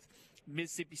situation with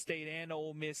Mississippi State and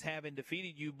Ole Miss having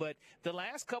defeated you. But the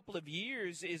last couple of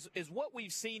years is what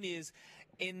we've seen is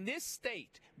in this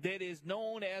state that is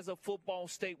known as a football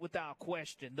state without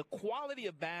question, the quality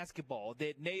of basketball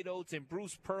that Nate Oates and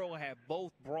Bruce Pearl have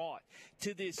both brought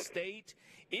to this state,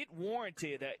 it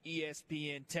warranted an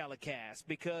ESPN telecast,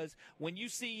 because when you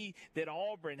see that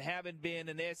Auburn haven't been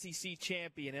an SEC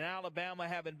champion and Alabama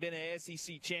haven't been an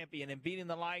SEC champion and beating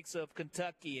the likes of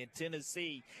Kentucky and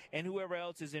Tennessee and whoever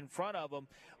else is in front of them,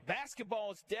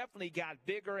 basketball's definitely got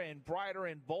bigger and brighter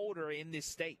and bolder in this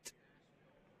state.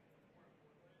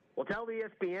 Well, tell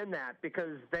ESPN that,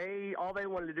 because all they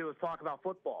wanted to do was talk about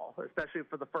football, especially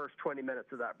for the first 20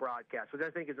 minutes of that broadcast, which I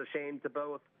think is a shame to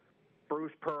both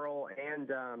Bruce Pearl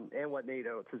and what Nate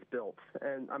Oates has built.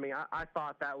 And I mean, I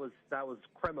thought that was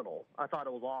criminal. I thought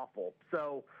it was awful.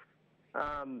 So,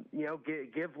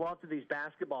 give love to these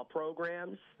basketball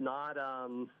programs, not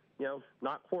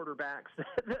quarterbacks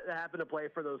that happen to play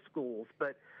for those schools,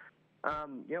 but.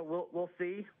 We'll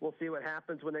see. We'll see what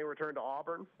happens when they return to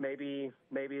Auburn. Maybe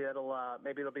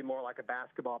it'll be more like a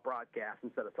basketball broadcast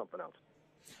instead of something else.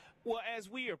 Well, as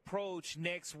we approach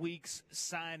next week's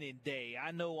signing day,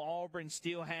 I know Auburn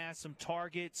still has some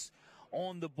targets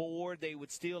on the board. They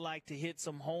would still like to hit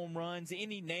some home runs.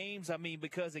 Any names? I mean,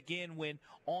 because again, when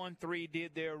On3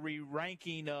 did their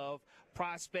re-ranking of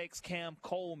prospects, Cam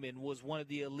Coleman was one of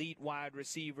the elite wide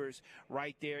receivers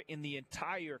right there in the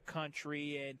entire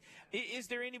country. And is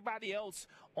there anybody else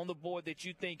on the board that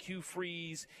you think Hugh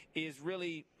Freeze is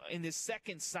really in the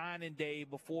second signing day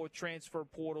before transfer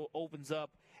portal opens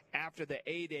up after the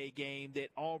A-Day game that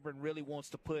Auburn really wants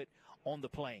to put on the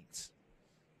Plains?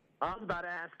 I was about to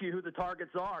ask you who the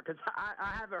targets are, because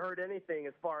I haven't heard anything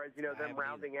as far as them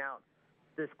rounding out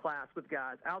this class with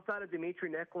guys. Outside of Dimitri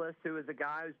Nicholas, who is a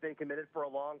guy who's been committed for a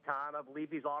long time, I believe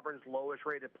he's Auburn's lowest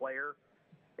rated player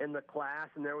in the class,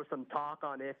 and there was some talk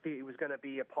on if he was going to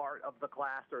be a part of the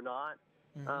class or not.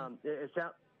 Mm-hmm.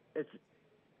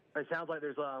 It sounds like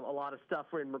there's a lot of stuff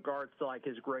in regards to like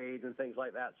his grades and things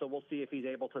like that, so we'll see if he's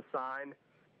able to sign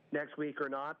next week or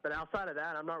not. But outside of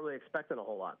that, I'm not really expecting a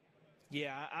whole lot.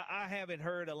 Yeah, I haven't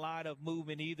heard a lot of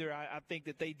movement either. I think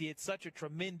that they did such a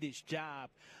tremendous job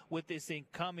with this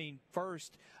incoming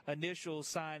first initial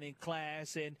signing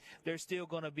class, and there's still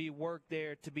going to be work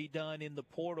there to be done in the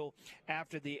portal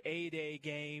after the A-Day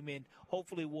game, and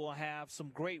hopefully we'll have some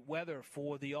great weather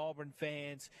for the Auburn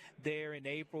fans there in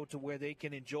April to where they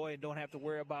can enjoy and don't have to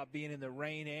worry about being in the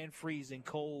rain and freezing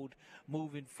cold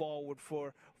moving forward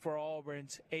for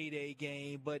Auburn's A-Day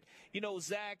game. But,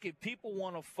 Zach, if people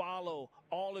want to follow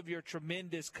all of your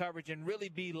tremendous coverage and really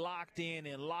be locked in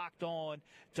and locked on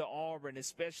to Auburn,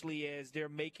 especially as they're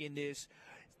making this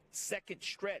second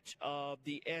stretch of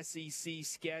the SEC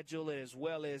schedule, as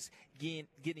well as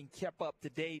getting kept up to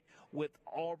date with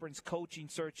Auburn's coaching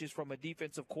searches from a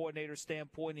defensive coordinator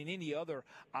standpoint and any other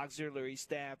auxiliary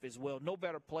staff as well. No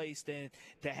better place than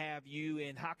to have you.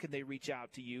 And how can they reach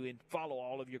out to you and follow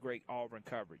all of your great Auburn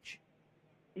coverage?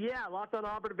 Yeah, Locked on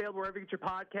Auburn available wherever you get your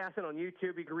podcast and on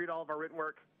YouTube. You can read all of our written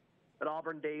work at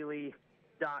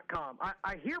auburndaily.com.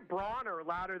 I hear Bronner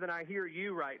louder than I hear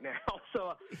you right now,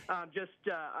 so I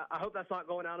hope that's not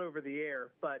going out over the air.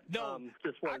 But no,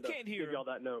 just wanted I can't to hear give y'all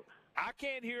that note. I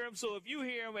can't hear him, so if you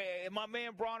hear him, my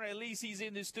man Bronner, at least he's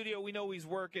in the studio. We know he's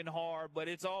working hard, but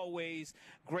it's always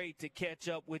great to catch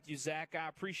up with you, Zach. I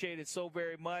appreciate it so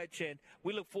very much, and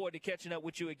we look forward to catching up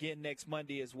with you again next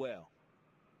Monday as well.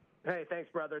 Hey,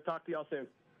 thanks, brother. Talk to y'all soon.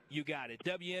 You got it.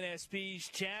 WNSP's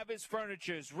Chavez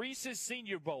Furniture's Reese's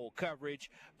Senior Bowl coverage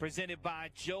presented by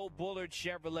Joe Bullard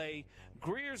Chevrolet,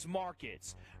 Greer's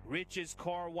Markets, Rich's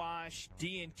Car Wash,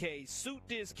 D&K Suit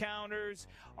Discounters,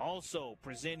 also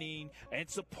presenting and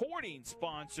supporting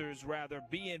sponsors,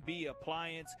 B&B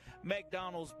Appliance,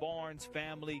 McDonald's Barnes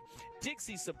Family,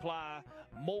 Dixie Supply,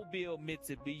 Mobile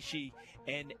Mitsubishi,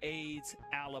 and AIDS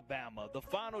Alabama. The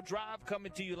Final Drive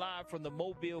coming to you live from the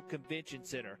Mobile Convention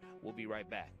Center. We'll be right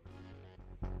back.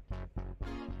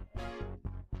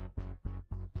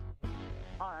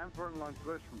 Hi, I'm Vern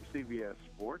Lundquist from CBS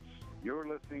Sports. You're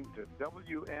listening to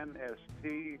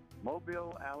WNSP,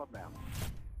 Mobile, Alabama.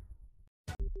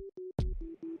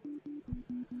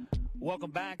 Welcome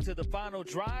back to the Final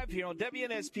Drive here on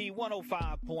WNSP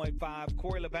 105.5.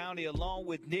 Corey LeBounty along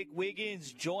with Nick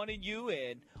Wiggins joining you,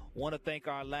 and want to thank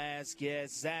our last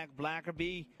guest, Zach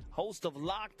Blackerby, host of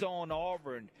Locked on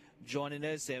Auburn, joining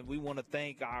us. And we want to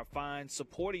thank our fine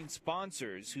supporting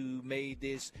sponsors who made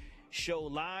this show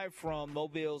live from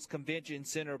Mobile's Convention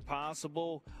Center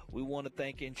possible. We want to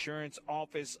thank Insurance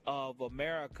Office of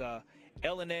America,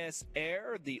 L&S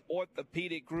Air, the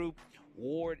Orthopedic Group,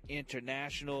 Ward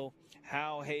International,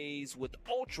 Hal Hayes with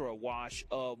Ultra Wash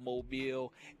of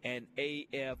Mobile, and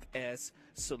AFS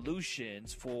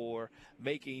Solutions for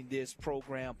making this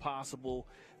program possible.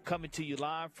 Coming to you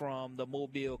live from the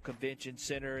Mobile Convention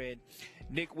Center. And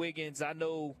Nick Wiggins, I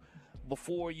know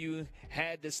before you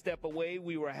had to step away,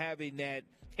 we were having that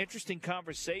interesting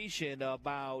conversation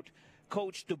about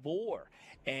Coach DeBoer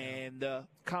and the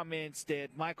comments that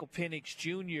Michael Penix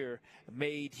Jr.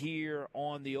 made here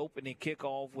on the opening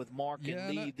kickoff with Mark and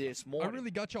Lee this morning. I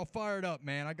really got y'all fired up,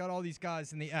 man. I got all these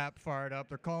guys in the app fired up.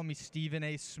 They're calling me Stephen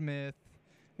A. Smith,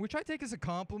 which I take as a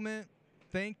compliment.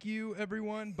 Thank you,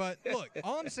 everyone. But look,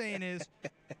 all I'm saying is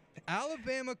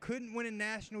Alabama couldn't win a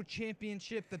national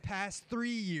championship the past 3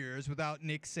 years without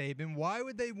Nick Saban. Why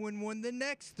would they win one the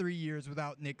next 3 years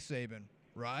without Nick Saban,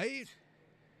 right?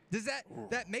 Does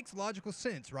that makes logical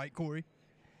sense, right, Corey?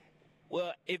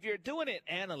 Well, if you're doing it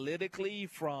analytically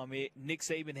from it, Nick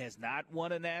Saban has not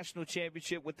won a national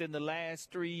championship within the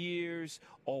last 3 years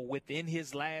or within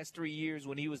his last 3 years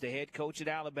when he was the head coach at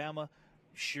Alabama,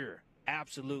 sure,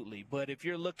 absolutely. But if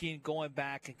you're going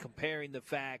back and comparing the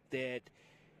fact that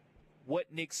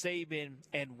what Nick Saban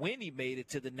and when he made it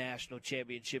to the national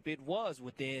championship, it was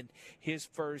within his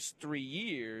first 3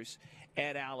 years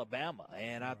at Alabama.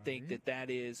 And I think that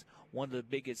is one of the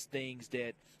biggest things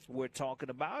that we're talking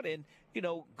about. And,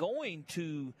 going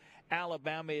to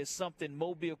Alabama is something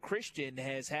Mobile Christian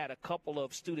has had a couple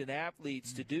of student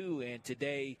athletes to do. And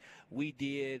today we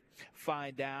did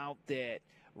find out that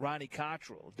Ronnie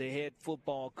Cottrell, the head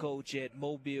football coach at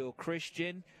Mobile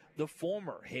Christian, the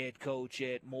former head coach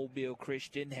at Mobile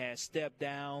Christian, has stepped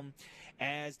down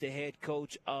as the head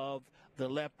coach of the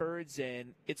Leopards.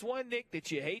 And it's one, Nick,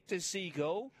 that you hate to see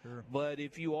go. Sure. But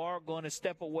if you are going to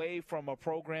step away from a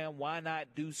program, why not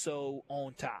do so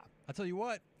on top? I'll tell you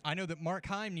what, I know that Mark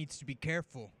Heim needs to be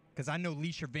careful, because I know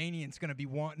Lee Shervanian's going to be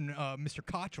wanting Mr.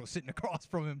 Cottrell sitting across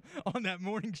from him on that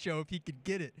morning show if he could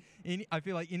get it. I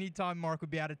feel like anytime Mark would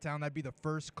be out of town, that'd be the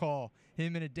first call,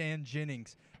 him and a Dan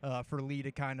Jennings, for Lee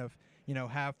to kind of,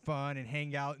 have fun and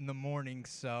hang out in the mornings.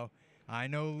 So I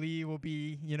know Lee will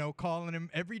be, calling him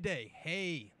every day.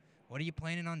 Hey, what are you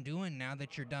planning on doing now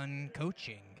that you're done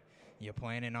coaching? You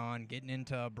planning on getting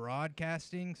into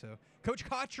broadcasting? So, Coach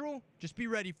Cottrell, just be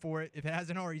ready for it if it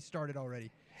hasn't already started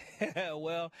already.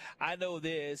 Well, I know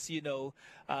this, you're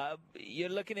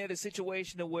looking at a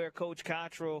situation where Coach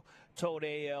Cottrell told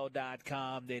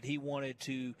AL.com that he wanted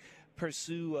to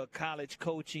pursue a college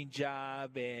coaching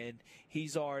job, and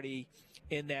he's already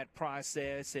in that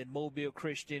process, and Mobile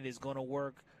Christian is going to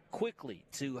work quickly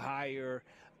to hire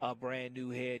a brand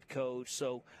new head coach.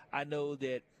 So I know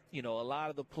that a lot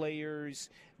of the players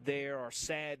there are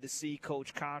sad to see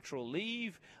Coach Cottrell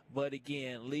leave, but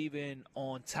again, leaving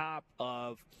on top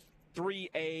of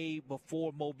 3A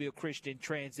before Mobile Christian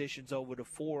transitions over to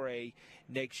 4A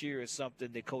next year is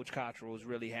something that Coach Cottrell was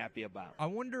really happy about. I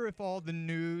wonder if all the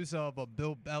news of a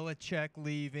Bill Belichick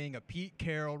leaving, a Pete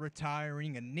Carroll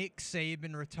retiring, a Nick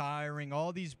Saban retiring,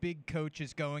 all these big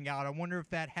coaches going out, I wonder if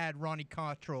that had Ronnie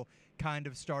Cottrell kind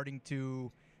of starting to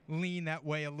lean that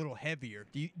way a little heavier.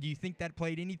 Do you think that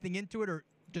played anything into it, or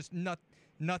just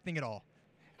nothing at all?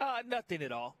 Nothing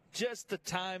at all. Just the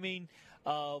timing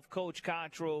of Coach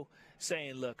Cottrell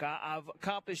saying, look, I've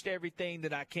accomplished everything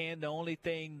that I can. The only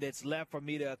thing that's left for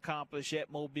me to accomplish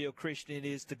at Mobile Christian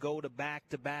is to go to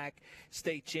back-to-back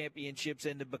state championships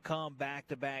and to become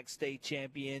back-to-back state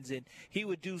champions. And he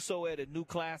would do so at a new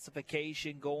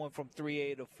classification going from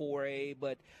 3A to 4A.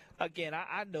 But, again,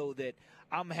 I know that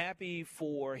I'm happy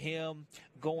for him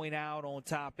going out on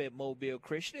top at Mobile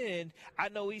Christian. And I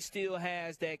know he still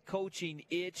has that coaching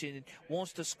itch and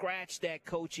wants to scratch that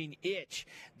coaching itch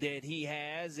that he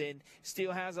has, and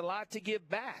still has a lot to give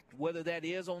back, whether that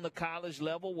is on the college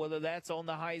level, whether that's on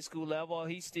the high school level.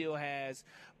 He still has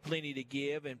plenty to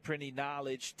give and plenty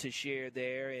knowledge to share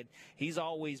there. And he's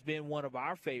always been one of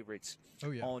our favorites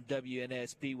on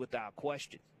WNSP without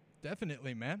question.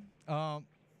 Definitely, man. I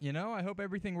hope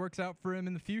everything works out for him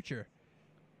in the future.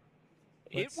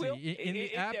 Let's it will. See. In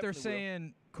the app, they're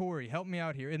saying, Corey, help me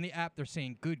out here. In the app, they're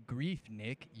saying, good grief,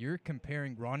 Nick. You're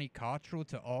comparing Ronnie Cottrell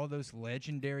to all those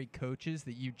legendary coaches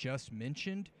that you just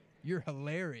mentioned. You're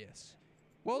hilarious.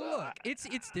 Well, look,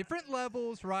 it's different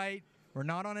levels, right? We're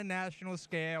not on a national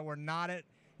scale. We're not at,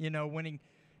 winning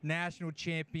national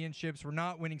championships. We're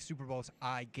not winning Super Bowls.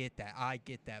 I get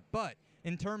that. But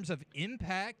in terms of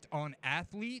impact on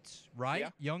athletes, right? Yeah.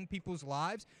 Young people's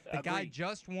lives, the guy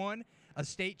just won a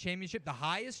state championship, the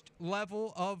highest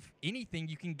level of anything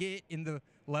you can get in the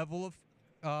level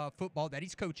of football that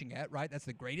he's coaching at, right? That's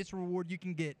the greatest reward you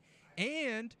can get.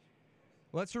 And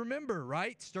let's remember,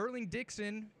 right? Sterling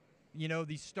Dixon,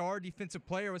 the star defensive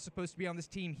player, was supposed to be on this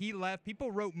team. He left.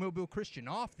 People wrote Mobile Christian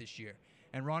off this year.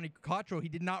 And Ronnie Cottrell, he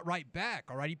did not write back,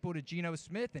 all right? He pulled a Geno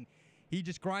Smith, and he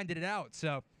just grinded it out.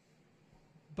 So,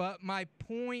 but my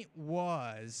point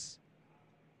was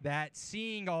that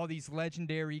seeing all these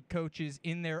legendary coaches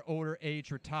in their older age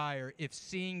retire, if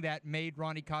seeing that made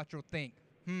Ronnie Cottrell think,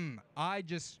 I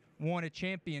just won a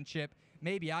championship,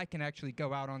 maybe I can actually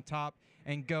go out on top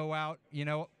and go out,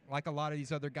 like a lot of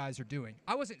these other guys are doing.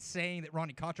 I wasn't saying that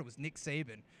Ronnie Cottrell was Nick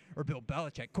Saban or Bill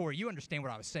Belichick. Corey, you understand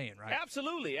what I was saying, right?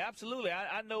 Absolutely.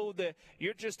 I know that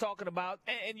you're just talking about,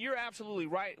 and you're absolutely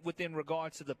right within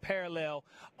regards to the parallel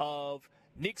of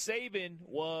Nick Saban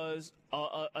was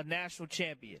a national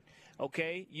champion,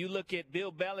 okay? You look at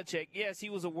Bill Belichick, yes, he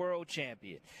was a world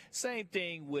champion. Same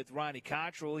thing with Ronnie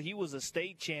Cottrell. He was a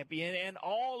state champion, and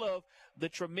all of the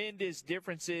tremendous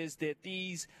differences that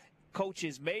these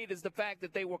coaches made is the fact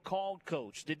that they were called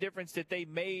coach, the difference that they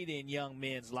made in young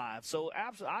men's lives. So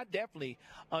I definitely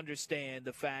understand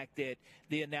the fact that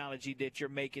the analogy that you're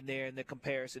making there and the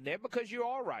comparison there, because you're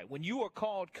all right. When you are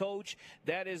called coach,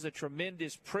 that is a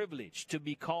tremendous privilege to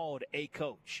be called a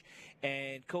coach.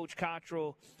 And Coach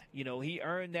Cottrell, he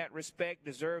earned that respect,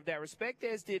 deserved that respect,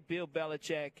 as did Bill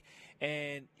Belichick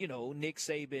and, Nick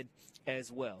Saban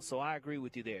as well. So I agree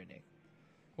with you there, Nick.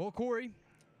 Well, Corey,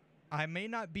 I may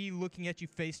not be looking at you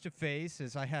face-to-face,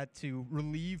 as I had to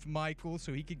relieve Michael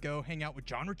so he could go hang out with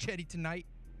John Ricchetti tonight.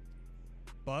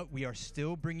 But we are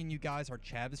still bringing you guys our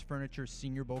Chavis Furniture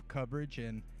Senior Bowl coverage,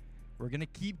 and we're going to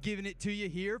keep giving it to you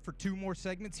here for 2 more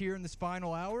segments here in this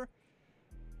final hour.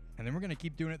 And then we're going to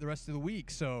keep doing it the rest of the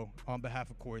week. So on behalf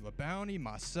of Corey LeBounty,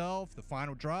 myself, The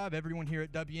Final Drive, everyone here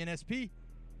at WNSP,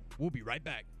 we'll be right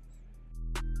back.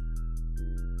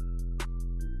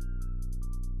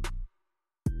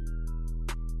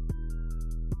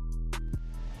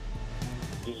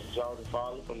 This is Jordan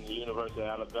Farley from the University of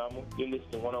Alabama. You're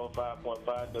listening to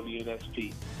 105.5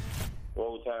 WNSP.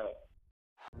 Roll Tide.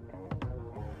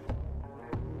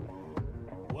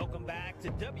 Welcome back to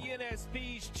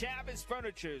WNSP's Chavis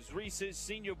Furniture's Reese's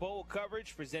Senior Bowl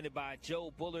coverage, presented by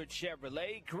Joe Bullard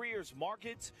Chevrolet, Greer's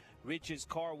Markets, Rich's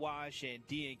Car Wash, and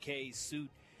D&K Suit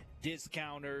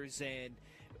Discounters. And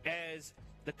as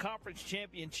the conference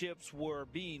championships were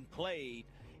being played,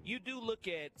 you do look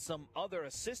at some other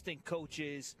assistant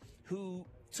coaches who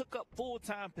took up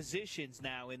full-time positions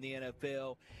now in the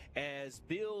NFL, as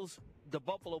the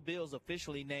Buffalo Bills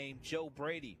officially named Joe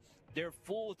Brady their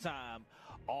full-time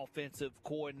offensive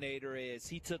coordinator, as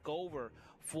he took over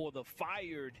for the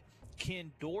fired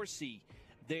Ken Dorsey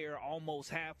there almost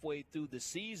halfway through the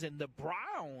season. The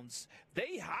Browns,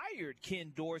 they hired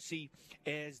Ken Dorsey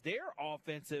as their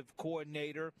offensive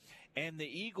coordinator, and the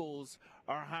Eagles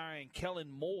are hiring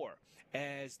Kellen Moore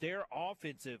as their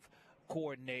offensive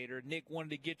coordinator. Nick, wanted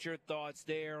to get your thoughts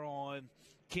there on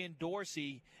Ken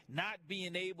Dorsey not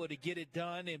being able to get it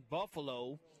done in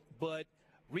Buffalo, but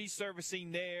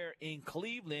resurfacing there in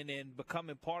Cleveland and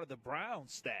becoming part of the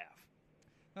Browns staff.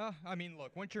 I mean,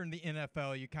 look, once you're in the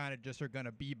NFL, you kind of just are going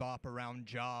to bebop around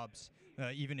jobs,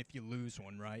 even if you lose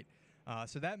one, right?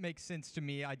 So that makes sense to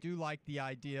me. I do like the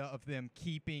idea of them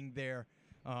keeping their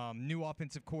new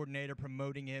offensive coordinator,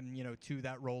 promoting him, to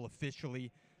that role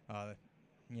officially.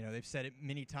 They've said it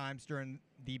many times during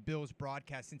the Bills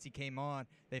broadcast since he came on.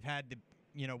 They've had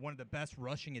one of the best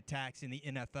rushing attacks in the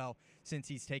NFL since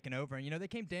he's taken over. And, they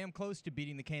came damn close to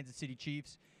beating the Kansas City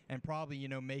Chiefs and probably,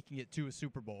 making it to a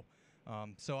Super Bowl.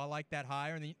 So I like that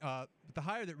hire. And the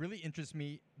hire that really interests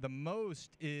me the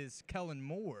most is Kellen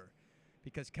Moore,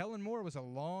 because Kellen Moore was a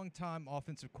long-time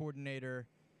offensive coordinator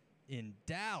in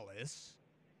Dallas.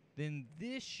 Then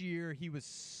this year he was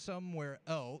somewhere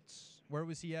else. Where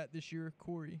was he at this year,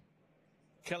 Corey?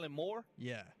 Kellen Moore?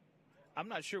 Yeah. I'm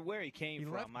not sure where he came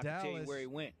from. I can tell you where he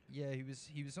went. Yeah,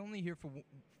 he was only here for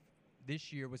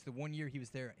this year was the 1 year he was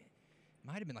there. It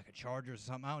might have been like a Chargers or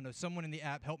something. I don't know. Someone in the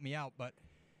app helped me out, but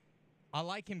I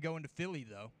like him going to Philly,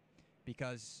 though,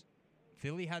 because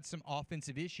Philly had some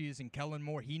offensive issues, and Kellen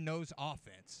Moore, he knows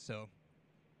offense. So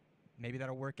maybe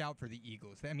that'll work out for the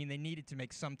Eagles. I mean, they needed to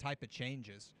make some type of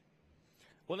changes.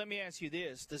 Well, let me ask you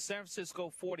this. The San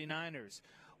Francisco 49ers,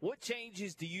 what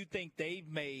changes do you think they've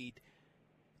made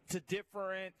to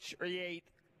differentiate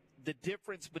the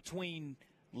difference between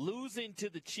losing to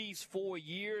the Chiefs 4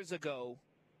 years ago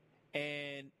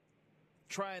and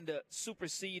trying to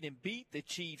supersede and beat the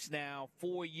Chiefs now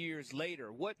 4 years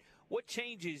later? What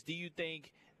changes do you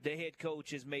think the head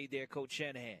coach has made there, Coach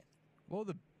Shanahan? Well,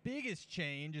 the biggest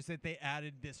change is that they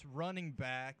added this running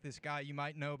back, this guy you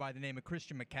might know by the name of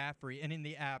Christian McCaffrey, and in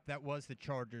the app, that was the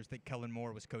Chargers that Kellen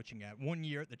Moore was coaching at. 1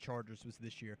 year at the Chargers was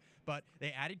this year. But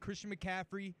they added Christian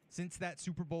McCaffrey since that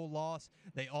Super Bowl loss.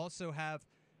 They also have,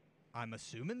 I'm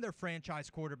assuming, their franchise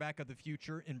quarterback of the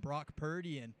future in Brock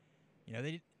Purdy. And,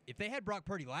 if they had Brock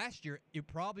Purdy last year, it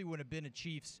probably would have been a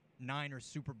Chiefs-Niners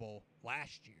Super Bowl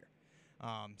last year.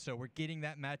 So we're getting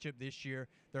that matchup this year.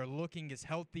 They're looking as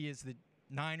healthy as the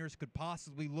Niners could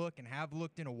possibly look and have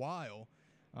looked in a while.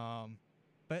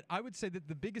 But I would say that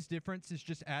the biggest difference is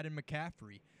just adding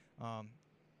McCaffrey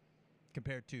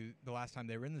compared to the last time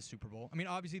they were in the Super Bowl. I mean,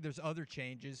 obviously there's other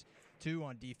changes, too,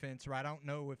 on defense, right? I don't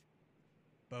know if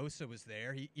Bosa was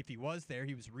there. If he was there,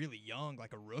 he was really young,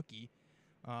 like a rookie.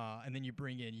 And then you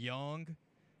bring in Young,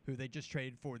 who they just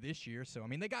traded for this year. So, I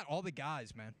mean, they got all the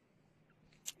guys, man.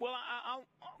 Well, I'll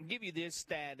give you this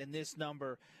stat and this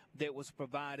number that was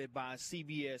provided by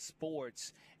CBS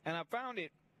Sports, and I found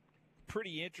it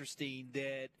pretty interesting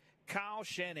that Kyle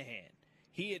Shanahan,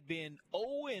 he had been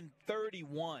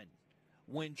 0-31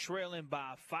 when trailing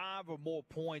by 5 or more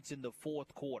points in the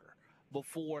fourth quarter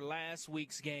before last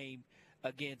week's game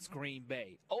against Green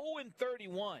Bay.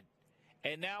 0-31.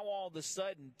 And now all of a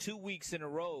sudden, 2 weeks in a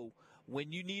row,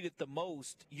 when you need it the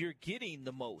most, you're getting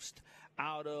the most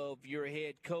out of your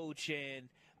head coach and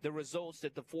the results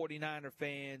that the 49er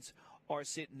fans are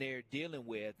sitting there dealing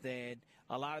with. And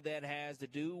a lot of that has to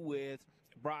do with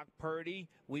Brock Purdy.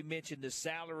 We mentioned the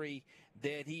salary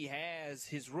that he has,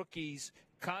 his rookie's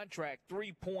contract,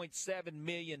 $3.7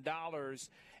 million,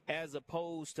 as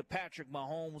opposed to Patrick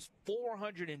Mahomes'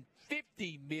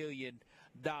 $450 million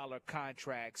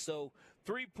contract. So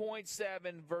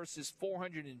 3.7 versus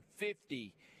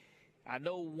 450. I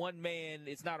know one man,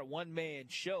 it's not a one-man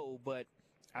show, but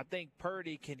I think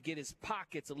Purdy can get his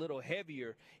pockets a little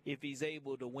heavier if he's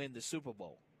able to win the Super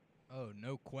Bowl. Oh,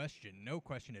 no question. No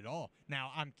question at all.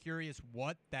 Now, I'm curious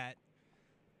what that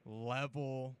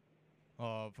level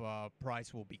of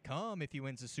price will become if he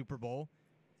wins the Super Bowl.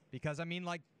 Because, I mean,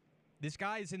 like, this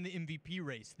guy is in the MVP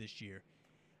race this year.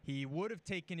 He would have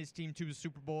taken his team to a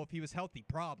Super Bowl if he was healthy,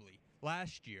 probably,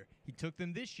 last year. He took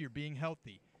them this year being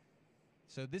healthy.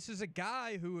 So this is a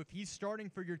guy who, if he's starting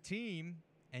for your team,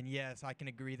 and yes, I can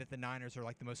agree that the Niners are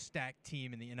like the most stacked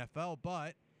team in the NFL,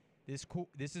 but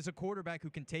this is a quarterback who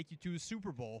can take you to a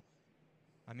Super Bowl.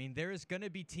 I mean, there is going to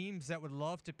be teams that would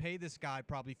love to pay this guy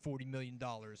probably $40 million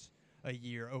a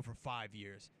year over 5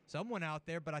 years. Someone out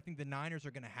there, but I think the Niners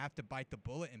are going to have to bite the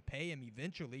bullet and pay him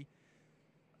eventually.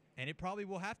 And it probably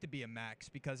will have to be a max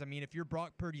because, I mean, if you're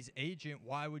Brock Purdy's agent,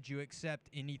 why would you accept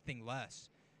anything less?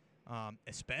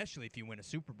 especially if you win a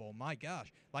Super Bowl. My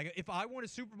gosh. Like, if I won a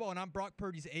Super Bowl and I'm Brock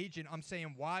Purdy's agent, I'm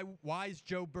saying, why is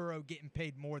Joe Burrow getting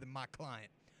paid more than my client?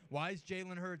 Why is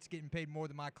Jalen Hurts getting paid more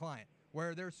than my client?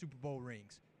 Where are their Super Bowl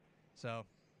rings? So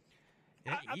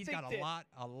he's got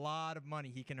a lot of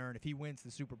money he can earn if he wins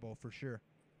the Super Bowl for sure.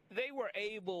 They were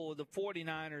able, the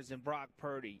 49ers and Brock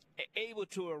Purdy, able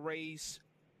to erase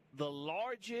the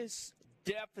largest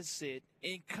deficit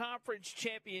in conference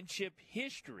championship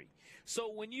history. So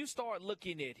when you start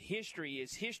looking at history,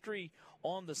 is history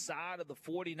on the side of the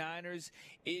 49ers?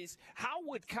 Is how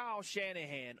would Kyle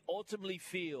Shanahan ultimately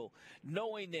feel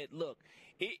knowing that, look,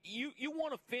 you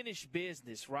want to finish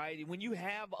business, right? And when you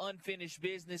have unfinished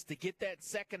business, to get that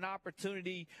second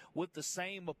opportunity with the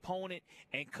same opponent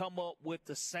and come up with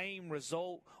the same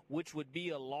result, which would be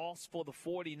a loss for the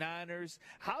 49ers,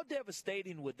 how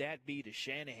devastating would that be to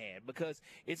Shanahan? Because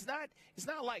it's not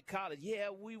like college. Yeah,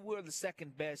 we were the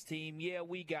second best team. Yeah,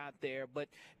 we got there. But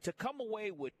to come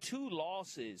away with 2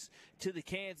 losses to the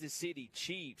Kansas City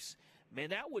Chiefs, man,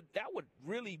 that would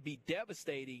really be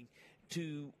devastating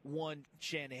to one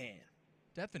Shanahan.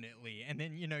 Definitely. And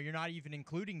then, you're not even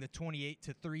including the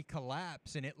 28-3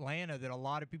 collapse in Atlanta that a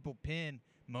lot of people pin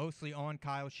mostly on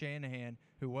Kyle Shanahan,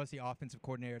 who was the offensive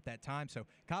coordinator at that time. So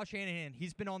Kyle Shanahan,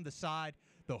 he's been on the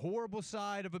horrible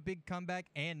side of a big comeback,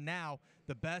 and now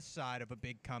the best side of a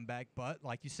big comeback. But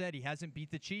like you said, he hasn't beat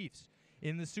the Chiefs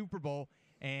in the Super Bowl.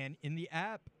 And in the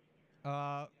app,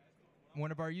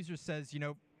 one of our users says,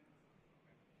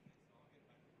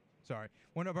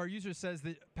 one of our users says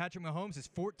that Patrick Mahomes is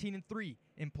 14-3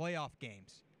 in playoff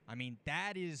games. I mean,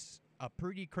 that is a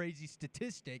pretty crazy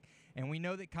statistic, and we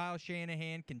know that Kyle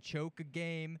Shanahan can choke a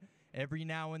game every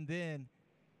now and then.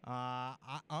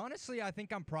 Honestly, I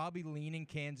think I'm probably leaning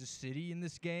Kansas City in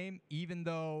this game, even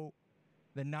though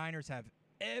the Niners have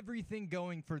everything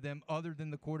going for them other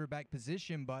than the quarterback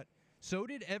position, but so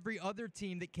did every other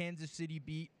team that Kansas City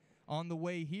beat on the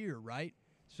way here, right?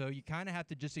 So you kind of have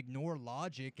to just ignore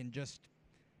logic and just,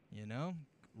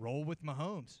 roll with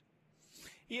Mahomes.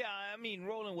 Yeah, I mean,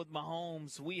 rolling with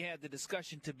Mahomes, we had the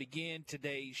discussion to begin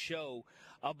today's show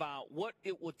about what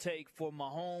it would take for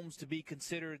Mahomes to be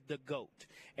considered the GOAT.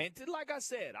 And like I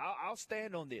said, I'll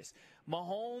stand on this.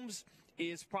 Mahomes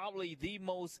is probably the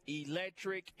most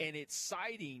electric and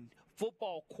exciting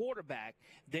football quarterback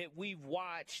that we've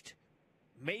watched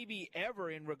maybe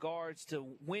ever in regards to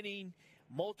winning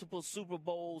multiple Super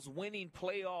Bowls, winning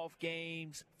playoff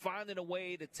games, finding a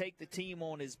way to take the team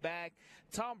on his back.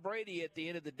 Tom Brady, at the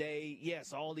end of the day,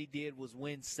 yes, all he did was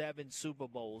win 7 Super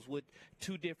Bowls with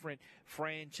 2 different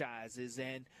franchises.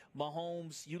 And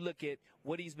Mahomes, you look at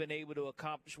what he's been able to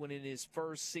accomplish within his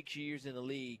first 6 years in the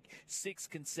league, 6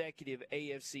 consecutive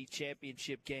AFC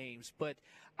championship games. But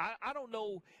I don't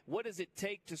know, what does it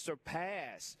take to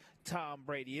surpass Tom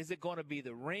Brady? Is it going to be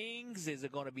the rings? Is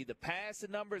it going to be the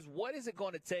passing numbers? What is it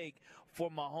going to take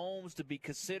for Mahomes to be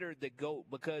considered the GOAT?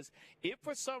 Because if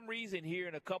for some reason here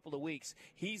in a couple of weeks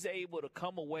he's able to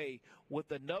come away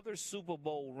with another Super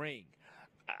Bowl ring,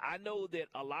 I know that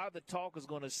a lot of the talk is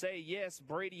going to say, yes,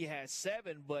 Brady has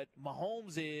 7, but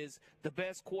Mahomes is the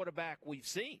best quarterback we've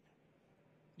seen.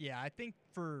 Yeah, I think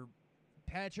for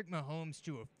Patrick Mahomes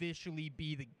to officially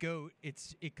be the GOAT,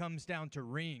 it comes down to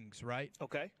rings, right?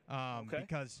 Okay.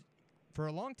 Because for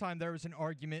a long time there was an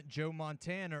argument, Joe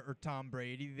Montana or Tom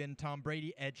Brady. Then Tom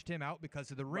Brady edged him out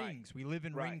because of the rings. We live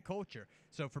in ring culture.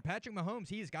 So for Patrick Mahomes,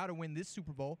 he has got to win this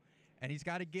Super Bowl, and he's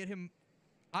got to get him,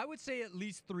 I would say, at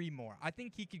least 3 more. I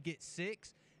think he could get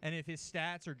 6, and if his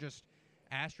stats are just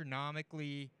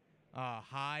astronomically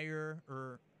higher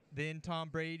than Tom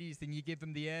Brady's, then you give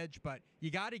him the edge. But you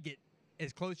got to get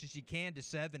as close as you can to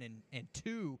 7, and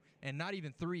 2, and not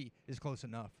even 3 is close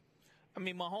enough. I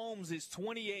mean, Mahomes is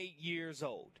 28 years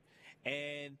old,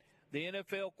 and the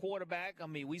NFL quarterback, I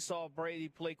mean, we saw Brady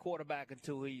play quarterback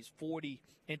until he's 40,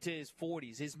 into his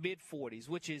 40s, his mid-40s,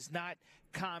 which is not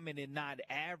common and not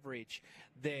average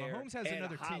there. Mahomes has at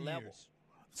another a high 10 level. years.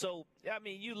 So, I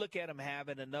mean, you look at him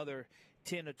having another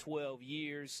 10 or 12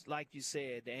 years, like you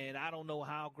said, and I don't know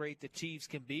how great the Chiefs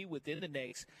can be within the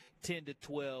next 10 to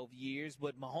 12 years,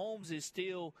 but Mahomes is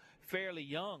still fairly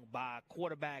young by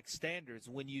quarterback standards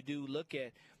when you do look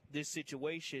at this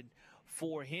situation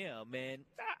for him. And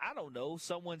I don't know,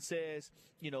 someone says,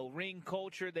 ring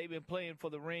culture, they've been playing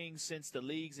for the rings since the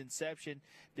league's inception.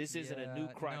 This isn't a new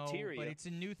criteria. No, but it's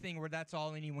a new thing where that's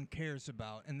all anyone cares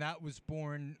about, and that was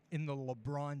born in the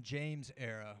LeBron James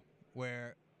era,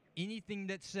 where anything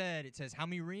that's said, it says how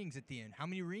many rings at the end. How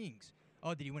many rings?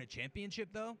 Oh, did he win a championship,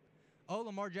 though? Oh,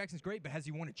 Lamar Jackson's great, but has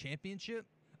he won a championship?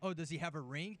 oh, does he have a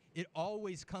ring? It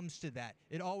always comes to that.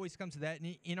 It always comes to that.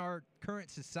 And in our current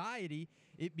society,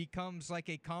 it becomes like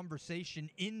a conversation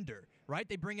ender, right?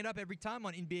 They bring it up every time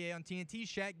on NBA on TNT.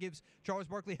 Shaq gives Charles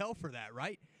Barkley hell for that,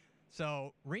 right?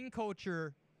 So ring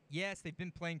culture, yes, they've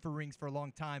been playing for rings for a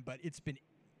long time, but it's been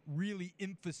really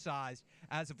emphasized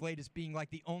as of late as being like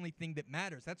the only thing that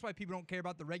matters. That's why people don't care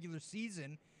about the regular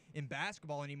season in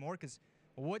basketball anymore, because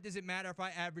what does it matter if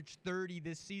I average 30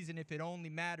 this season if it only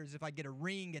matters if I get a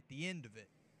ring at the end of it?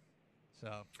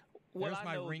 So there's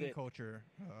my ring culture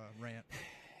rant.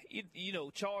 You know,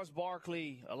 Charles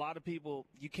Barkley, a lot of people,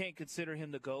 you can't consider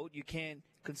him the GOAT. You can't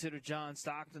consider John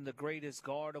Stockton the greatest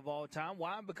guard of all time.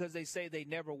 Why? Because they say they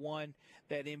never won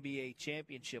that NBA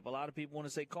championship. A lot of people want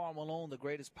to say Karl Malone, the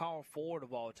greatest power forward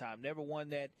of all time, never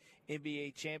won that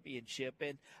NBA championship.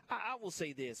 And I will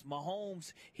say this,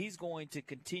 Mahomes, he's going to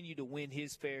continue to win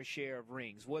his fair share of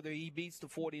rings. Whether he beats the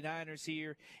 49ers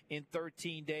here in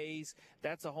 13 days,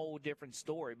 that's a whole different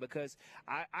story, because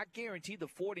I guarantee the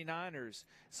 49ers,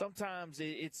 sometimes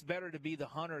it's better to be the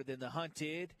hunter than the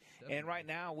hunted. Definitely. And right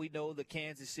now we know the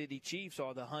Kansas City Chiefs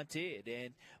are the hunted.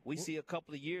 And we see a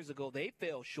couple of years ago they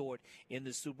fell short in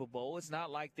the Super Bowl. It's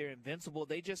not like they're invincible.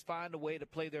 They just find a way to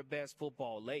play their best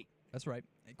football late. That's right.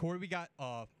 Corey, we got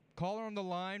a caller on the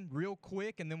line real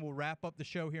quick, and then we'll wrap up the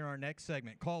show here in our next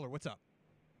segment. Caller, what's up?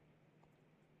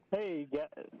 Hey,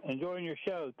 enjoying your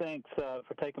show. Thanks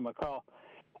for taking my call.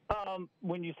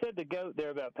 When you said the GOAT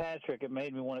there about Patrick, it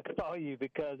made me want to call you,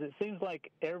 because it seems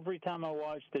like every time I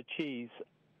watch the Chiefs,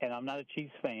 and I'm not a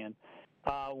Chiefs fan,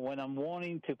 when I'm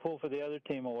wanting to pull for the other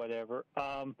team or whatever,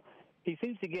 he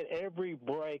seems to get every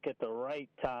break at the right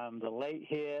time, the late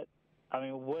hit. I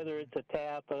mean, whether it's a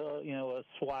tap, a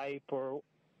swipe, or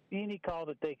any call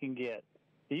that they can get.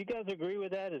 Do you guys agree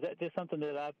with that? Is that just something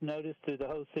that I've noticed through the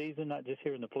whole season, not just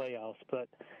here in the playoffs? But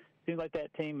it seems like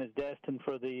that team is destined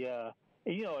for the,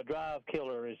 a drive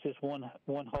killer is just one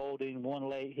holding, one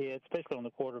late hit, especially on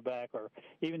the quarterback, or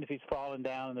even if he's falling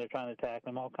down and they're trying to tackle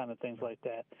him, all kind of things like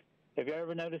that. Have you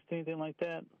ever noticed anything like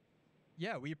that?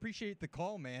 Yeah, we appreciate the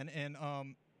call, man. And,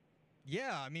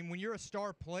 yeah, I mean, when you're a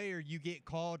star player, you get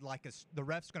called like the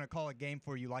ref's going to call a game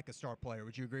for you like a star player.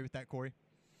 Would you agree with that, Corey?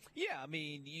 Yeah, I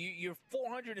mean, your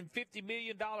 $450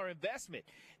 million investment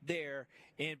there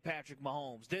in Patrick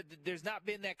Mahomes. There's not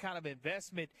been that kind of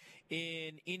investment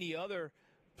in any other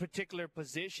particular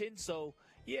position. So,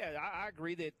 yeah, I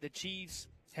agree that the Chiefs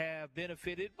have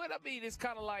benefited. But, I mean, it's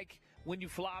kind of like when you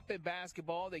flop in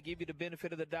basketball, they give you the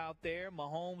benefit of the doubt there.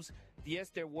 Mahomes, yes,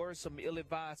 there were some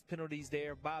ill-advised penalties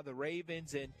there by the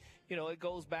Ravens. And, it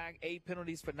goes back 8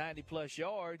 penalties for 90-plus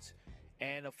yards.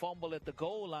 And a fumble at the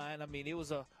goal line. I mean, it was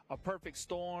a perfect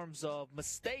storm of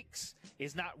mistakes.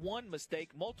 It's not one mistake,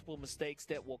 multiple mistakes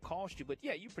that will cost you. But,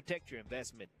 yeah, you protect your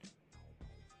investment.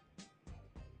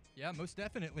 Yeah, most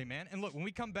definitely, man. And look, when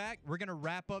we come back, we're going to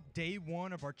wrap up day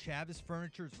one of our Chavis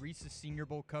Furniture's Reese's Senior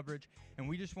Bowl coverage. And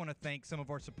we just want to thank some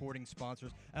of our supporting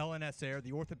sponsors, LNS Air,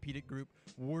 the Orthopedic Group,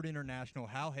 Ward International,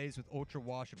 Hal Hayes with Ultra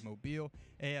Wash of Mobile,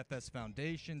 AFS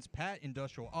Foundations, Pat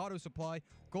Industrial Auto Supply,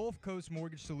 Gulf Coast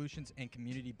Mortgage Solutions, and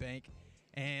Community Bank.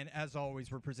 And as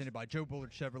always, we're presented by Joe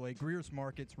Bullard Chevrolet, Greer's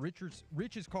Markets,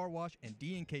 Rich's Car Wash, and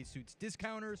D&K Suits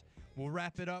Discounters. We'll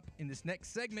wrap it up in this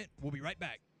next segment. We'll be right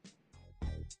back.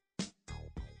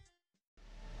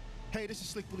 Hey, this is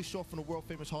Slick Willie Shaw from the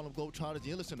world-famous Harlem Globetrotters, and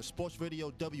you're listening to Sports Radio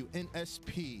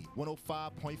WNSP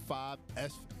 105.5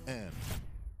 FM.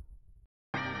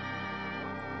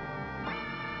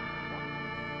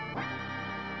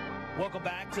 Welcome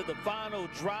back to the final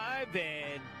drive,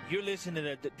 and you're listening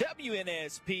to the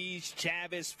WNSP's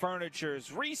Chavis Furniture's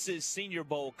Reese's Senior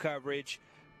Bowl coverage,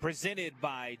 presented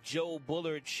by Joe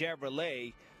Bullard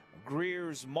Chevrolet,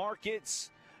 Greer's Markets,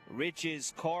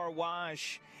 Rich's Car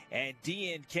Wash, and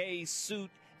D&K Suit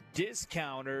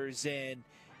Discounters. And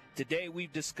today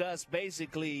we've discussed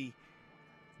basically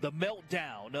the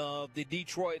meltdown of the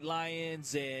Detroit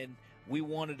Lions, and we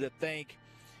wanted to thank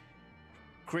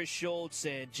Chris Schultz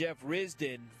and Jeff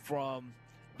Risden from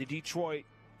the Detroit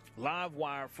Live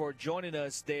Wire for joining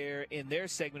us there in their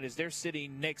segment as they're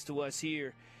sitting next to us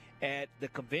here at the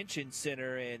Convention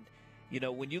Center. And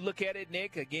when you look at it,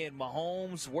 Nick, again,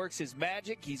 Mahomes works his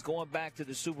magic. He's going back to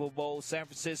the Super Bowl. San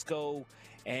Francisco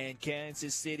and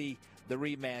Kansas City, the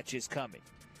rematch is coming.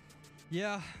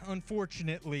 Yeah,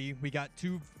 unfortunately, we got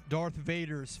two Darth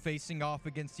Vaders facing off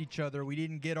against each other. We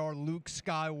didn't get our Luke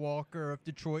Skywalker of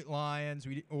Detroit Lions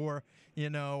or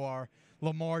our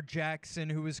Lamar Jackson,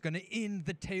 who is going to end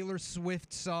the Taylor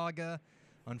Swift saga.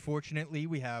 Unfortunately,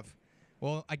 we have,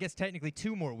 I guess technically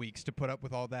 2 more weeks to put up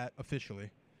with all that officially.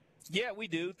 Yeah, we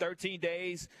do. 13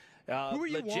 days. Who are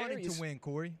you wanting to win,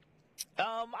 Corey?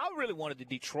 I really wanted the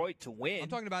Detroit to win. I'm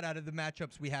talking about out of the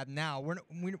matchups we have now.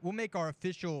 We'll make our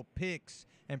official picks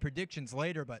and predictions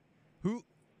later, but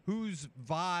whose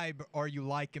vibe are you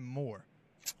liking more?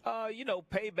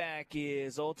 Payback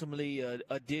is ultimately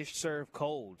a dish served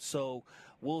cold. So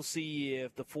we'll see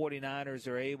if the 49ers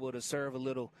are able to serve a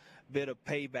little bit of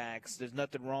paybacks. There's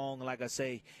nothing wrong. Like I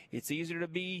say, it's easier to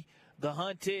be the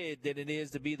hunted than it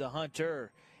is to be the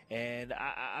hunter. And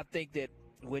I think that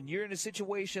when you're in a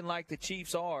situation like the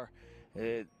Chiefs are,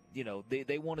 they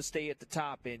want to stay at the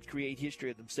top and create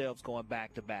history of themselves going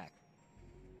back to back.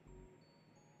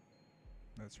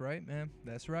 That's right, man.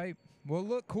 That's right. Well,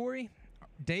 look, Corey,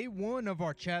 day one of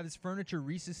our Chavez Furniture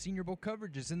Reese's Senior Bowl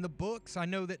coverage is in the books. I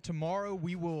know that tomorrow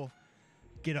we will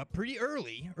get up pretty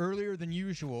earlier than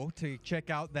usual, to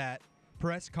check out that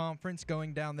press conference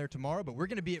going down there tomorrow. But we're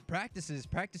going to be at practices.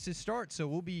 Practices start, so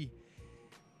we'll be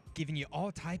giving you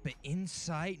all type of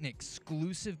insight and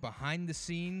exclusive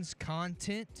behind-the-scenes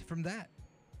content from that.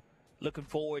 Looking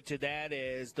forward to that,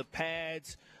 as the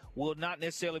pads will not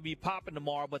necessarily be popping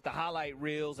tomorrow, but the highlight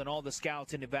reels and all the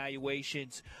scouts and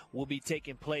evaluations will be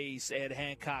taking place at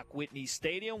Hancock Whitney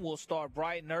Stadium. We'll start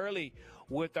bright and early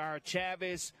with our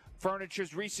Chavez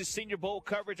Furniture's Reese's Senior Bowl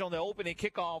coverage on the opening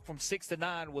kickoff from 6 to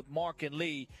 9 with Mark and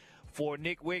Lee. For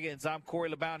Nick Wiggins, I'm Corey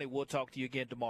LeBounty. We'll talk to you again tomorrow.